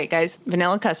 It's okay, guys.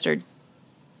 Vanilla custard,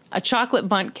 a chocolate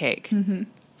bundt cake,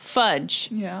 fudge,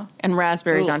 and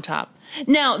raspberries on top.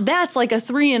 Now, that's like a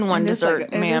 3-in-1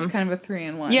 dessert, ma'am. It is kind of a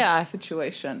 3-in-1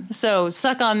 situation. So,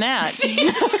 suck on that.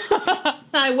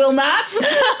 I will not.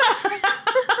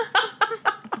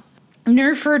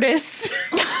 Nerferdus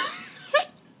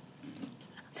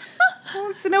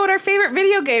wants to know what our favorite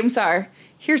video games are.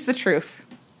 Here's the truth.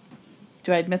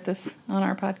 Do I admit this on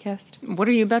our podcast? What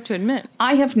are you about to admit?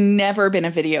 I have never been a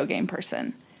video game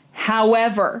person.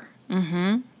 However,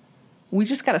 we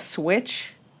just got a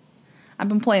Switch. I've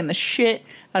been playing the shit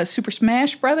out of Super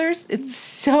Smash Brothers. It's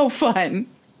so fun.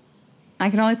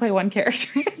 I can only play one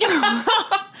character.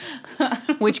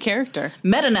 Which character?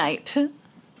 Meta Knight.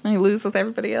 I lose with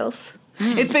everybody else.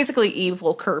 It's basically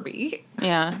evil Kirby.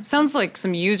 Yeah. Sounds like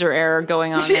some user error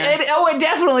going on there. It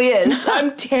definitely is.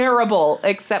 I'm terrible,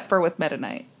 except for with Meta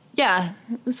Knight. Yeah.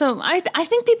 So I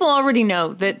think people already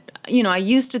know that, I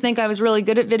used to think I was really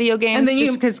good at video games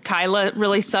just because Kyla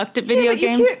really sucked at video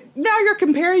games. Now you're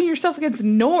comparing yourself against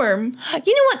Norm.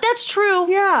 You know what? That's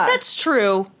true. Yeah. That's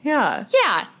true. Yeah.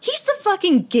 Yeah. He's the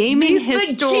fucking gaming historian.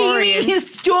 He's the gaming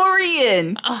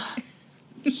historian.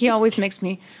 He always makes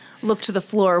me look to the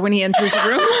floor when he enters a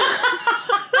room.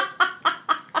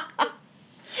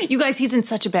 You guys, he's in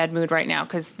such a bad mood right now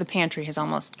because the pantry has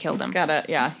almost killed him.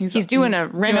 He's doing a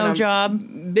reno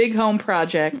job. Big home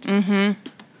project.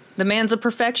 The man's a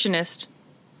perfectionist.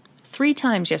 3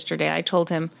 times yesterday I told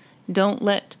him, don't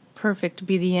let perfect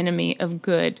be the enemy of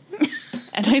good.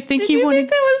 And I think Did you think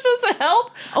that was supposed to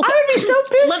help? Okay. I would be so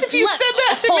pissed if you said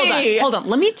that to me. Hold on.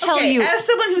 Let me tell you. As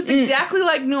someone who's exactly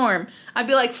like Norm, I'd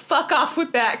be like, fuck off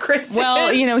with that, Kristen.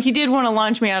 Well, he did want to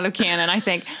launch me out of canon, I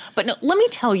think. But no, let me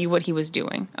tell you what he was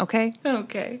doing, okay?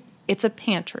 Okay. It's a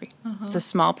pantry. It's a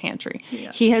small pantry.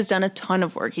 Yeah. He has done a ton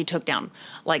of work. He took down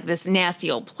like this nasty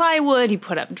old plywood. He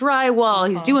put up drywall.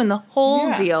 He's doing the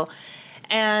whole deal.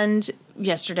 And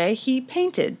yesterday he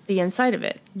painted the inside of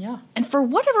it. Yeah. And for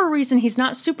whatever reason, he's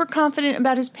not super confident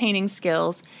about his painting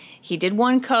skills. He did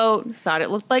one coat, thought it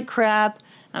looked like crap.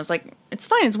 I was like, it's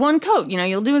fine, it's one coat. You know,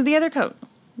 you'll do the other coat.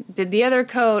 Did the other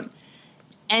coat.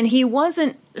 And he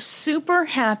wasn't super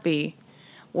happy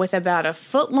with about a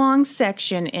 1-foot-long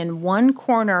section in one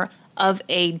corner of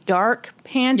a dark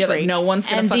pantry. Yeah, but no one's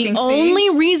going to fucking see. And the only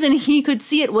reason he could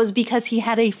see it was because he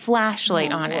had a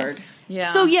flashlight on Lord. it. Yeah.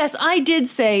 So yes, I did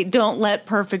say, don't let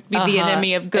perfect be the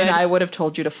enemy of good. And I would have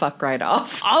told you to fuck right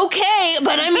off. Okay,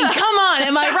 but I mean, come on.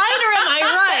 Am I right or am I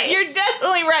right? You're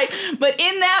definitely right. But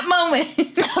in that moment.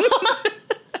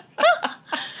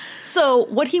 So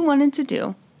what he wanted to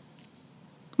do,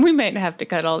 we might have to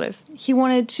cut all this. He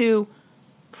wanted to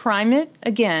prime it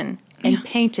again and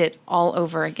paint it all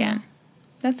over again.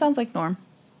 That sounds like Norm.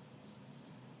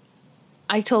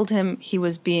 I told him he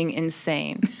was being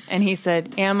insane. And he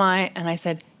said, am I? And I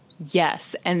said,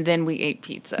 yes. And then we ate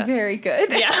pizza. Very good.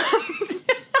 Yeah.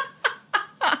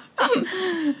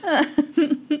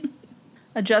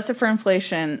 Adjusted for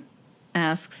Inflation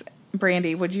asks,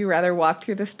 Brandy, would you rather walk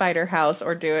through the spider house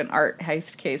or do an art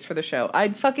heist case for the show?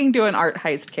 I'd fucking do an art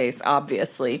heist case,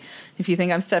 obviously. If you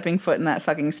think I'm stepping foot in that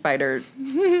fucking spider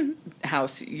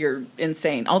house, you're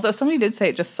insane. Although somebody did say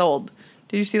it just sold.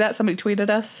 Did you see that? Somebody tweeted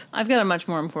us. I've got a much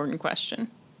more important question.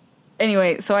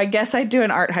 Anyway, so I guess I'd do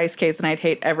an art heist case and I'd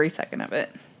hate every second of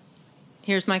it.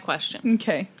 Here's my question.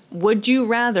 Okay. Would you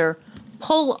rather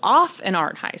pull off an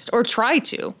art heist, or try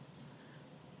to,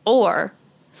 or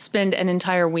spend an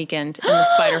entire weekend in the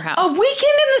spider house? A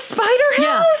weekend in the spider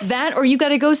house? Yeah, that, or you got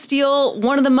to go steal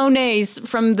one of the Monets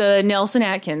from the Nelson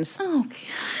Atkins. Oh,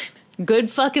 God. Good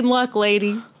fucking luck,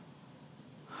 lady.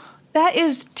 That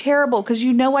is terrible, because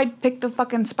you know I'd pick the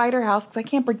fucking spider house, because I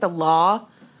can't break the law.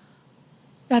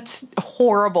 That's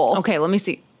horrible. Okay, let me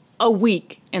see. A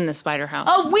week in the spider house.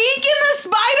 A week in the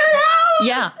spider house?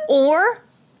 Yeah, or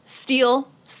steal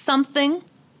something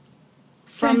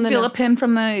from Can I steal a pin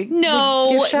from the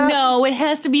gift shop? No, it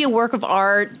has to be a work of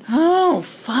art. Oh,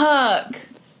 fuck.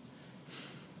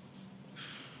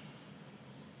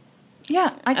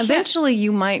 Yeah, I can't. Eventually,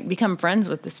 you might become friends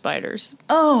with the spiders.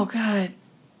 Oh, God.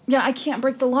 Yeah, I can't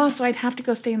break the law, so I'd have to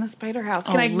go stay in the spider house.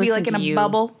 Can Oh, I be listen like in to a you.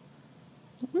 bubble?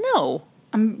 No,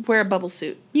 Wear a bubble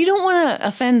suit. you don't want to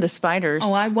offend the spiders.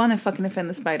 Oh, I want to fucking offend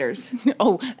the spiders.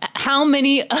 Oh, how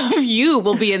many of you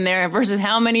will be in there versus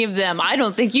how many of them? I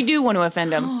don't think you do want to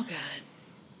offend them. Oh, God.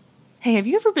 Hey, have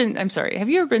you ever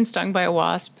been stung by a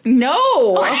wasp?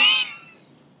 No!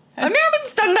 I've never been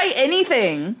stung by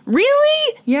anything.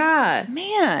 Really? Yeah.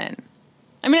 Man.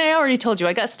 I mean, I already told you,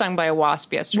 I got stung by a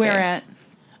wasp yesterday. Where at?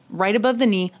 Right above the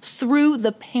knee, through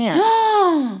the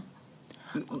pants.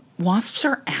 Wasps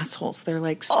are assholes. They're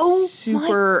like Oh,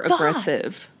 super my God.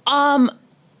 aggressive.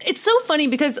 It's so funny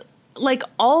because like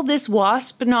all this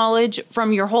wasp knowledge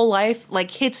from your whole life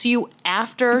like hits you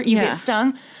after you Yeah. get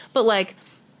stung. But like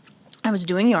I was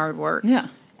doing yard work. Yeah.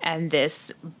 And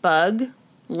this bug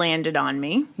landed on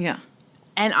me. Yeah.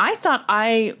 And I thought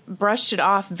I brushed it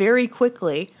off very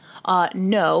quickly.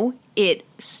 No, it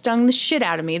stung the shit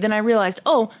out of me. Then I realized,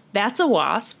 oh, that's a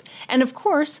wasp. And of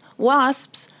course,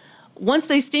 wasps, once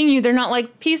they sting you, they're not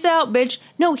like, peace out, bitch.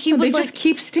 No, he was They like, just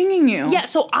keep stinging you. yeah,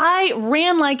 so I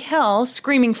ran like hell,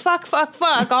 screaming, fuck, fuck,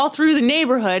 fuck, all through the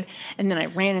neighborhood. And then I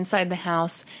ran inside the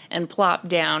house and plopped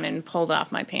down and pulled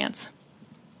off my pants.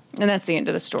 And that's the end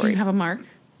of the Do story. you have a mark?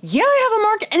 Yeah, I have a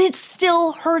mark, and it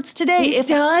still hurts today. It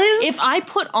does? If I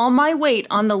put all my weight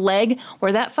on the leg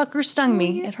where that fucker stung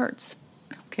me, it hurts.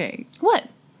 Okay. What?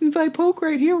 If I poke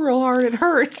right here real hard, it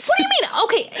hurts. What do you mean?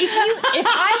 Okay, when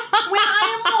I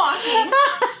am walking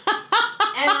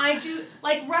and I do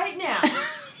like right now.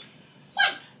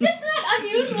 What? That's not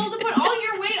unusual to put all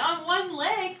your weight on one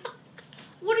leg.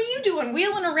 What are you doing?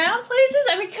 Wheeling around places?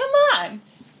 I mean, come on.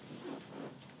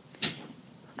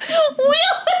 Wheeling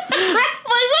around?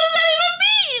 Like, what does that even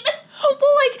mean?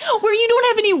 Well, like where you don't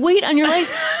have any weight on your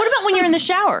legs. What about when you're in the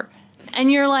shower? And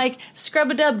you're like,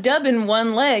 scrub-a-dub-dub in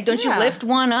one leg. Don't you Yeah. lift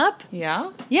one up?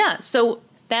 Yeah? Yeah, so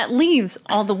that leaves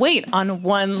all the weight on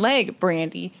one leg,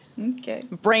 Brandy. Okay.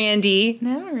 Brandy.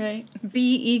 All right.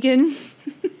 B. Egan.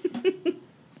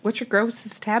 What's your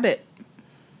grossest habit?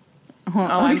 Oh,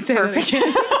 I'm perfect.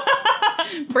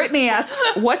 Brittany asks,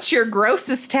 what's your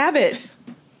grossest habit?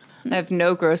 I have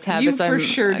no gross habits. You for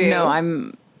sure do. No,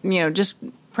 I'm, just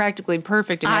practically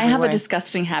perfect in I every have way. a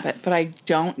disgusting habit, but I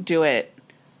don't do it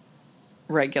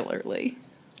regularly.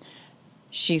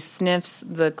 She sniffs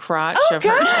the crotch Oh, of her...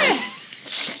 God!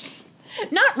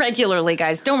 Not regularly,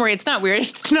 guys. Don't worry. It's not weird.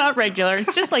 It's not regular.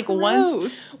 It's just like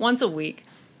once a week.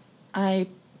 I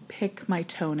pick my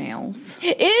toenails.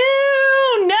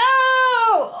 Ew, no!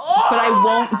 But I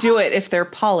won't do it if they're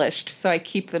polished, so I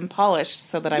keep them polished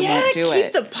so that I won't do keep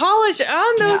it. the polish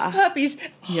on those Yeah. puppies.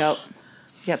 Yep.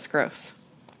 Yeah, it's gross.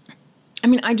 I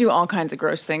mean, I do all kinds of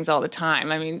gross things all the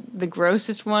time. I mean, the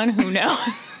grossest one, who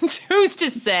knows? Who's to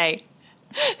say?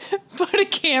 Put a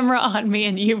camera on me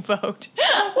and you vote. What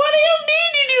do you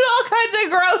mean you do all kinds of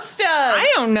gross stuff?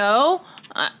 I don't know.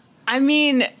 I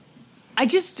mean, I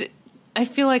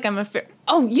feel like I'm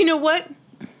Oh, you know what?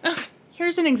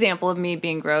 Here's an example of me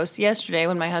being gross. Yesterday,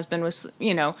 when my husband was,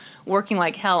 working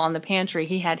like hell on the pantry,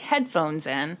 he had headphones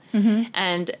in. Mm-hmm.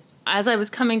 And as I was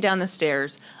coming down the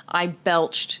stairs, I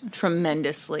belched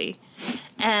tremendously.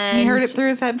 And He heard it through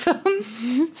his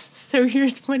headphones. So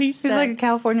here's what he said. He was like a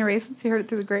California racist. He heard it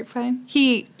through the grapevine.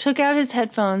 He took out his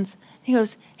headphones. He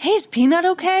goes, "Hey, is Peanut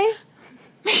okay?"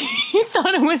 He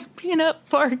thought it was Peanut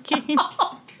barking.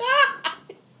 Oh, God.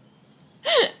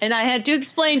 And I had to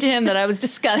explain to him that I was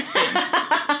disgusting.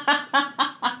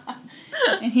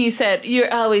 And he said,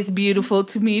 "You're always beautiful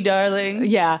to me, darling."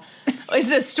 Yeah.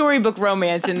 It's a storybook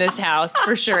romance in this house,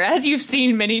 for sure, as you've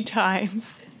seen many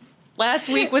times. Last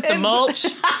week with the mulch.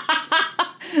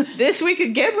 This week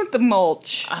again with the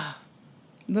mulch.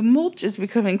 The mulch is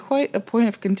becoming quite a point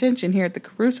of contention here at the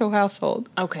Caruso household.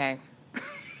 Okay.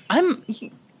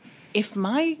 If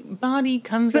my body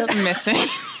comes up missing.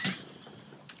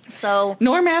 So.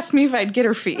 Norm asked me if I'd get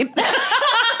her feet.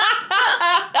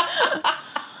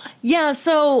 Yeah,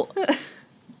 so.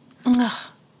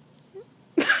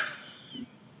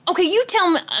 Okay, you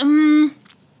tell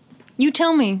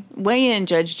me. Weigh in,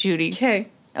 Judge Judy.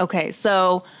 Okay,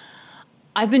 so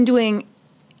I've been doing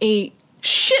a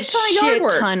shit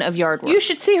ton of yard work. You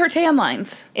should see her tan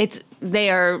lines. They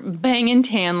are banging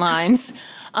tan lines.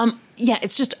 Yeah,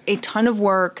 it's just a ton of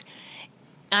work.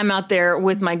 I'm out there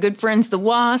with my good friends, the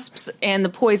wasps and the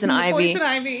poison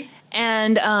ivy.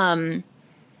 And,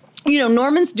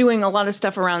 Norman's doing a lot of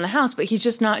stuff around the house, but he's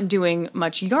just not doing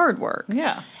much yard work.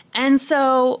 Yeah. And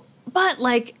so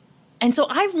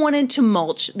I've wanted to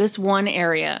mulch this one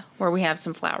area where we have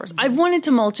some flowers. I've wanted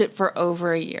to mulch it for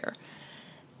over a year.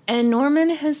 And Norman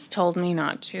has told me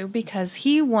not to because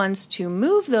he wants to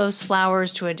move those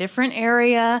flowers to a different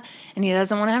area and he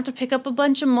doesn't want to have to pick up a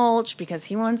bunch of mulch because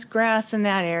he wants grass in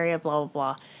that area, blah, blah,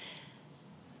 blah.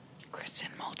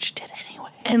 Kristen mulched it anyway.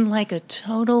 And like a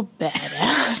total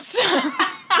badass.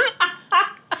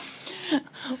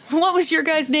 What was your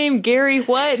guy's name? Gary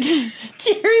what?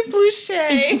 Gary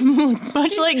Bluchet.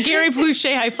 Much like Gary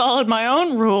Bluchet, I followed my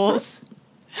own rules.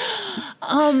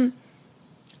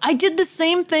 I did the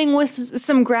same thing with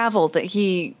some gravel that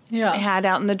he had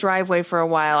out in the driveway for a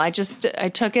while. I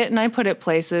took it and I put it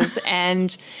places,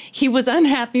 and he was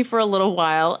unhappy for a little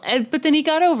while, but then he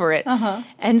got over it. Uh-huh.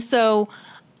 And so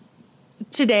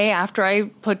today, after I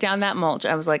put down that mulch,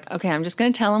 I was like, okay, I'm just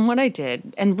going to tell him what I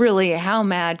did. And really, how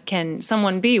mad can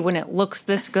someone be when it looks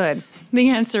this good? The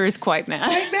answer is quite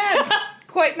mad. Quite mad.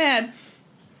 Quite mad.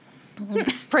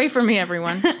 Pray for me,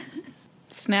 everyone.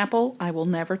 Snapple, I will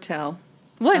never tell.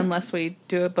 What? Unless we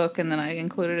do a book and then I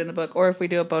include it in the book. Or if we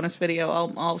do a bonus video,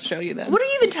 I'll show you that. What are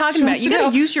you even talking about? You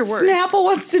got to use your words. Snapple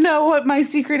wants to know what my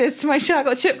secret is to my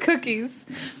chocolate chip cookies.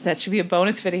 That should be a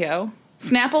bonus video.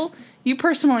 Snapple, you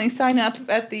personally sign up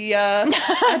at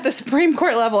the Supreme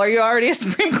Court level. Are you already a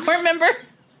Supreme Court member?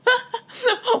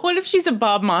 What if she's a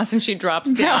Bob Moss and she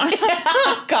drops down?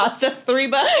 Cost us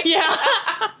 $3. Yeah.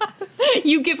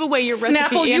 You give away your recipe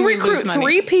Snapple, and you we recruit lose money.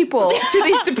 3 people to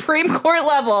the Supreme Court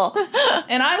level.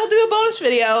 And I will do a bonus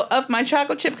video of my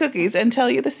chocolate chip cookies and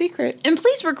tell you the secret. And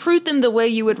please recruit them the way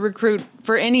you would recruit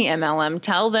for any MLM.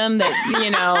 Tell them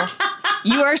that,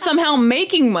 you are somehow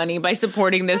making money by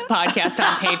supporting this podcast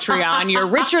on Patreon. You're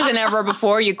richer than ever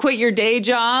before. You quit your day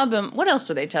job. What else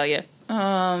do they tell you?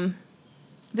 That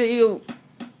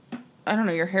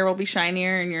your hair will be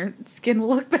shinier and your skin will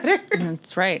look better.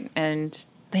 That's right. And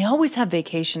they always have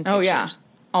vacation pictures. Oh, yeah.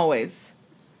 Always.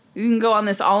 You can go on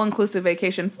this all-inclusive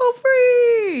vacation for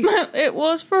free. It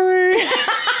was free.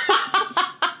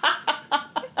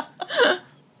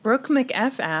 Brooke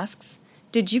McF asks,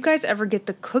 did you guys ever get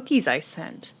the cookies I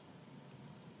sent?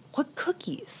 What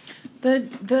cookies?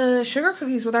 The sugar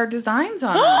cookies with our designs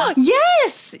on them.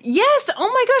 Yes! Yes! Oh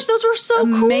my gosh, those were so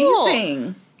cool.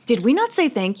 Amazing. Did we not say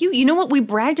thank you? You know what? We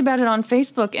bragged about it on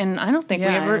Facebook, and I don't think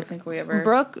I don't think we ever.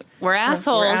 Brooke, we're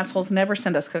assholes. We're assholes. Never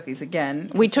send us cookies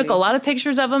again. We took a lot of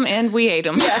pictures of them, and we ate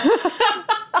them. Yes.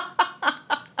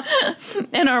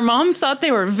 And our moms thought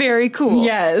they were very cool.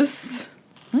 Yes.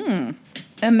 A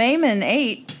Mayman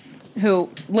 8 who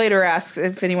later asks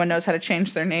if anyone knows how to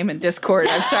change their name in Discord.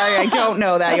 I'm sorry, I don't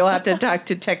know that. You'll have to talk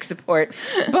to tech support.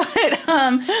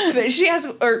 But she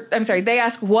asks, they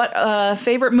ask what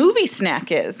favorite movie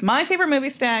snack is. My favorite movie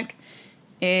snack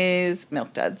is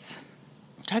Milk Duds.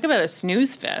 Talk about a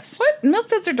snooze fest. What? Milk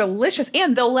Duds are delicious,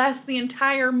 and they'll last the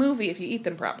entire movie if you eat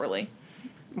them properly.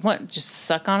 What, just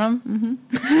suck on them?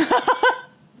 Mm-hmm.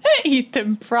 Eat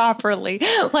them properly.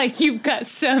 Like you've got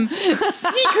some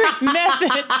secret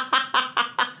method.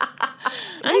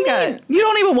 You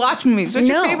don't even watch movies. What's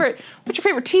your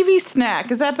favorite TV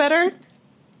snack? Is that better?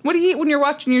 What do you eat when you're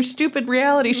watching your stupid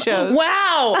reality shows?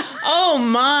 Wow. Oh,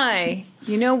 my.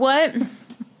 You know what?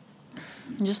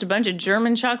 Just a bunch of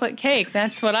German chocolate cake.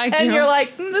 That's what I do. And you're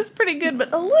like, this is pretty good,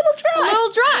 but a little dry. A little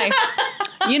dry.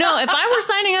 You know, if I were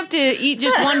signing up to eat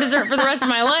just one dessert for the rest of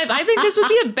my life, I think this would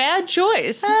be a bad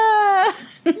choice.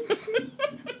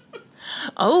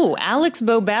 Oh, Alex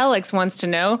Bobalix wants to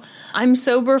know, I'm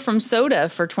sober from soda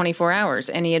for 24 hours.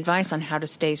 Any advice on how to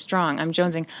stay strong? I'm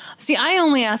jonesing. See, I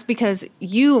only ask because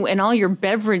you and all your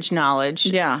beverage knowledge.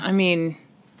 Yeah. I mean,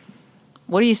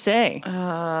 what do you say?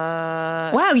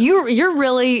 Wow, you're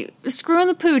really screwing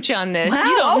the pooch on this. Wow,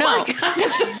 you don't know. My God.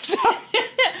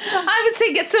 I would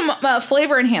say get some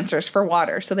flavor enhancers for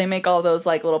water. So they make all those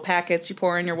like little packets you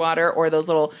pour in your water, or those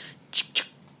little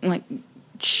like.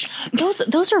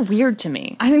 Those are weird to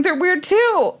me. I think they're weird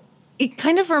too. It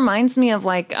kind of reminds me of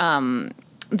like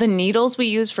the needles we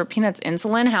use for Peanut's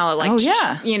insulin. How it like,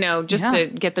 just to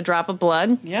get the drop of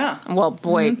blood. Yeah. Well,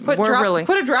 boy, put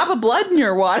a drop of blood in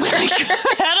your water.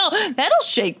 that'll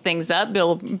shake things up.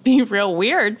 It'll be real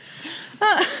weird.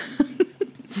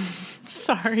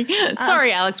 Sorry,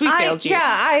 Alex, we failed you. Yeah,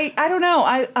 I don't know.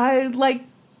 I like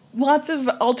lots of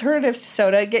alternatives to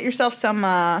soda. Get yourself some.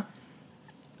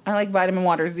 I like Vitamin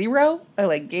Water Zero. I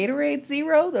like Gatorade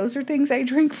Zero. Those are things I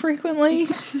drink frequently.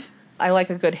 I like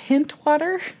a good Hint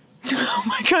water. Oh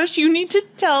my gosh, you need to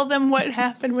tell them what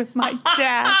happened with my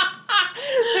dad.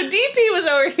 So DP was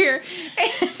over here,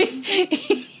 and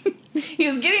he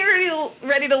was getting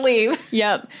ready to leave.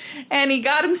 Yep. And he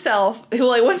got himself, he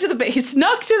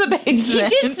snuck to the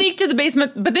basement. He did sneak to the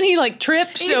basement, but then he like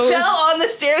tripped. He fell on the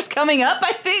stairs coming up,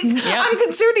 I think. Yep. I'm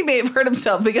concerned he may have hurt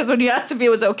himself, because when you asked if he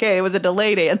was okay, it was a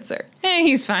delayed answer.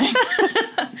 He's fine.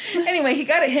 Anyway, he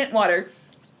got a Hint water.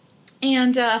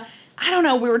 And I don't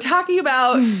know, we were talking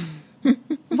about... What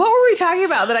were we talking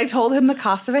about that I told him the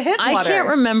cost of a Hint water? I can't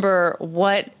remember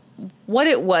what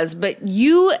it was, but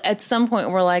you at some point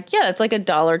were like, yeah, it's like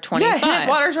 $1.25. Yeah, Hint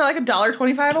waters are like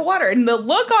 $1.25 a water. And the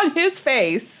look on his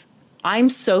face... I'm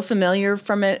so familiar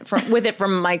with it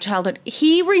from my childhood.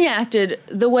 He reacted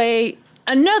the way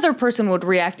another person would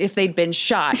react if they'd been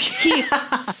shot. He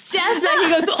stepped back, he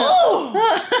goes,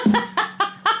 oh!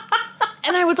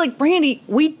 And I was like, Brandy,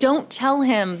 we don't tell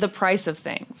him the price of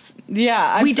things.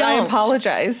 Yeah, I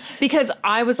apologize. Because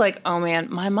I was like, oh man,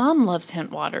 my mom loves Hint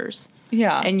waters.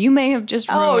 Yeah. And you may have just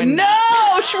ruined...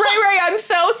 Oh, no! Ray, I'm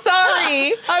so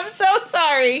sorry. I'm so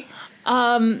sorry.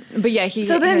 But yeah,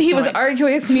 So then he was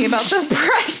arguing with me about the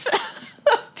price of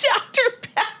Dr.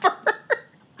 Pepper.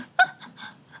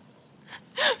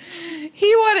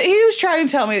 He was trying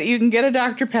to tell me that you can get a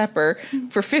Dr. Pepper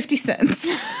for 50 cents.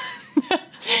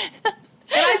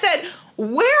 And I said,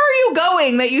 where are you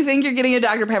going that you think you're getting a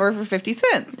Dr. Pepper for 50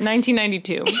 cents?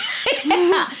 1992.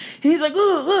 Yeah. And he's like,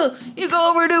 you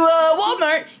go over to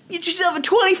Walmart, get yourself a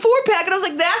 24-pack. And I was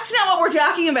like, that's not what we're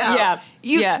talking about.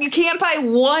 Yeah. You can't buy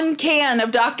one can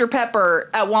of Dr. Pepper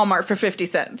at Walmart for 50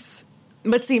 cents.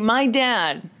 But see, my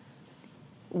dad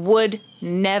would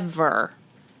never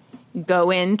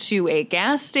go into a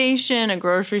gas station, a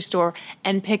grocery store,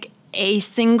 and pick a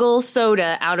single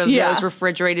soda out of those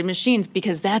refrigerated machines,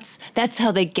 because that's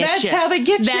how they get you. That's how they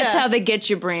get you. That's how they get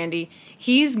you, Brandy.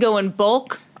 He's going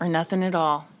bulk or nothing at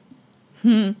all.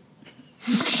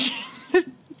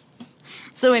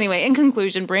 So anyway, in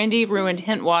conclusion, Brandy ruined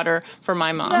Hint water for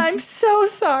my mom. I'm so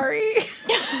sorry.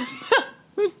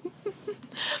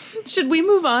 Should we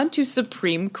move on to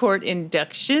Supreme Court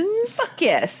inductions? Fuck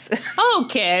yes.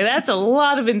 Okay, that's a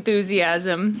lot of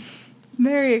enthusiasm.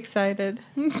 Very excited.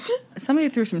 Somebody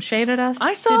threw some shade at us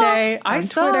today on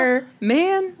Twitter.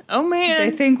 Man, oh man. They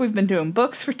think we've been doing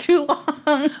books for too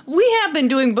long. We have been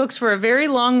doing books for a very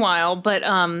long while, but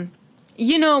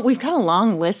we've got a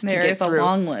long list to get through. There is a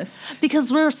long list.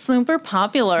 Because we're super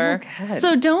popular. Oh, God.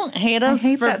 So don't hate us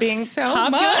for being so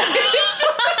popular. Much.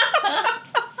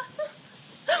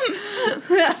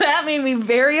 That made me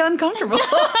very uncomfortable.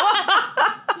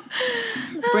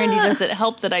 Brandy, does it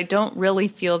help that I don't really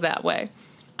feel that way?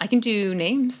 I can do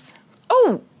names.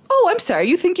 Oh, Oh, I'm sorry.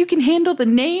 You think you can handle the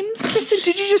names? Kristen,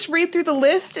 did you just read through the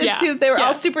list and see that they were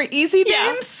all super easy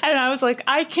names? And I was like,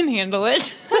 I can handle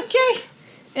it. Okay.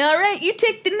 All right, you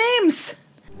take the names.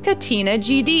 Katina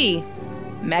GD.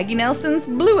 Maggie Nelson's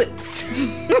Bluets.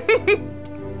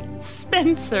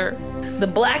 Spencer. The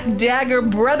Black Dagger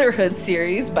Brotherhood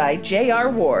series by J.R.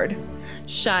 Ward.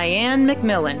 Cheyenne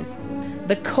McMillan.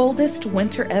 The Coldest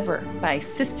Winter Ever by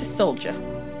Sista Soldier.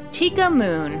 Tika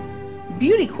Moon.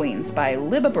 Beauty Queens by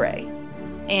Libba Bray.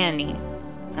 Annie.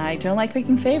 I don't like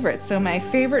picking favorites, so my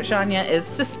favorite genre is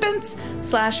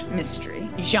suspense/mystery.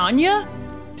 Janya?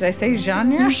 Did I say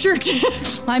genre? You sure did.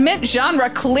 I meant genre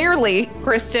clearly,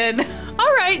 Kristen.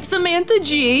 All right, Samantha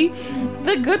G.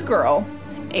 The Good Girl.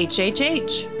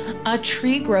 HHH. A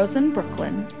Tree Grows in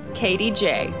Brooklyn. Katie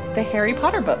J. The Harry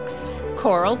Potter books.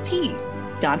 Coral P.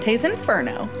 Dante's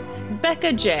Inferno.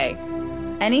 Becca J.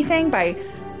 Anything by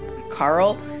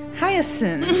Carl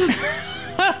Hyacin.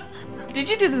 Did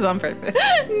you do this on purpose?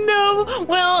 No.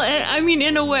 Well, I mean,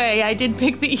 in a way, I did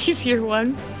pick the easier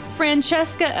one.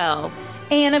 Francesca L.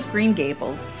 Anne of Green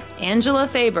Gables. Angela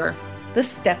Faber. The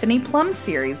Stephanie Plum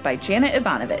series by Janet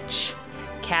Ivanovich.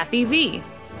 Kathy V.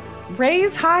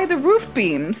 Raise High the Roof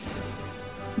Beams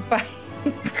by...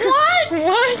 What?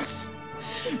 What?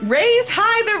 Raise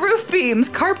High the Roof Beams,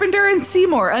 Carpenter and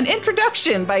Seymour, an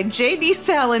introduction by J.D.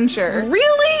 Salinger.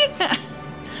 Really?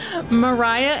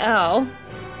 Mariah L.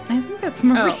 I think that's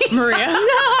Maria. Oh, Maria.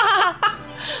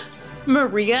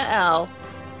 Maria L.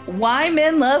 Why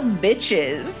Men Love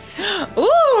Bitches.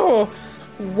 Ooh.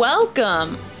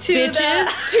 Welcome, To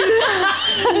bitches, to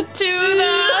the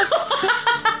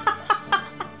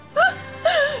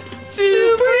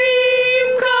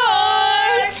Supreme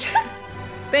Court.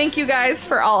 Thank you guys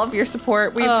for all of your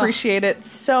support. We appreciate it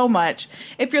so much.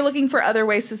 If you're looking for other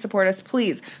ways to support us,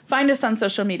 please find us on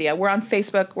social media. We're on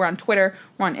Facebook, we're on Twitter,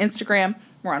 we're on Instagram,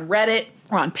 we're on Reddit,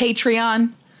 we're on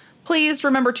Patreon. Please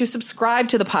remember to subscribe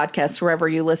to the podcast wherever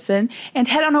you listen and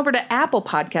head on over to Apple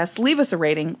Podcasts, leave us a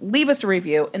rating, leave us a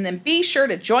review, and then be sure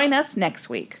to join us next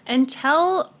week. And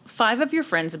tell 5 of your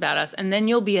friends about us, and then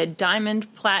you'll be a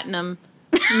diamond platinum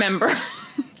member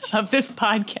of this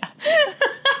podcast.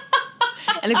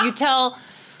 And if you tell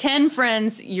 10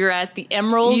 friends, you're at the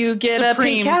Emerald You get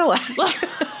Supreme. a pink Cadillac.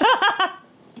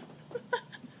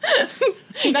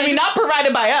 I mean, not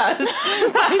provided by us.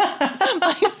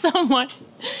 by someone.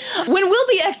 When we'll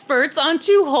be experts on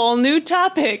 2 whole new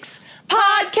topics.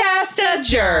 Podcast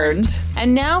adjourned.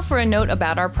 And now for a note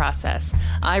about our process.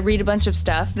 I read a bunch of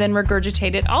stuff, then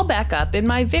regurgitate it all back up in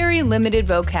my very limited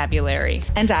vocabulary.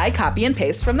 And I copy and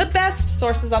paste from the best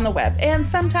sources on the web, and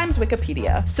sometimes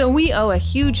Wikipedia. So we owe a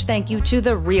huge thank you to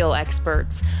the real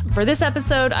experts. For this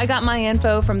episode, I got my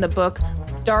info from the book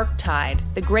Dark Tide,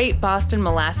 The Great Boston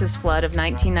Molasses Flood of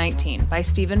 1919 by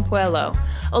Stephen Puello,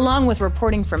 along with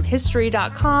reporting from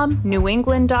History.com,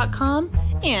 NewEngland.com,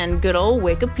 and good old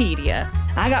Wikipedia.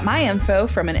 I got my info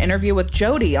from an interview with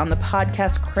Jody on the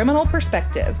podcast Criminal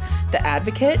Perspective, The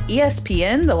Advocate,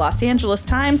 ESPN, the Los Angeles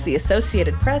Times, the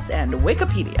Associated Press, and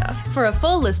Wikipedia. For a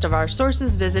full list of our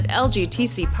sources, visit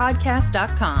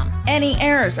lgtcpodcast.com. Any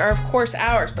errors are, of course,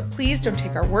 ours, but please don't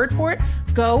take our word for it.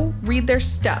 Go read their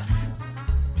stuff.